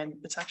find,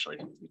 it's actually,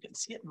 you can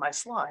see it in my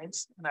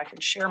slides and I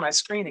can share my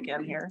screen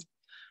again here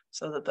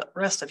so that the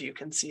rest of you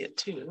can see it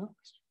too.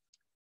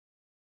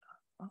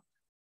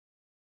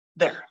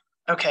 There,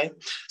 okay.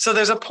 So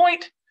there's a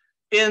point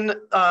in,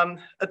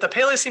 at the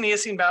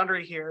Paleocene-Eocene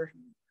boundary here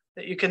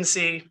that you can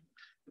see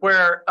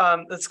where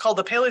it's called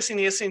the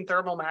Paleocene-Eocene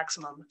thermal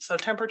maximum. So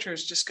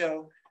temperatures just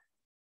go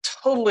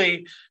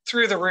totally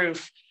through the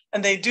roof.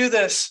 And they do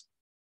this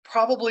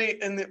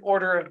probably in the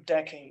order of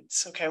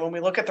decades. Okay, when we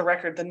look at the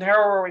record, the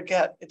narrower we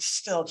get, it's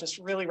still just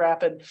really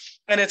rapid.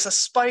 And it's a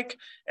spike,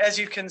 as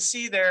you can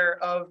see there,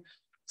 of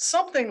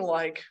something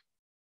like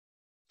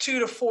 2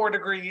 to 4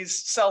 degrees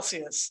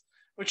Celsius,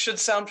 which should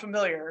sound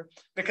familiar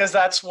because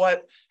that's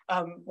what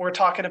we're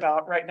talking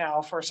about right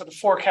now for sort of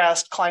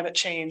forecast climate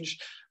change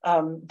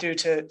due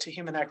to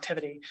human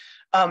activity.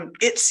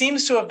 It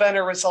seems to have been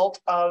a result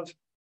of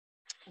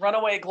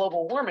runaway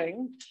global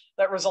warming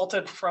that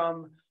resulted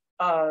from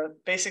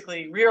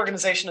basically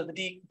reorganization of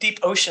the deep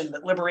ocean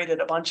that liberated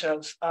a bunch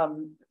of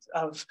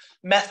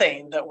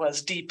methane that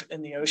was deep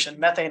in the ocean.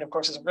 Methane, of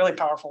course, is a really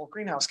powerful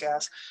greenhouse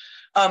gas.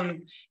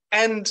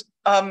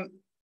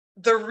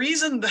 The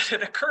reason that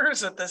it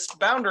occurs at this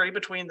boundary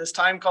between this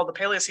time called the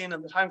Paleocene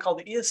and the time called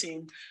the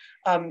Eocene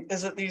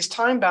is that these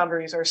time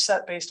boundaries are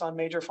set based on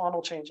major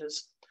faunal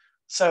changes.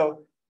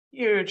 So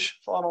huge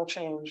faunal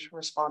change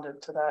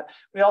responded to that.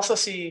 We also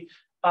see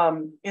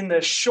in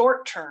the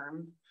short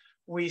term,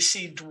 We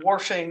see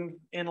dwarfing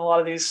in a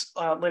lot of these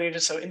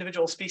lineages. So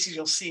individual species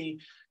you'll see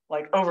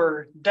like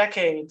over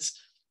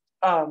decades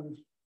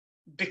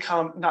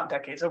become, not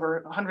decades,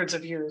 over hundreds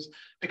of years,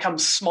 become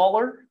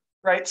smaller,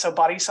 right? So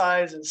body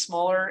size is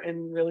smaller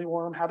in really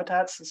warm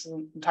habitats. This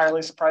isn't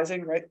entirely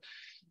surprising, right?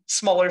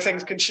 Smaller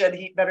things can shed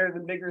heat better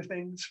than bigger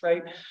things,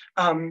 right?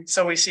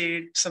 So we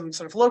see some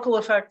sort of local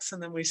effects,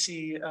 and then we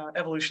see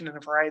evolution in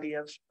a variety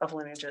of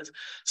lineages.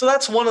 So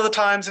that's one of the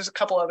times. There's a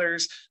couple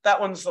others.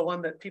 That one's the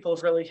one that people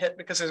have really hit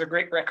because there's a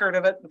great record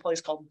of it in a place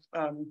called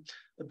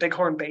the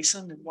Bighorn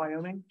Basin in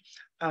Wyoming.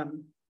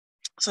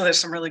 So there's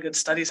some really good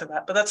studies of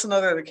that. But that's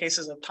another of the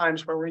cases of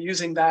times where we're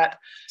using that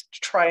to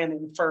try and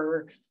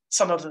infer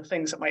some of the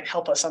things that might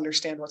help us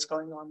understand what's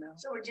going on now.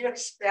 So would you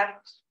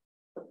expect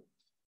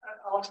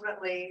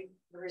ultimately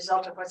the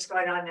result of what's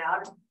going on now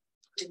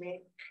to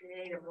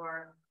create a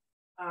more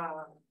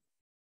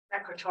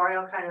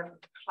equatorial kind of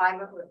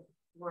climate with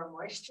more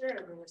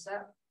moisture? I mean, is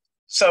that?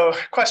 So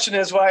question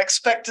is, will I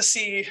expect to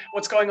see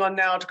what's going on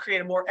now to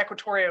create a more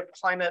equatorial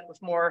climate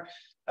with more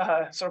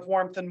sort of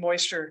warmth and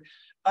moisture?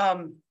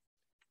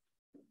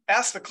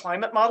 Ask the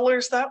climate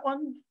modelers that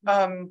one.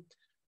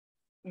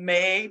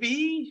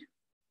 Maybe.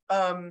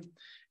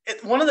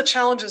 One of the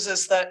challenges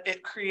is that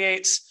it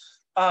creates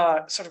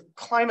sort of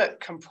climate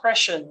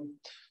compression.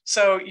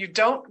 So you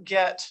don't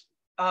get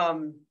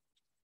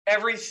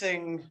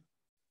everything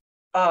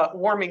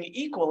warming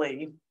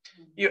equally.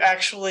 You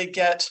actually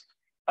get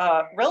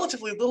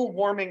relatively little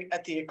warming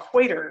at the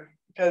equator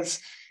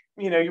because,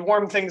 you know, you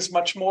warm things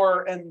much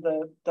more and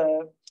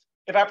the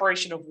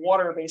evaporation of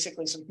water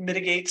basically sort of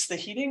mitigates the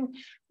heating.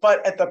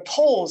 But at the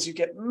poles, you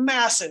get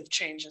massive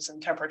changes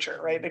in temperature,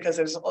 right? Because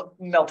there's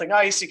melting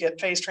ice, you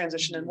get phase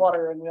transition in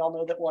water, and we all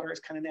know that water is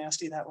kind of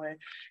nasty that way,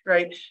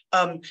 right?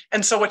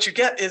 And so what you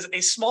get is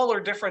a smaller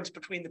difference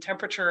between the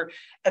temperature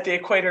at the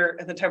equator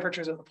and the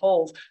temperatures at the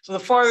poles. So the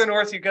farther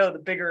north you go, the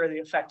bigger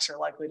the effects are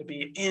likely to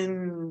be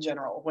in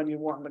general when you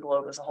warm the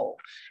globe as a whole.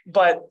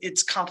 But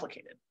it's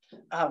complicated.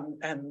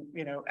 And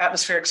you know,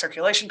 atmospheric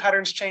circulation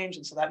patterns change,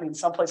 and so that means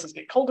some places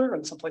get colder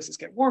and some places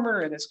get warmer,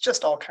 and it's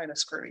just all kind of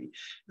screwy.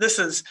 This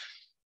is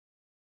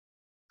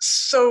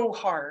so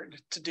hard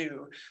to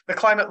do. The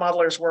climate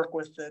modelers work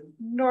with the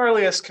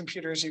gnarliest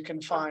computers you can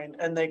find,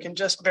 and they can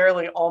just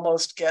barely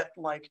almost get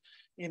like,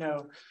 you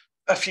know,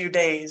 a few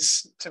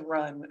days to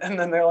run, and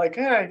then they're like,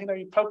 yeah, you know,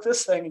 you poke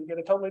this thing and you get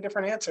a totally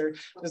different answer.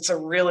 It's a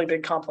really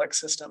big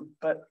complex system,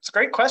 but it's a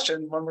great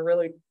question when we're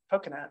really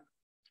poking at.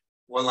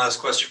 One last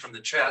question from the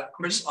chat.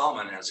 Chris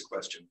Allman has a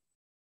question.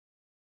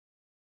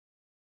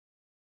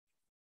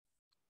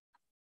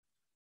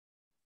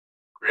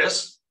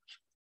 Chris?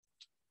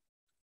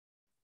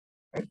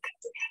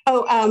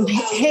 Oh,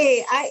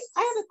 hey, I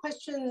have a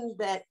question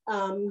that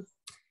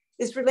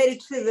is related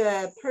to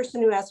the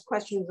person who asked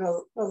questions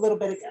a little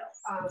bit ago.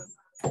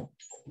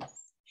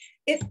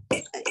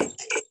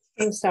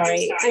 I'm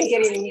sorry, I'm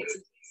getting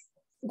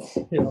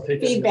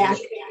feedback.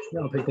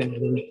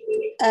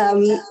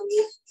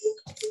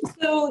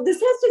 So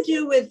this has to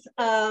do with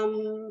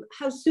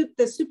how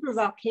the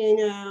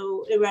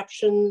supervolcano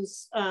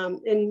eruptions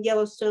in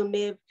Yellowstone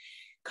may have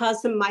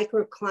caused some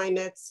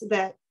microclimates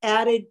that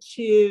added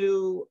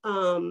to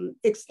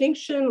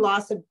extinction,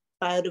 loss of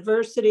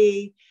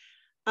biodiversity,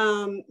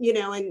 you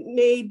know, and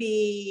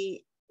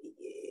maybe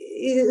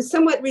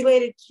somewhat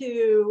related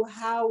to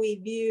how we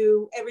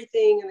view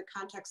everything in the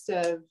context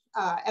of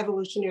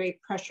evolutionary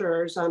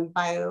pressures on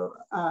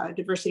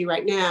biodiversity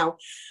right now.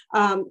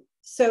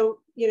 So,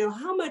 you know,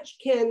 how much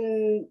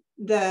can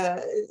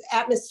the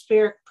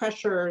atmospheric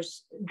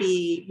pressures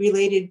be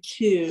related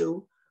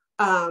to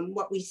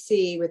what we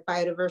see with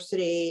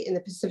biodiversity in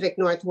the Pacific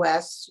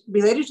Northwest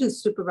related to the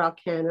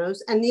supervolcanoes?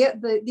 And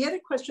the other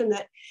question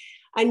that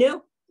I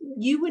know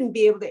you wouldn't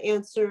be able to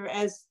answer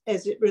as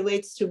it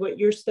relates to what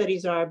your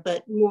studies are,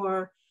 but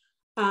more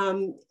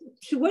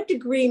to what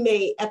degree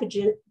may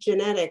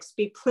epigenetics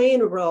be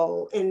playing a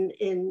role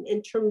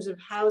in terms of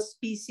how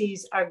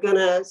species are going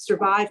to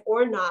survive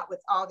or not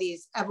with all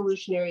these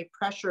evolutionary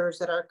pressures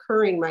that are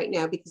occurring right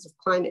now because of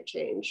climate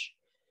change?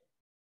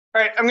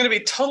 All right, I'm going to be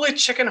totally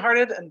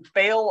chicken-hearted and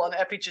bail on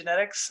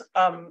epigenetics.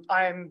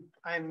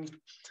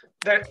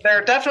 There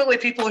are definitely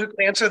people who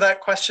can answer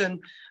that question,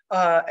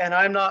 and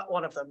I'm not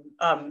one of them.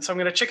 So I'm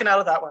going to chicken out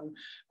of that one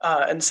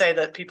and say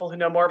that people who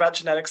know more about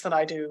genetics than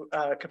I do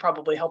could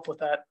probably help with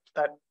that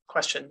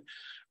question.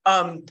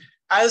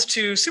 As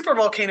to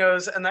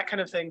supervolcanoes and that kind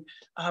of thing,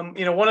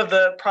 you know, one of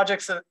the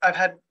projects that I've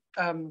had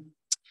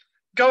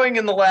going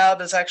in the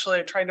lab is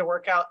actually trying to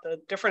work out the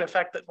different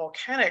effect that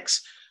volcanics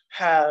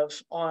have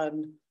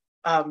on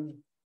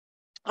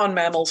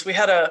mammals. We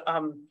had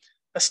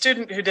a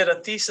student who did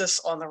a thesis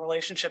on the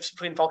relationships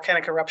between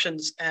volcanic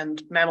eruptions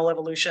and mammal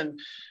evolution,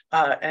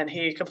 and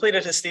he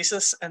completed his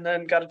thesis and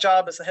then got a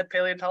job as the head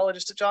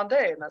paleontologist at John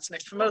Day, and that's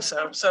Nick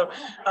Famoso. So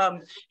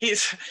he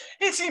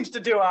seems to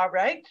do all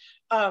right,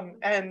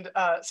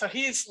 so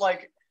he's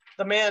like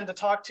the man to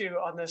talk to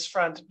on this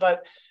front.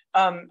 But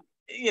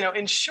you know,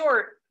 in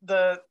short,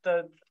 the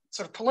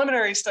sort of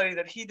preliminary study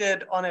that he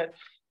did on it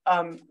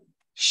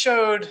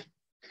showed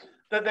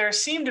that there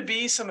seem to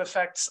be some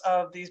effects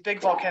of these big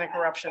volcanic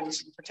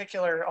eruptions, in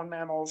particular on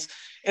mammals,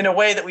 in a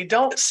way that we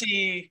don't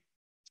see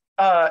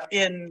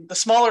in the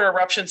smaller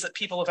eruptions that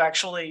people have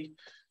actually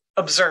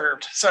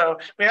observed. So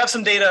we have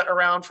some data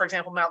around, for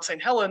example, Mount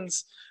St.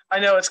 Helens. I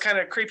know it's kind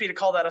of creepy to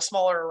call that a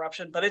smaller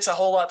eruption, but it's a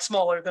whole lot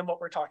smaller than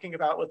what we're talking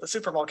about with the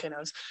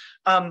supervolcanoes.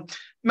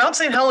 Mount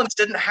St. Helens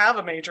didn't have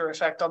a major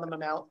effect on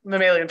the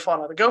mammalian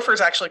fauna. The gophers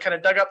actually kind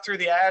of dug up through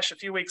the ash a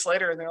few weeks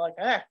later, and they're like,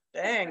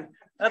 dang,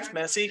 that's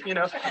messy, you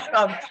know,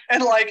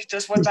 and like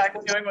just went back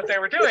to doing what they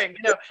were doing,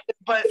 you know.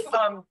 But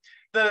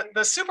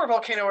the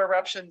supervolcano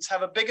eruptions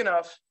have a big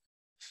enough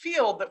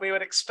field that we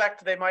would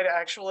expect they might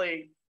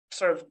actually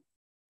sort of,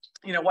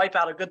 you know, wipe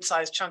out a good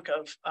sized chunk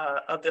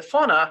of the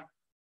fauna.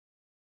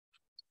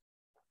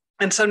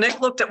 And so Nick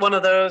looked at one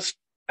of those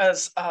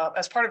as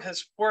part of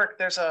his work.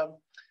 There's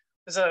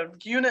a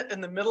unit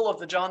in the middle of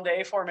the John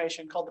Day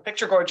Formation called the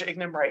Picture Gorge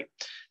Ignimbrite.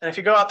 And if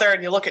you go out there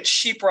and you look at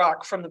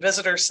Sheeprock from the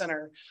visitor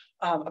center,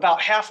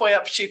 about halfway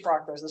up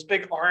Sheeprock, there's this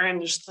big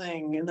orange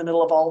thing in the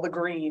middle of all the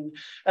green,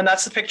 and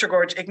that's the Picture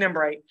Gorge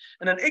Ignimbrite.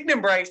 And an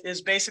ignimbrite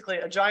is basically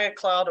a giant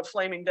cloud of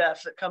flaming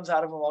death that comes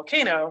out of a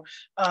volcano.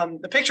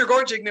 The Picture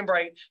Gorge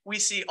Ignimbrite we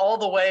see all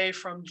the way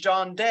from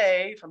John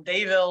Day, from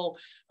Dayville,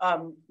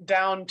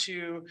 down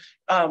to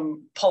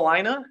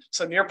Paulina.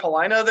 So near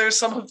Paulina, there's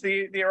some of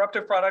the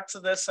eruptive products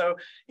of this. So,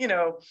 you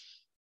know,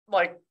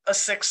 like a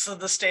sixth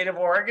of the state of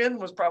Oregon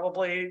was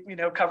probably, you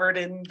know, covered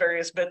in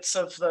various bits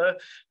of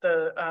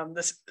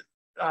this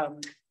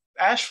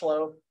ash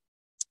flow.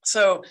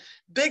 So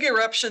big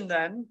eruption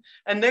then,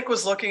 and Nick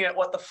was looking at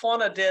what the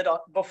fauna did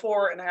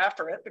before and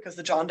after it, because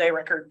the John Day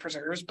record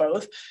preserves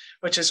both,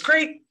 which is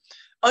great.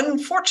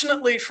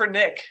 Unfortunately for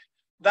Nick,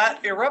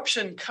 that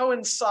eruption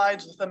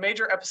coincides with a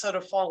major episode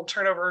of faunal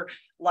turnover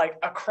like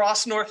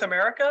across North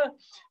America.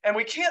 And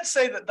we can't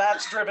say that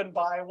that's driven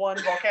by one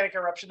volcanic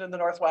eruption in the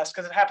Northwest,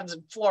 because it happens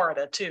in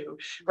Florida too,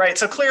 right?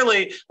 So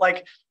clearly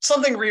like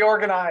something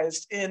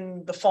reorganized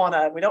in the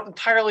fauna. We don't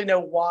entirely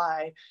know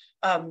why,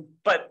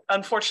 but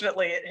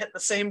unfortunately it hit the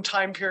same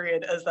time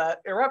period as that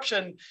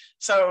eruption.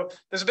 So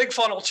there's a big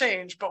faunal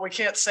change, but we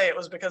can't say it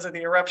was because of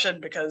the eruption,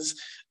 because,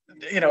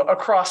 you know,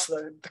 across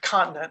the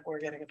continent, we're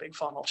getting a big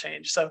faunal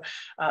change. So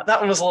that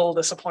one was a little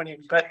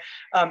disappointing, but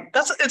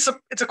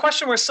it's a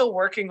question we're still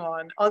working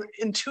on.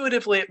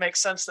 Intuitively, it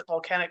makes sense that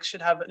volcanics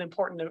should have an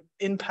important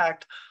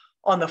impact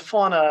on the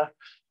fauna.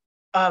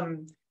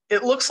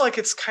 It looks like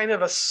it's kind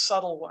of a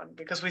subtle one,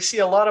 because we see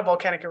a lot of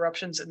volcanic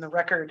eruptions in the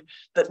record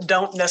that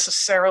don't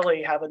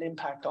necessarily have an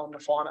impact on the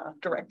fauna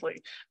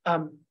directly.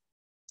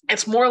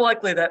 It's more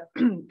likely that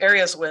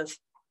areas with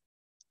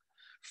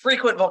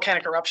frequent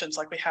volcanic eruptions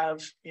like we have,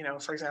 you know,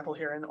 for example,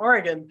 here in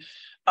Oregon,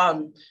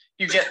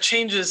 you get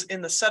changes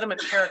in the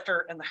sediment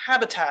character and the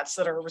habitats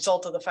that are a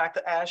result of the fact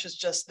that ash is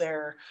just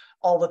there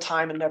all the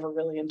time and never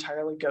really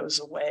entirely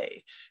goes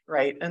away,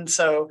 right? And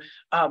so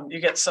you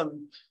get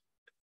some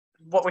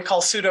what we call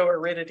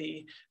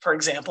pseudo-aridity, for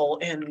example,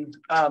 in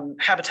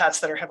habitats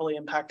that are heavily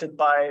impacted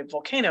by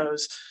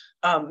volcanoes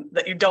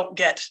that you don't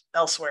get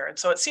elsewhere. And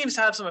so it seems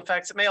to have some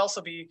effects. It may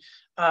also be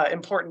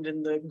important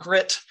in the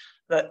grit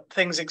that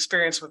things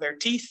experience with their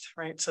teeth,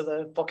 right? So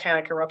the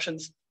volcanic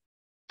eruptions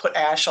put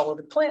ash all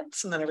over the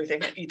plants, and then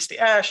everything eats the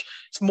ash.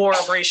 It's more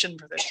abrasion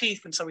for their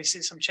teeth. And so we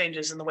see some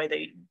changes in the way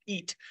they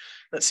eat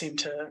that seem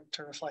to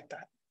reflect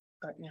that.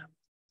 But yeah.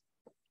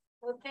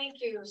 Well,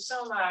 thank you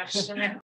so much.